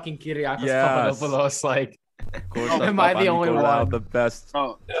not fucking Kyriakos Papadopoulos. Like, am I the only one? The best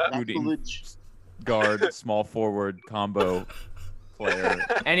shooting guard, small forward combo player.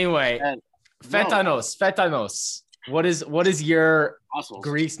 Anyway, Fetanos. What is your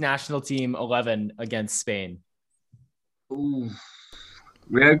Greece national team 11 against Spain? Ooh.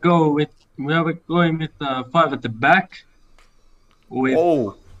 We are going with 5 at the back.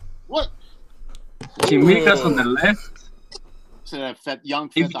 With what? Tsimikas on the left. So that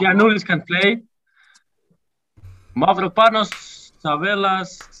if Giannoulis can play, Mavropanos,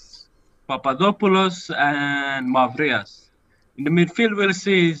 Savelas, Papadopoulos, and Mavrias. In the midfield, we'll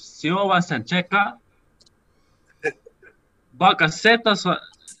see Siovas and Cheka. Bakasetas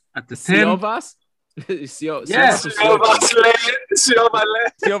at the 10. Siovas? Yes. Siovas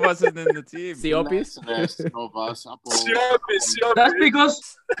is in the team. Siopis? That's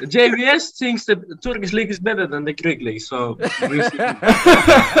because JVS thinks the Turkish league is better than the Greek league. So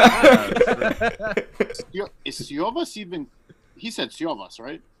is Siovas even? He said Siovas,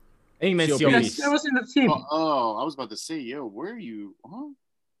 right? He meant Siopis. Yes, I was in the team. Oh, I was about to say, where are you? Huh?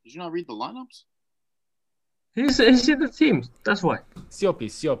 Did you not read the lineups? He's in the team. That's why.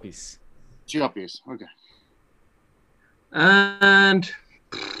 Siopis. Okay. And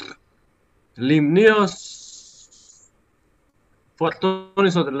Limnios,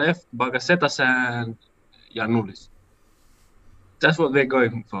 Fortounis on the left, Bakasetas and Giannoulis. That's what they're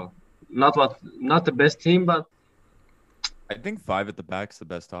going for. Not the best team, but I think 5 at the back's the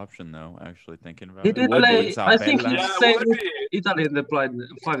best option, though. Actually, thinking about he did play. I think he played Italy in the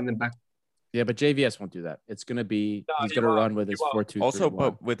 5 in the back. Yeah, but JVS won't do that. It's gonna be he's gonna run with his 4-2-3-1. Also,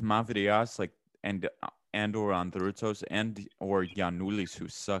 but with Mavrias and or Androutsos or Giannoulis who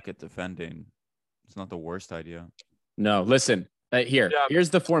suck at defending, it's not the worst idea. No, listen. Here's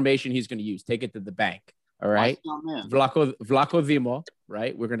the formation he's gonna use. Take it to the bank. All right. Vlaco Dimo,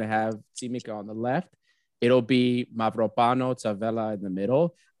 right? We're gonna have Tsimikas on the left. It'll be Mavropano, Tsavela in the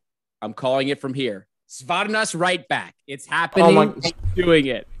middle. I'm calling it from here. Zvarnas right back. It's happening. He's doing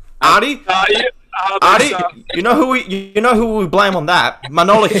it. Adi? You know who we blame on that?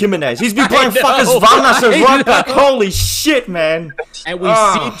 Manolo Jimenez. He's been playing fuckers Varnas as right back. Holy shit, man! And we've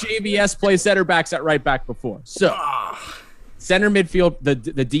seen JVS play center backs at right back before. So center midfield, the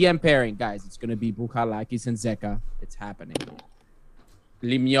DM pairing, guys. It's going to be Bukhalakis and Zeka. It's happening.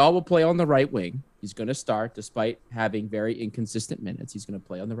 Limiol will play on the right wing. He's going to start, despite having very inconsistent minutes. He's going to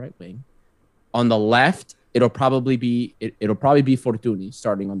play on the right wing. On the left, it'll probably be Fortuny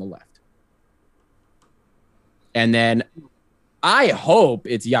starting on the left. And then I hope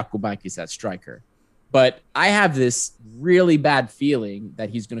it's Yakubakis at striker. But I have this really bad feeling that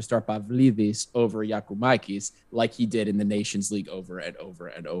he's going to start Pavlidis over Yakubakis like he did in the Nations League over and over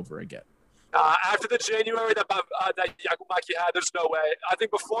and over again. After the January that Yakubaki had, there's no way. I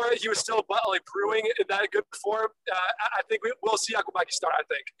think before he was still like brewing in that good form. I think we'll see Yakubaki start. I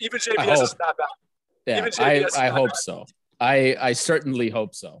think even JVS is not bad. Yeah, I hope so. I certainly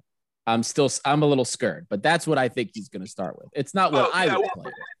hope so. I'm a little scared, but that's what I think he's going to start with. It's not what I would play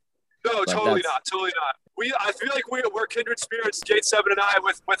with. No, totally not. I feel like we're kindred spirits, Gate 7 and I,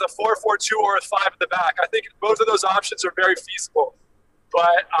 with a 4-4-2 or a 5 at the back. I think both of those options are very feasible.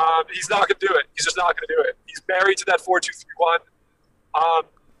 But he's not going to do it. He's just not going to do it. He's married to that 4-2-3-1.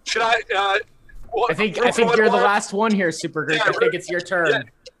 Should I? I think you're the last one here, Super Greek. I think it's your turn. Yeah.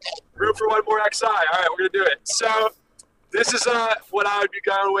 Room for one more XI. All right, we're going to do it. So this is what I would be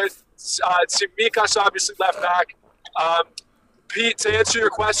going with. Tsimikas, obviously left back. Pete, to answer your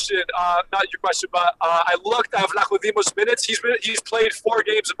question, not your question, but I looked at Vlachodimos' minutes. He's played 4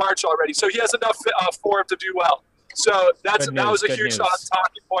 games in March already, so he has enough for him to do well. So that was a huge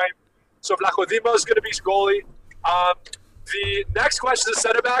talking point. So Vlachodimos is going to be goalie. The next question is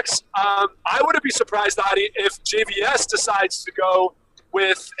center backs. I wouldn't be surprised, Adi, if JVS decides to go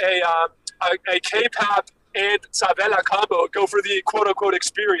with a K-Pap and Savella combo, go for the quote-unquote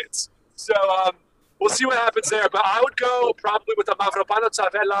experience. So we'll see what happens there. But I would go probably with a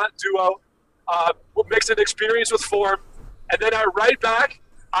Mavropanos-Savella duo, mix an experience with form. And then at right back,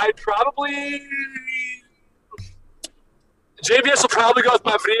 I'd probably... JVS will probably go with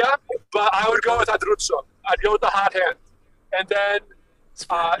Mavria, but I would go with Adruzzo. I'd go with the hot hand. And then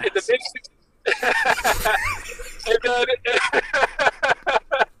in the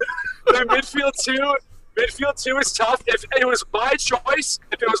midfield two is tough. If it was my choice,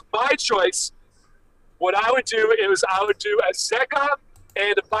 what I would do is I would do a Zeka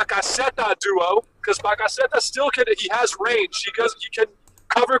and Bacaseta duo, because Bacaseta still he has range. He can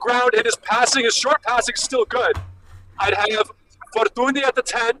cover ground, and his short passing is still good. I'd have Fortuny at the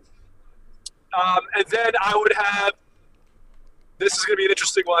 10, and then I would have, this is going to be an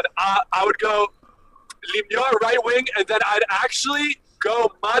interesting one, I would go Limiol right wing, and then I'd actually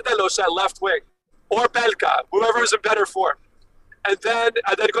go Madalos at left wing, or Belka, whoever is in better form. And then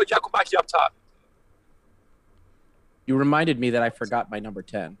go Yakubaki up top. You reminded me that I forgot my number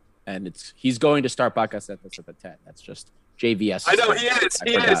 10, and he's going to start Bakasetas at the 10. That's just JVS. I know he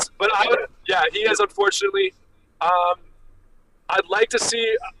is, but he is, unfortunately. I'd like to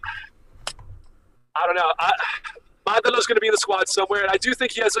see. I don't know. Mandelo's going to be in the squad somewhere, and I do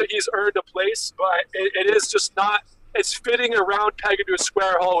think he's earned a place, but it is just not. It's fitting a round peg into a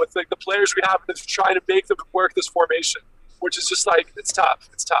square hole with like the players we have that's trying to make them work this formation, which is just like it's tough.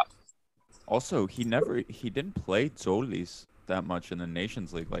 It's tough. Also, he didn't play Zolis that much in the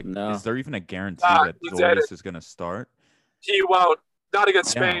Nations League. Like, is there even a guarantee that Zolis is going to start? He won't. Not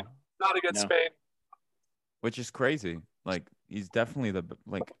against Spain. Not against Spain. Which is crazy. Like, he's definitely the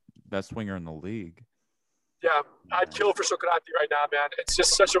best winger in the league. Yeah, I'd kill for Socrati right now, man. It's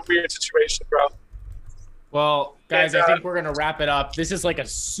just such a weird situation, bro. Well, guys, I think we're going to wrap it up. This is like a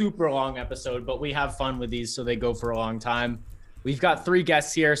super long episode, but we have fun with these, so they go for a long time. We've got 3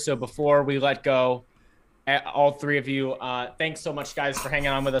 guests here, so before we let go, all 3 of you, thanks so much, guys, for hanging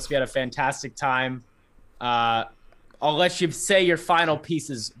on with us. We had a fantastic time. I'll let you say your final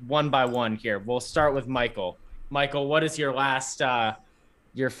pieces one by one here. We'll start with Michael. Michael, what is your last,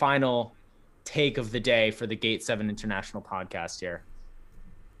 your final take of the day for the Gate 7 International podcast here?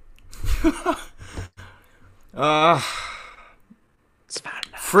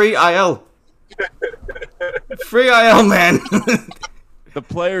 Free IL. Free IL, man. The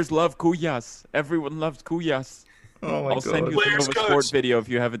players love Cuyas. Everyone loves Cuyas. Oh my I'll send you the Sport video if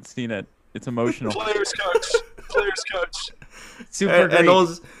you haven't seen it. It's emotional. Players coach. Super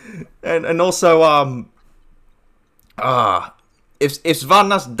great. And also if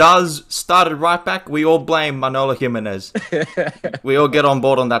Varnas does start at right back, we all blame Manolo Jimenez. We all get on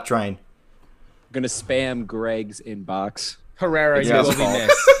board on that train. I'm gonna spam Greg's inbox. Herrera, you will be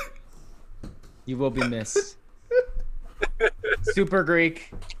missed. You will be missed. Super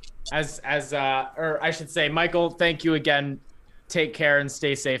Greek. or I should say, Michael, thank you again. Take care and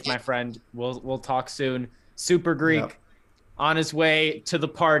stay safe, my friend. We'll talk soon. Super Greek on his way to the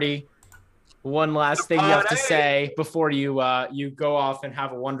party. One last thing you have to say before you go off and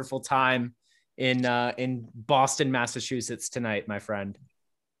have a wonderful time in Boston, Massachusetts tonight, my friend.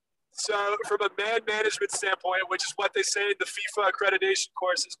 So from a man management standpoint, which is what they say in the FIFA accreditation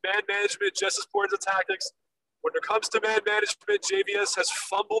courses, man management just as important as tactics. When it comes to man management, JVS has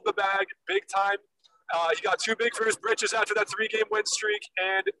fumbled the bag big time. He got too big for his britches after that 3-game win streak.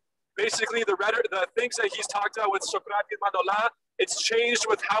 And basically the things that he's talked about with Socrates and Manola, it's changed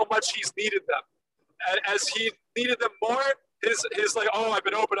with how much he's needed them. As he needed them more, his like, oh, I've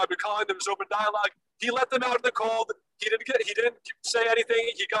been open, I've been calling them, there's open dialogue. He let them out in the cold. He didn't say anything.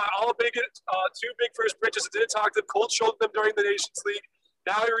 He got all big, too big for his britches and didn't talk to them, cold shouldered them during the Nations League.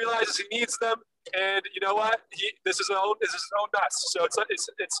 Now he realizes he needs them. And you know what? This is his own mess. So it's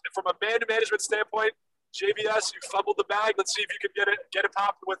from a man management standpoint, JVS, you fumbled the bag. Let's see if you can get it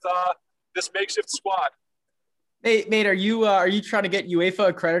popped with this makeshift squad. Hey, mate, are you trying to get UEFA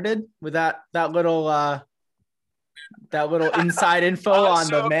accredited with that little inside info on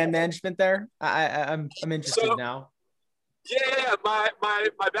the man management there? I'm interested now. Yeah.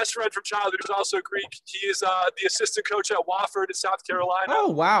 My best friend from childhood, who's also Greek, he is the assistant coach at Wofford in South Carolina. Oh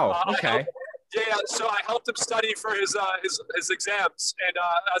wow! Okay. So I helped him study for his exams, and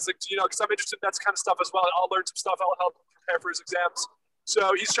as because I'm interested in that kind of stuff as well. I'll learn some stuff. I'll help him prepare for his exams.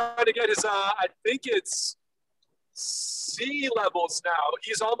 So he's trying to get his I think it's C levels now.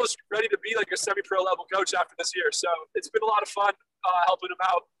 He's almost ready to be like a semi-pro level coach after this year. So it's been a lot of fun helping him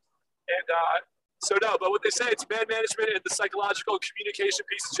out. And but what they say, it's man management and the psychological communication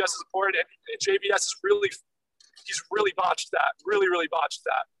piece is just as important. And JVS is he's really botched that. Really botched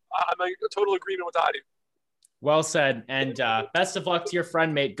that. I'm in total agreement with Adi. Well said. And best of luck to your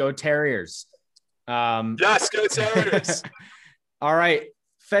friend, mate. Go Terriers. Yes, go Terriers. All right.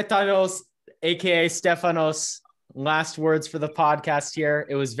 Fetanos, a.k.a. Stefanos, last words for the podcast here.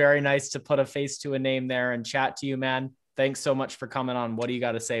 It was very nice to put a face to a name there and chat to you, man. Thanks so much for coming on. What do you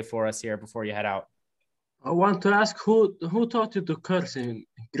got to say for us here before you head out? I want to ask who taught you to curse in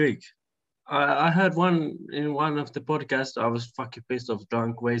Greek? I heard in one of the podcasts. I was fucking pissed off,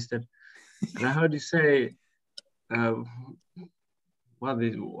 drunk, wasted, and I heard you say, what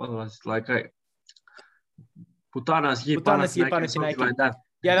was like putanas, something like that.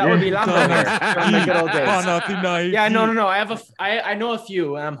 Yeah, that would be Lambo from the good old days. Yeah, no. I know a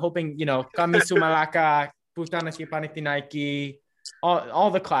few, and I'm hoping Kami Sumalaka, Putanas Panitinaiki, all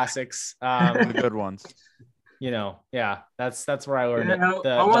the classics, the good ones. Yeah, that's where I learned it.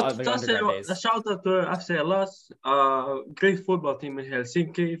 I want to say a shout out to FC Hellas, great football team in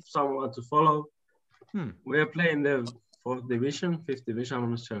Helsinki. If someone wants to follow, we are playing the 4th division, 5th division,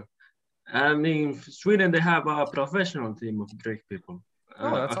 I'm not sure. And in Sweden, they have a professional team of Greek people.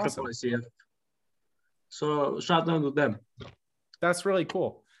 That's awesome. So shout out to them. That's really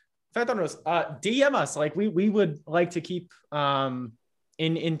cool. Fetanos, DM us. Like we would like to keep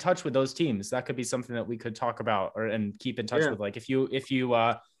in touch with those teams. That could be something that we could talk about and keep in touch with. Like if you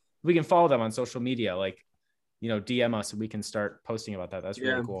we can follow them on social media, like DM us and we can start posting about that. That's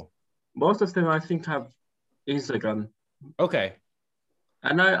really cool. Most of them I think have Instagram. Okay.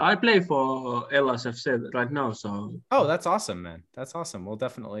 And I play for Hellas FC right now, so. Oh, that's awesome, man. That's awesome. We'll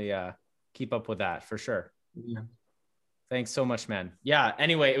definitely keep up with that for sure. Yeah. Thanks so much, man. Yeah.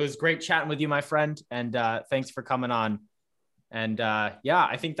 Anyway, it was great chatting with you, my friend. And thanks for coming on. And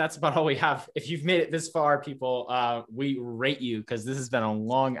I think that's about all we have. If you've made it this far, people, we rate you because this has been a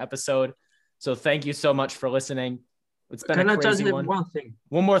long episode. So thank you so much for listening. It's been a crazy one. One thing?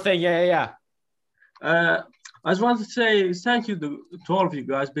 One more thing. Yeah. I just want to say thank you to all of you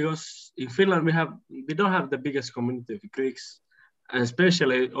guys, because in Finland we don't have the biggest community of Greeks, and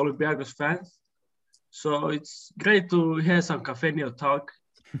especially Olympiacos fans. So it's great to hear some Cafeteria talk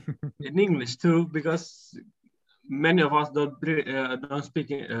in English too, because many of us don't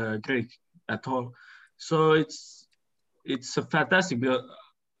speak Greek at all. So it's fantastic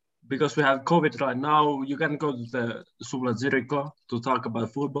because we have COVID right now. You can go to the Sula Ziriko to talk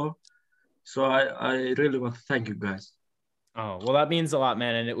about football. So I really want to thank you guys. Oh, well, that means a lot,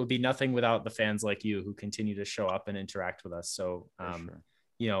 man. And it would be nothing without the fans like you who continue to show up and interact with us. So,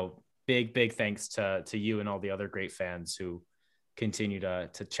 big thanks to you and all the other great fans who continue to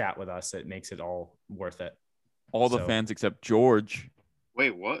chat with us. It makes it all worth it. All the fans except George.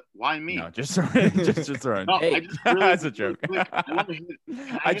 Wait, what? Why me? No, just throwing. No, hey, that's a joke.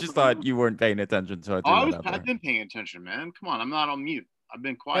 I just thought you weren't paying attention, so I've been paying attention, man. Come on, I'm not on mute. I've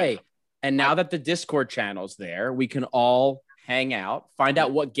been quiet. Hey, and now that the Discord channel's there, we can all hang out, find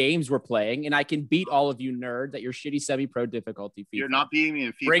out what games we're playing, and I can beat all of you nerds at your shitty semi-pro difficulty. FIFA. You're not beating me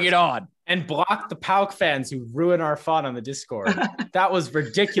in FIFA. Bring it on. And block the PAOK fans who ruin our fun on the Discord. That was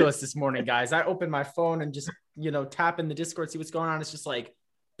ridiculous this morning, guys. I opened my phone and just, tap in the Discord, see what's going on. It's just like,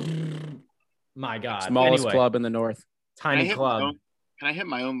 my God. Smallest club in the North. Tiny club. Can I hit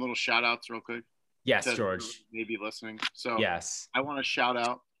my own little shout outs real quick? Yes, George. Maybe listening. So yes, I want to shout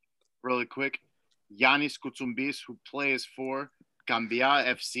out really quick Yanis Koutsumbis, who plays for Gambia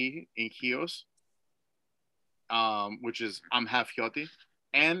FC in Chios, which is I'm half Chioti,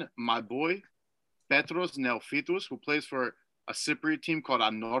 and my boy Petros Neophytos, who plays for a Cypriot team called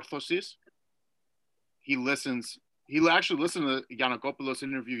Anorthosis. He actually listened to Giannakopoulos'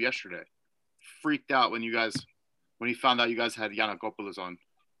 interview yesterday. Freaked out when he found out you guys had Giannakopoulos on.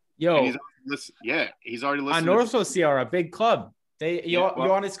 Yo, he's already listened. Anorthosis are a big club.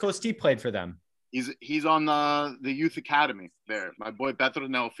 Ioannis Kosti played for them. He's on the youth academy there. My boy Petros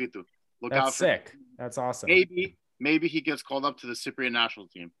Neophytou. Look out for sick. him. That's awesome. Maybe he gets called up to the Cypriot national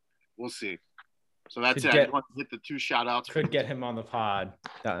team. We'll see. So that's it. I just want to hit the 2 shout outs. Could get him on the pod.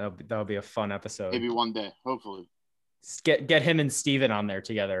 That'll be a fun episode. Maybe one day, hopefully. Get him and Steven on there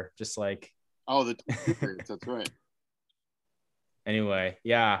together. Just like the that's right. Anyway,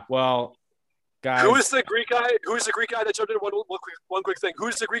 yeah. Well, guys, who is the Greek guy? Who is the Greek guy that jumped in? One quick thing.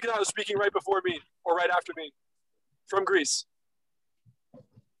 Who's the Greek guy that was speaking right before me or right after me from Greece?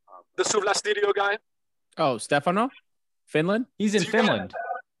 The Souvlastidio guy. Oh, Stefano, Finland. He's in Finland.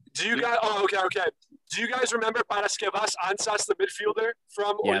 Do you guys? Oh, okay. Do you guys remember Paraskevas Ansas, the midfielder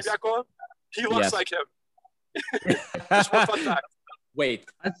from Olympiacos? He looks like him. Just one fun fact. Wait,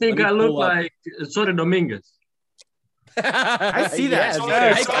 I think I look like Sorry Dominguez. I see that.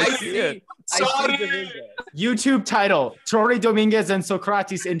 I see it. YouTube title: Troy Dominguez and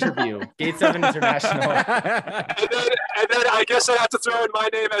Socrates interview. Gate 7 International. and then I guess I have to throw in my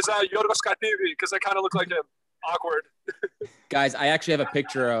name as Yorgos Kativi because I kind of look like him. Awkward. Guys, I actually have a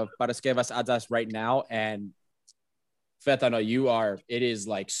picture of Paraskevas Adzas right now, and Fetano, it is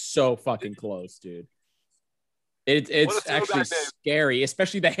like so fucking close, dude. It's actually scary,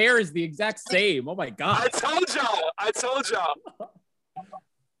 especially the hair is the exact same. Oh my God. I told y'all.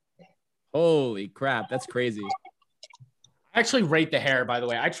 Holy crap. That's crazy. I actually rate the hair, by the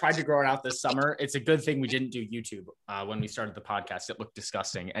way. I tried to grow it out this summer. It's a good thing we didn't do YouTube when we started the podcast. It looked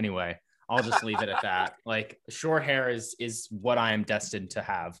disgusting. Anyway, I'll just leave it at that. Like, short hair is what I am destined to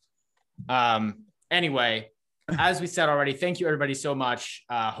have. Anyway, as we said already, thank you everybody so much.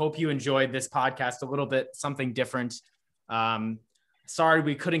 Hope you enjoyed this podcast a little bit, something different. Sorry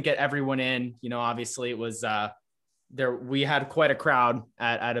we couldn't get everyone in. Obviously it was we had quite a crowd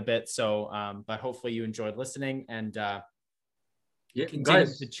at a bit. So, but hopefully you enjoyed listening and continue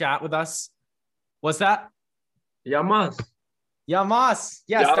to chat with us. What's that? Yamas.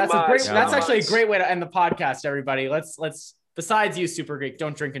 Yes, that's actually a great way to end the podcast, everybody. Let's besides you, Super Greek,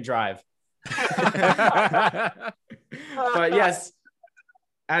 don't drink and drive. But yes,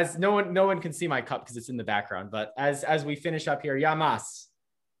 as no one can see my cup because it's in the background, but as we finish up here, Yamas.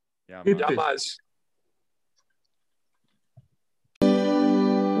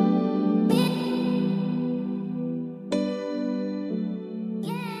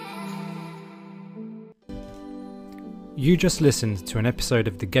 You just listened to an episode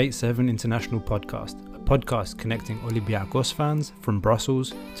of the Gate 7 International Podcast, a podcast connecting Olympiacos fans from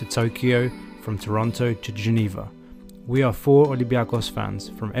Brussels to Tokyo, from Toronto to Geneva. We are 4 Olympiacos fans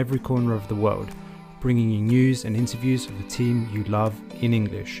from every corner of the world, bringing you news and interviews of the team you love in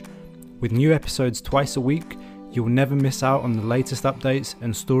English. With new episodes twice a week, you will never miss out on the latest updates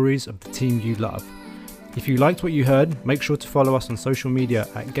and stories of the team you love. If you liked what you heard, make sure to follow us on social media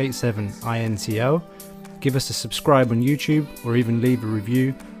at Gate7INTL. Give us a subscribe on YouTube or even leave a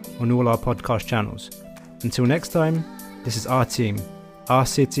review on all our podcast channels. Until next time, this is our team, our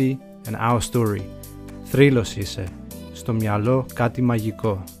city and our story. Θρύλος είσαι, στο μυαλό κάτι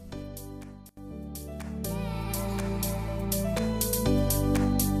μαγικό.